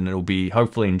end, and it'll be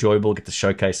hopefully enjoyable, get to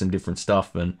showcase some different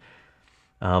stuff. And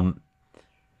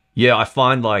yeah, I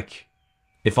find like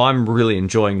if I'm really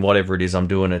enjoying whatever it is I'm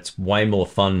doing, it's way more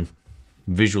fun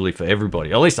visually for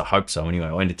everybody. At least I hope so anyway,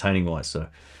 or entertaining wise. So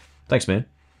thanks, man.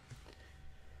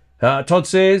 Todd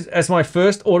says, as my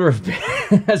first order of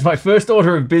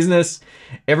business,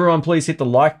 everyone please hit the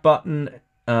like button.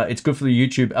 It's good for the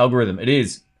YouTube algorithm. It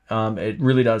is. It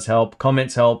really does help.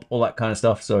 Comments help, all that kind of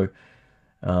stuff. So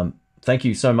thank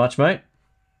you so much, mate.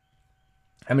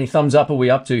 How many thumbs up are we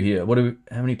up to here?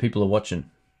 How many people are watching?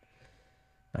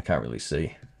 I can't really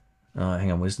see.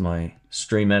 Hang on, where's my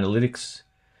stream analytics?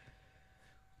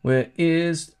 What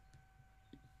do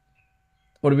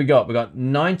we got? We got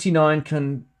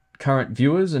 99 current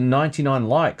viewers and 99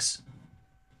 likes.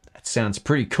 That sounds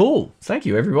pretty cool. Thank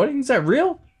you, everybody. Is that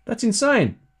real? That's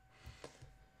insane.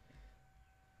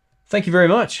 Thank you very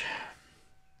much.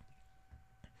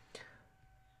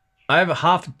 I have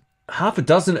half a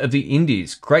dozen of the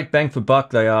indies. Great bang for buck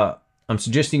they are. I'm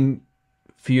suggesting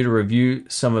for you to review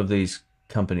some of these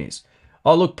companies.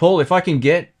 Oh, look, Paul, if I can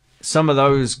get some of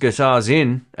those guitars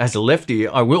in as a lefty,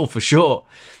 I will for sure.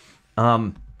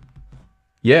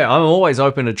 Yeah, I'm always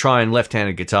open to trying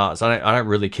left-handed guitars. I don't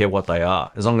really care what they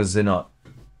are, as long as they're not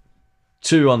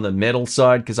too on the metal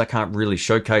side, because I can't really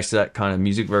showcase that kind of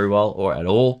music very well or at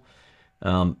all.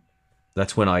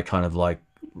 That's when I kind of like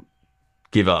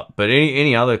give up. But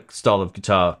any other style of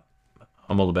guitar,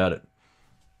 I'm all about it.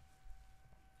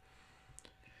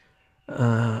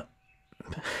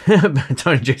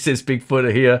 Tony G says Bigfoot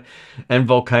are here and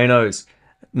volcanoes.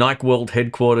 Nike World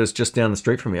headquarters just down the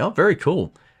street from me. Oh, very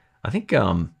cool. I think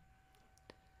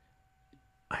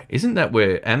isn't that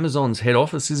where Amazon's head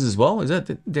office is as well? Is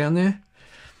that down there?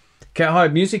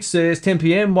 Cowhide Music says 10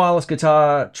 p.m. wireless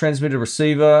guitar, transmitter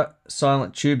receiver,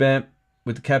 silent tube amp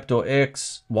with the Captor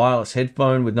X, wireless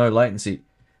headphone with no latency.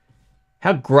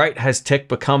 How great has tech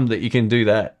become that you can do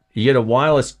that? You get a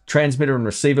wireless transmitter and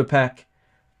receiver pack.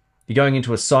 You're going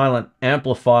into a silent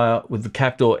amplifier with the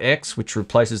Captor X, which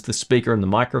replaces the speaker and the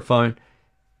microphone.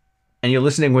 And you're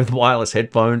listening with wireless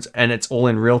headphones, and it's all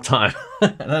in real time.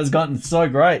 That has gotten so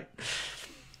great.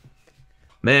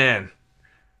 Man,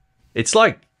 it's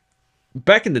like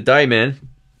back in the day, man,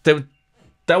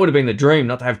 that would have been the dream,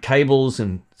 not to have cables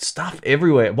and stuff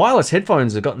everywhere. Wireless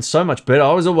headphones have gotten so much better.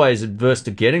 I was always adverse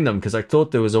to getting them because I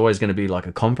thought there was always going to be like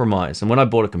a compromise. And when I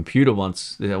bought a computer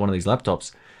once, one of these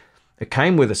laptops, it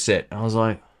came with a set. I was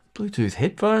like, Bluetooth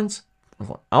headphones? I was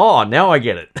like, oh, now I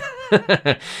get it.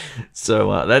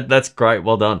 So that's great.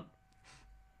 Well done.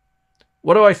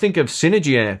 What do I think of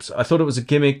Synergy amps? I thought it was a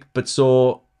gimmick, but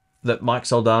saw that Mike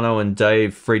Soldano and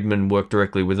Dave Friedman worked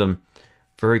directly with them.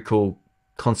 Very cool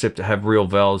concept to have real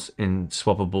valves in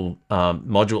swappable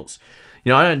modules.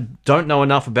 You know, I don't know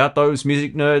enough about those,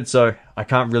 music nerds, so I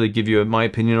can't really give you my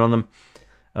opinion on them.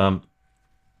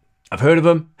 I've heard of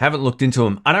them, haven't looked into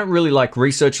them. I don't really like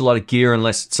research a lot of gear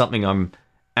unless it's something I'm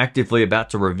actively about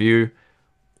to review,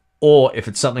 or if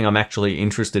it's something I'm actually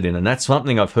interested in. And that's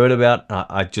something I've heard about.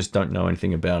 I just don't know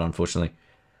anything about, unfortunately.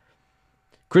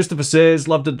 Christopher says,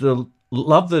 love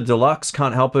the deluxe,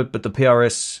 can't help it, but the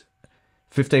PRS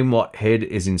 15-watt head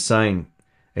is insane.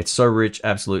 It's so rich,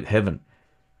 absolute heaven.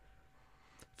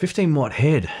 15-watt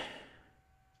head.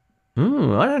 I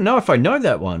don't know if I know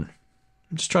that one.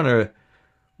 I'm just trying to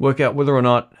work out whether or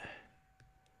not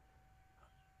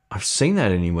I've seen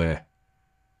that anywhere.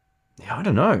 Yeah, I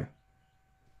don't know.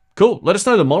 Cool. Let us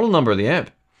know the model number of the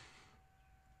amp.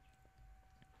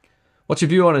 What's your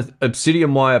view on an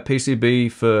Obsidian wire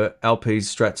PCB for LPs,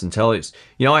 Strats, and Tellies?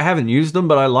 You know, I haven't used them,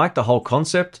 but I like the whole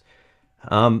concept.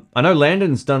 I know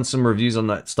Landon's done some reviews on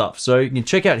that stuff, so you can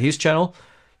check out his channel.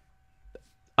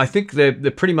 I think they're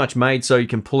pretty much made so you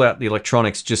can pull out the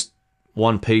electronics just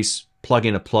one piece, plug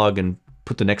in a plug, and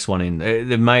put the next one in.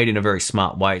 They're made in a very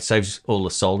smart way. It saves all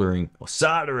the soldering or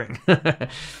soldering.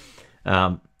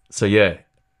 So yeah,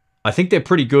 I think they're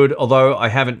pretty good, although I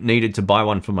haven't needed to buy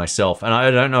one for myself. And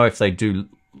I don't know if they do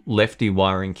lefty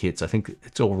wiring kits. I think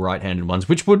it's all right-handed ones,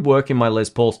 which would work in my Les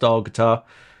Paul style guitar.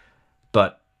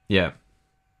 But yeah.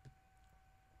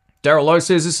 Daryl Lowe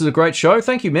says, this is a great show.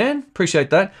 Thank you, man. Appreciate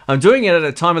that. I'm doing it at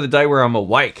a time of the day where I'm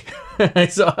awake.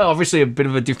 It's obviously a bit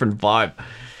of a different vibe.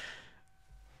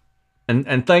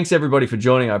 And thanks, everybody, for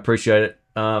joining. I appreciate it.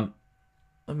 Let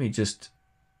me just...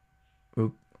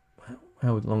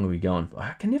 How long are we going?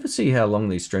 I can never see how long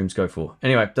these streams go for.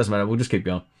 Anyway, doesn't matter. We'll just keep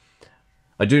going.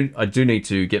 I do need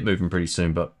to get moving pretty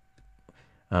soon, but...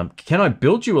 can I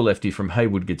build you a lefty from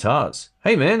Haywood Guitars?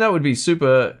 Hey, man, that would be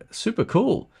super, super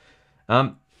cool.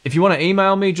 If you want to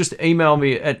email me, just email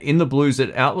me at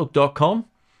intheblues@outlook.com,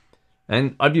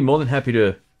 and I'd be more than happy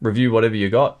to review whatever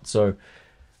you got. So,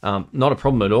 not a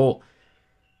problem at all.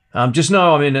 Just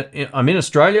know I'm in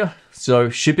Australia,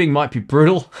 so shipping might be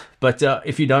brutal. But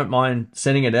if you don't mind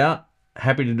sending it out,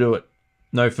 happy to do it.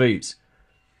 No fees.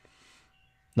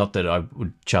 Not that I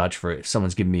would charge for it if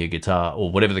someone's giving me a guitar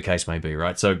or whatever the case may be,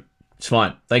 right? So it's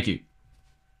fine. Thank you.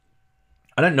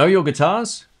 I don't know your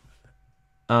guitars,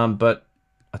 but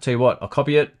I'll tell you what, I'll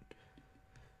copy it.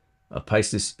 I'll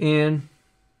paste this in.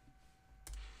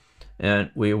 And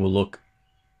we will look.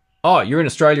 Oh, you're in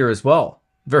Australia as well.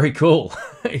 Very cool.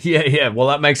 Yeah. Well,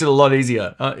 that makes it a lot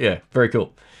easier. Yeah, very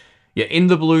cool. Yeah,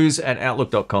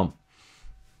 intheblues@outlook.com.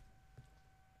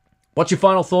 What's your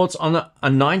final thoughts on a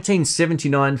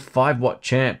 1979 5-watt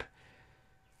champ?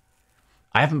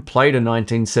 I haven't played a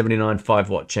 1979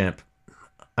 5-watt champ.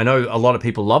 I know a lot of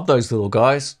people love those little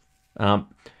guys.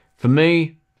 For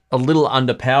me, a little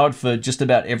underpowered for just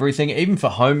about everything. Even for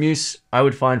home use, I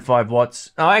would find 5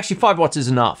 watts. Oh, actually, 5 watts is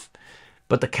enough.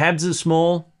 But the cabs are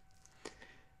small.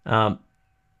 I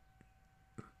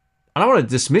don't want to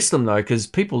dismiss them, though, because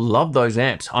people love those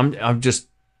amps.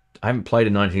 I haven't played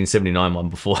a 1979 one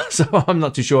before, so I'm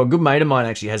not too sure. A good mate of mine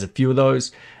actually has a few of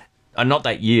those. Not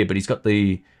that year, but he's got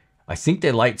I think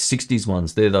they're late 60s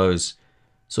ones. They're those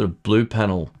sort of blue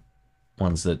panel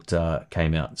ones that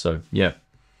came out. So, yeah.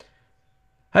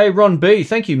 Hey, Ron B,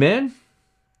 thank you, man.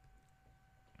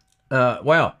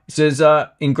 Wow. It says,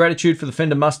 in gratitude for the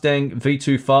Fender Mustang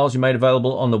V2 files you made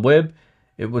available on the web.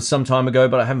 It was some time ago,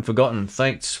 but I haven't forgotten.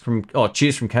 Thanks from... Oh,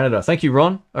 cheers from Canada. Thank you,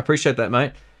 Ron. I appreciate that,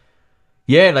 mate.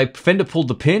 Yeah, Fender pulled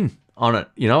the pin on it.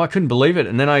 You know, I couldn't believe it.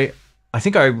 And then I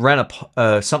think I ran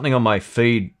something on my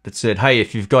feed that said, hey,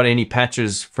 if you've got any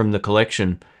patches from the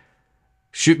collection,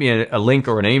 shoot me a link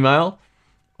or an email.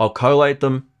 I'll collate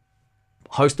them,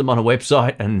 host them on a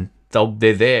website, and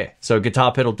they're there. So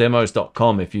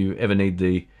guitarpedaldemos.com if you ever need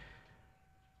the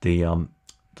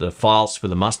files for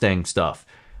the Mustang stuff.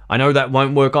 I know that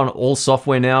won't work on all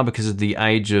software now because of the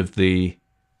age of the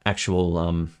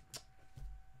actual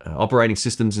operating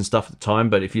systems and stuff at the time,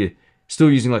 but if you're still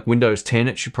using like Windows 10,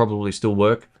 it should probably still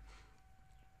work.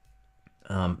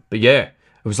 But yeah,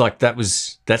 it was like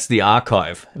that's the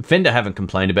archive. Fender haven't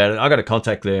complained about it. I got a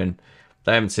contact there and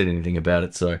they haven't said anything about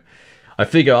it, so I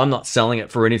figure I'm not selling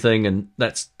it for anything, and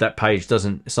that page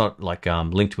it's not like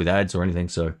linked with ads or anything,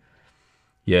 so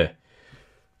yeah.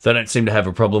 They don't seem to have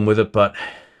a problem with it, but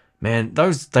man,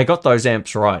 they got those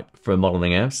amps right for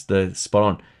modeling amps. They're spot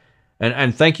on.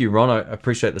 And thank you, Ron. I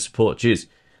appreciate the support. Cheers.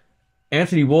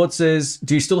 Anthony Ward says,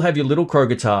 do you still have your Little Crow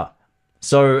guitar?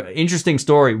 So, interesting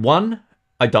story. One,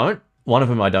 I don't. One of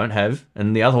them I don't have.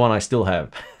 And the other one I still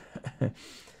have.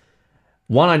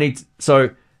 One I need...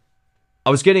 So, I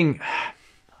was getting... I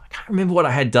can't remember what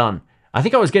I had done. I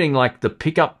think I was getting like the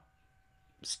pickup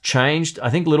changed. I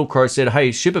think Little Crow said,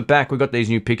 hey, ship it back. We've got these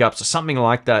new pickups or something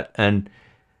like that. And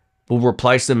we'll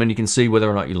replace them and you can see whether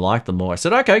or not you like them more. I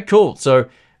said, okay, cool. So...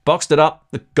 boxed it up.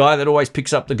 The guy that always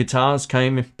picks up the guitars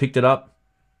came and picked it up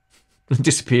and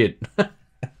disappeared.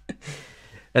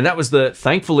 And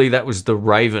thankfully, that was the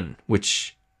Raven,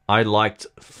 which I liked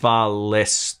far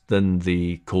less than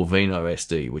the Corvino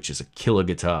SD, which is a killer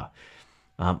guitar.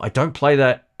 I don't play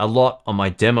that a lot on my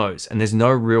demos, and there's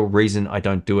no real reason I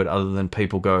don't do it other than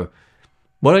people go,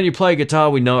 why don't you play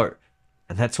guitar we know?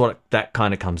 And that's what that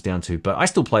kind of comes down to. But I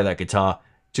still play that guitar,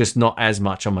 just not as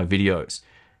much on my videos.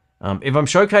 If I'm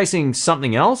showcasing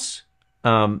something else,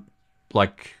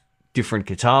 like different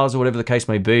guitars or whatever the case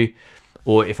may be.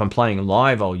 Or if I'm playing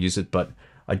live, I'll use it, but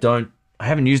I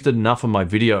haven't used it enough on my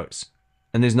videos.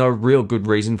 And there's no real good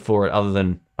reason for it other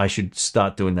than I should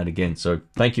start doing that again. So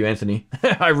thank you, Anthony.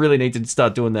 I really need to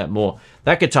start doing that more.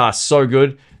 That guitar's so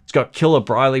good. It's got killer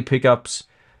Briley pickups,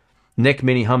 neck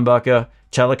mini humbucker,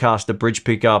 Telecaster bridge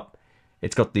pickup.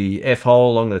 It's got the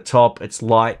F-hole along the top. It's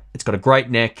light. It's got a great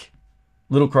neck.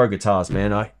 Little Crow guitars,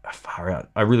 man. I far out.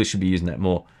 I really should be using that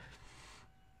more.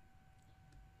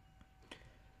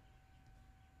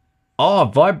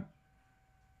 Oh, Vibro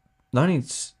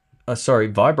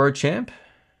Champ.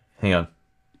 Hang on.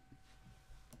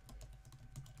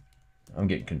 I'm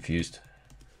getting confused.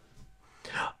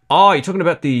 Oh, you're talking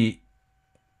about the...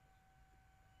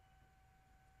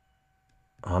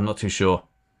 I'm not too sure.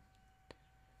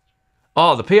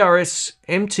 Oh, the PRS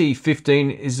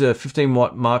MT15 is a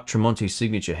 15-watt Mark Tremonti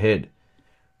signature head.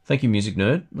 Thank you, Music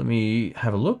Nerd. Let me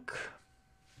have a look.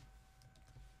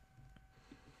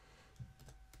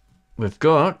 We've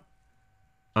got...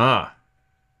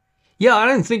 Yeah, I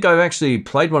don't think I've actually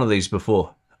played one of these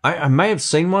before. I may have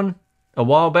seen one a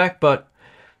while back, but...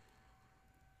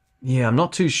 Yeah, I'm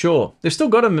not too sure. They've still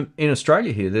got them in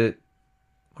Australia here.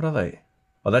 What are they?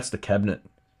 Oh, that's the cabinet.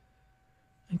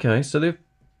 Okay, so they're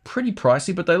pretty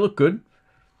pricey, but they look good.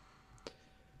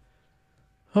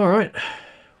 All right.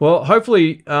 Well,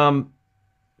 hopefully I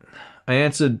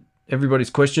answered everybody's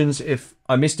questions. If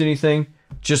I missed anything,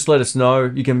 just let us know.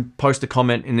 You can post a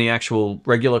comment in the actual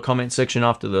regular comment section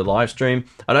after the live stream.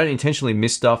 I don't intentionally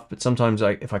miss stuff, but sometimes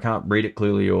if I can't read it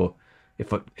clearly or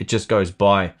if it just goes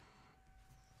by,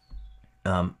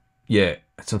 yeah,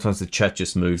 sometimes the chat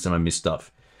just moves and I miss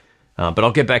stuff. But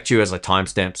I'll get back to you as I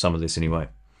timestamp some of this anyway.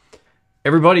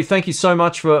 Everybody, thank you so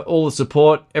much for all the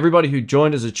support. Everybody who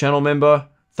joined as a channel member,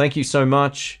 thank you so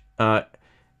much.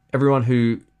 Everyone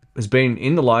who has been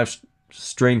in the live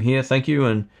stream here, thank you.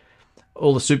 And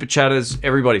all the super chatters,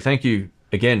 everybody, thank you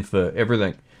again for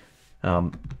everything.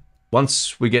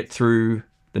 Once we get through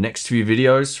the next few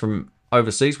videos from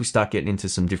overseas, we start getting into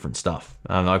some different stuff.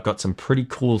 I've got some pretty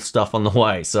cool stuff on the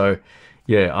way. So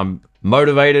yeah, I'm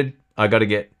motivated. I got to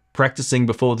get practicing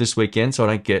before this weekend so I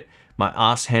don't get my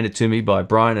ass handed to me by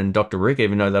Brian and Dr. Rick,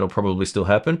 even though that'll probably still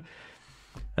happen.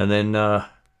 And then I'll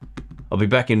be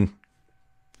back in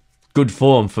good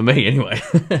form for me anyway.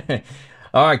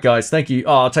 All right, guys, thank you.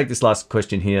 Oh, I'll take this last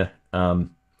question here. Have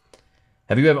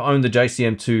you ever owned the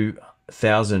JCM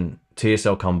 2000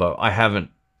 TSL combo? I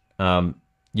haven't.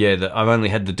 Yeah, I've only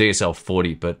had the DSL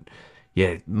 40, but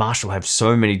yeah, Marshall have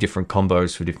so many different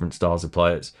combos for different styles of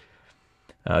players.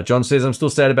 John says, I'm still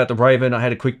sad about the Raven. I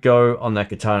had a quick go on that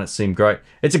guitar and it seemed great.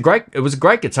 It was a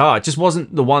great guitar. It just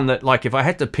wasn't the one that, like, if I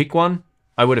had to pick one,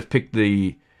 I would have picked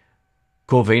the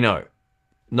Corvino.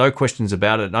 No questions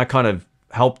about it. And I kind of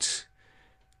helped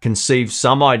conceive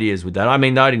some ideas with that. I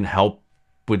mean, I didn't help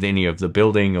with any of the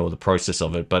building or the process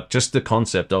of it, but just the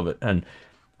concept of it. And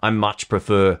I much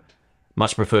preferred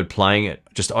playing it.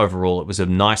 Just overall, it was a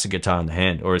nicer guitar in the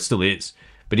hand, or it still is.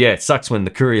 But yeah, it sucks when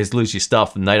the couriers lose your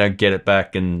stuff and they don't get it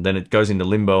back, and then it goes into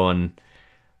limbo and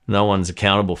no one's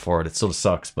accountable for it. It sort of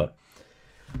sucks. But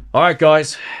all right,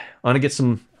 guys, I'm gonna get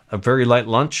a very late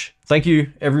lunch. Thank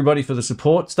you everybody for the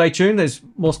support. Stay tuned. There's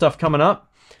more stuff coming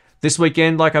up this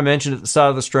weekend. Like I mentioned at the start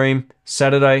of the stream,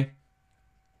 Saturday,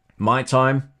 my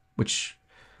time, which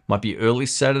might be early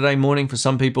Saturday morning for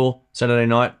some people. Saturday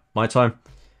night, my time.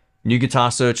 New Guitar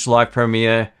Search live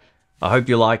premiere. I hope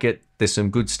you like it. There's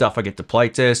some good stuff I get to play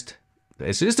test.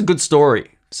 It's just a good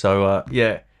story. So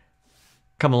yeah,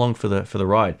 come along for the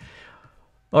ride.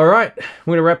 All right,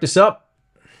 we're gonna wrap this up.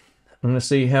 I'm gonna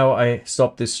see how I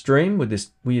stop this stream with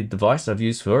this weird device I've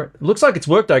used for it. It looks like it's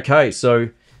worked okay, so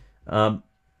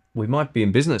we might be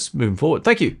in business moving forward.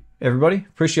 Thank you, everybody.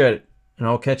 Appreciate it, and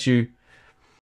I'll catch you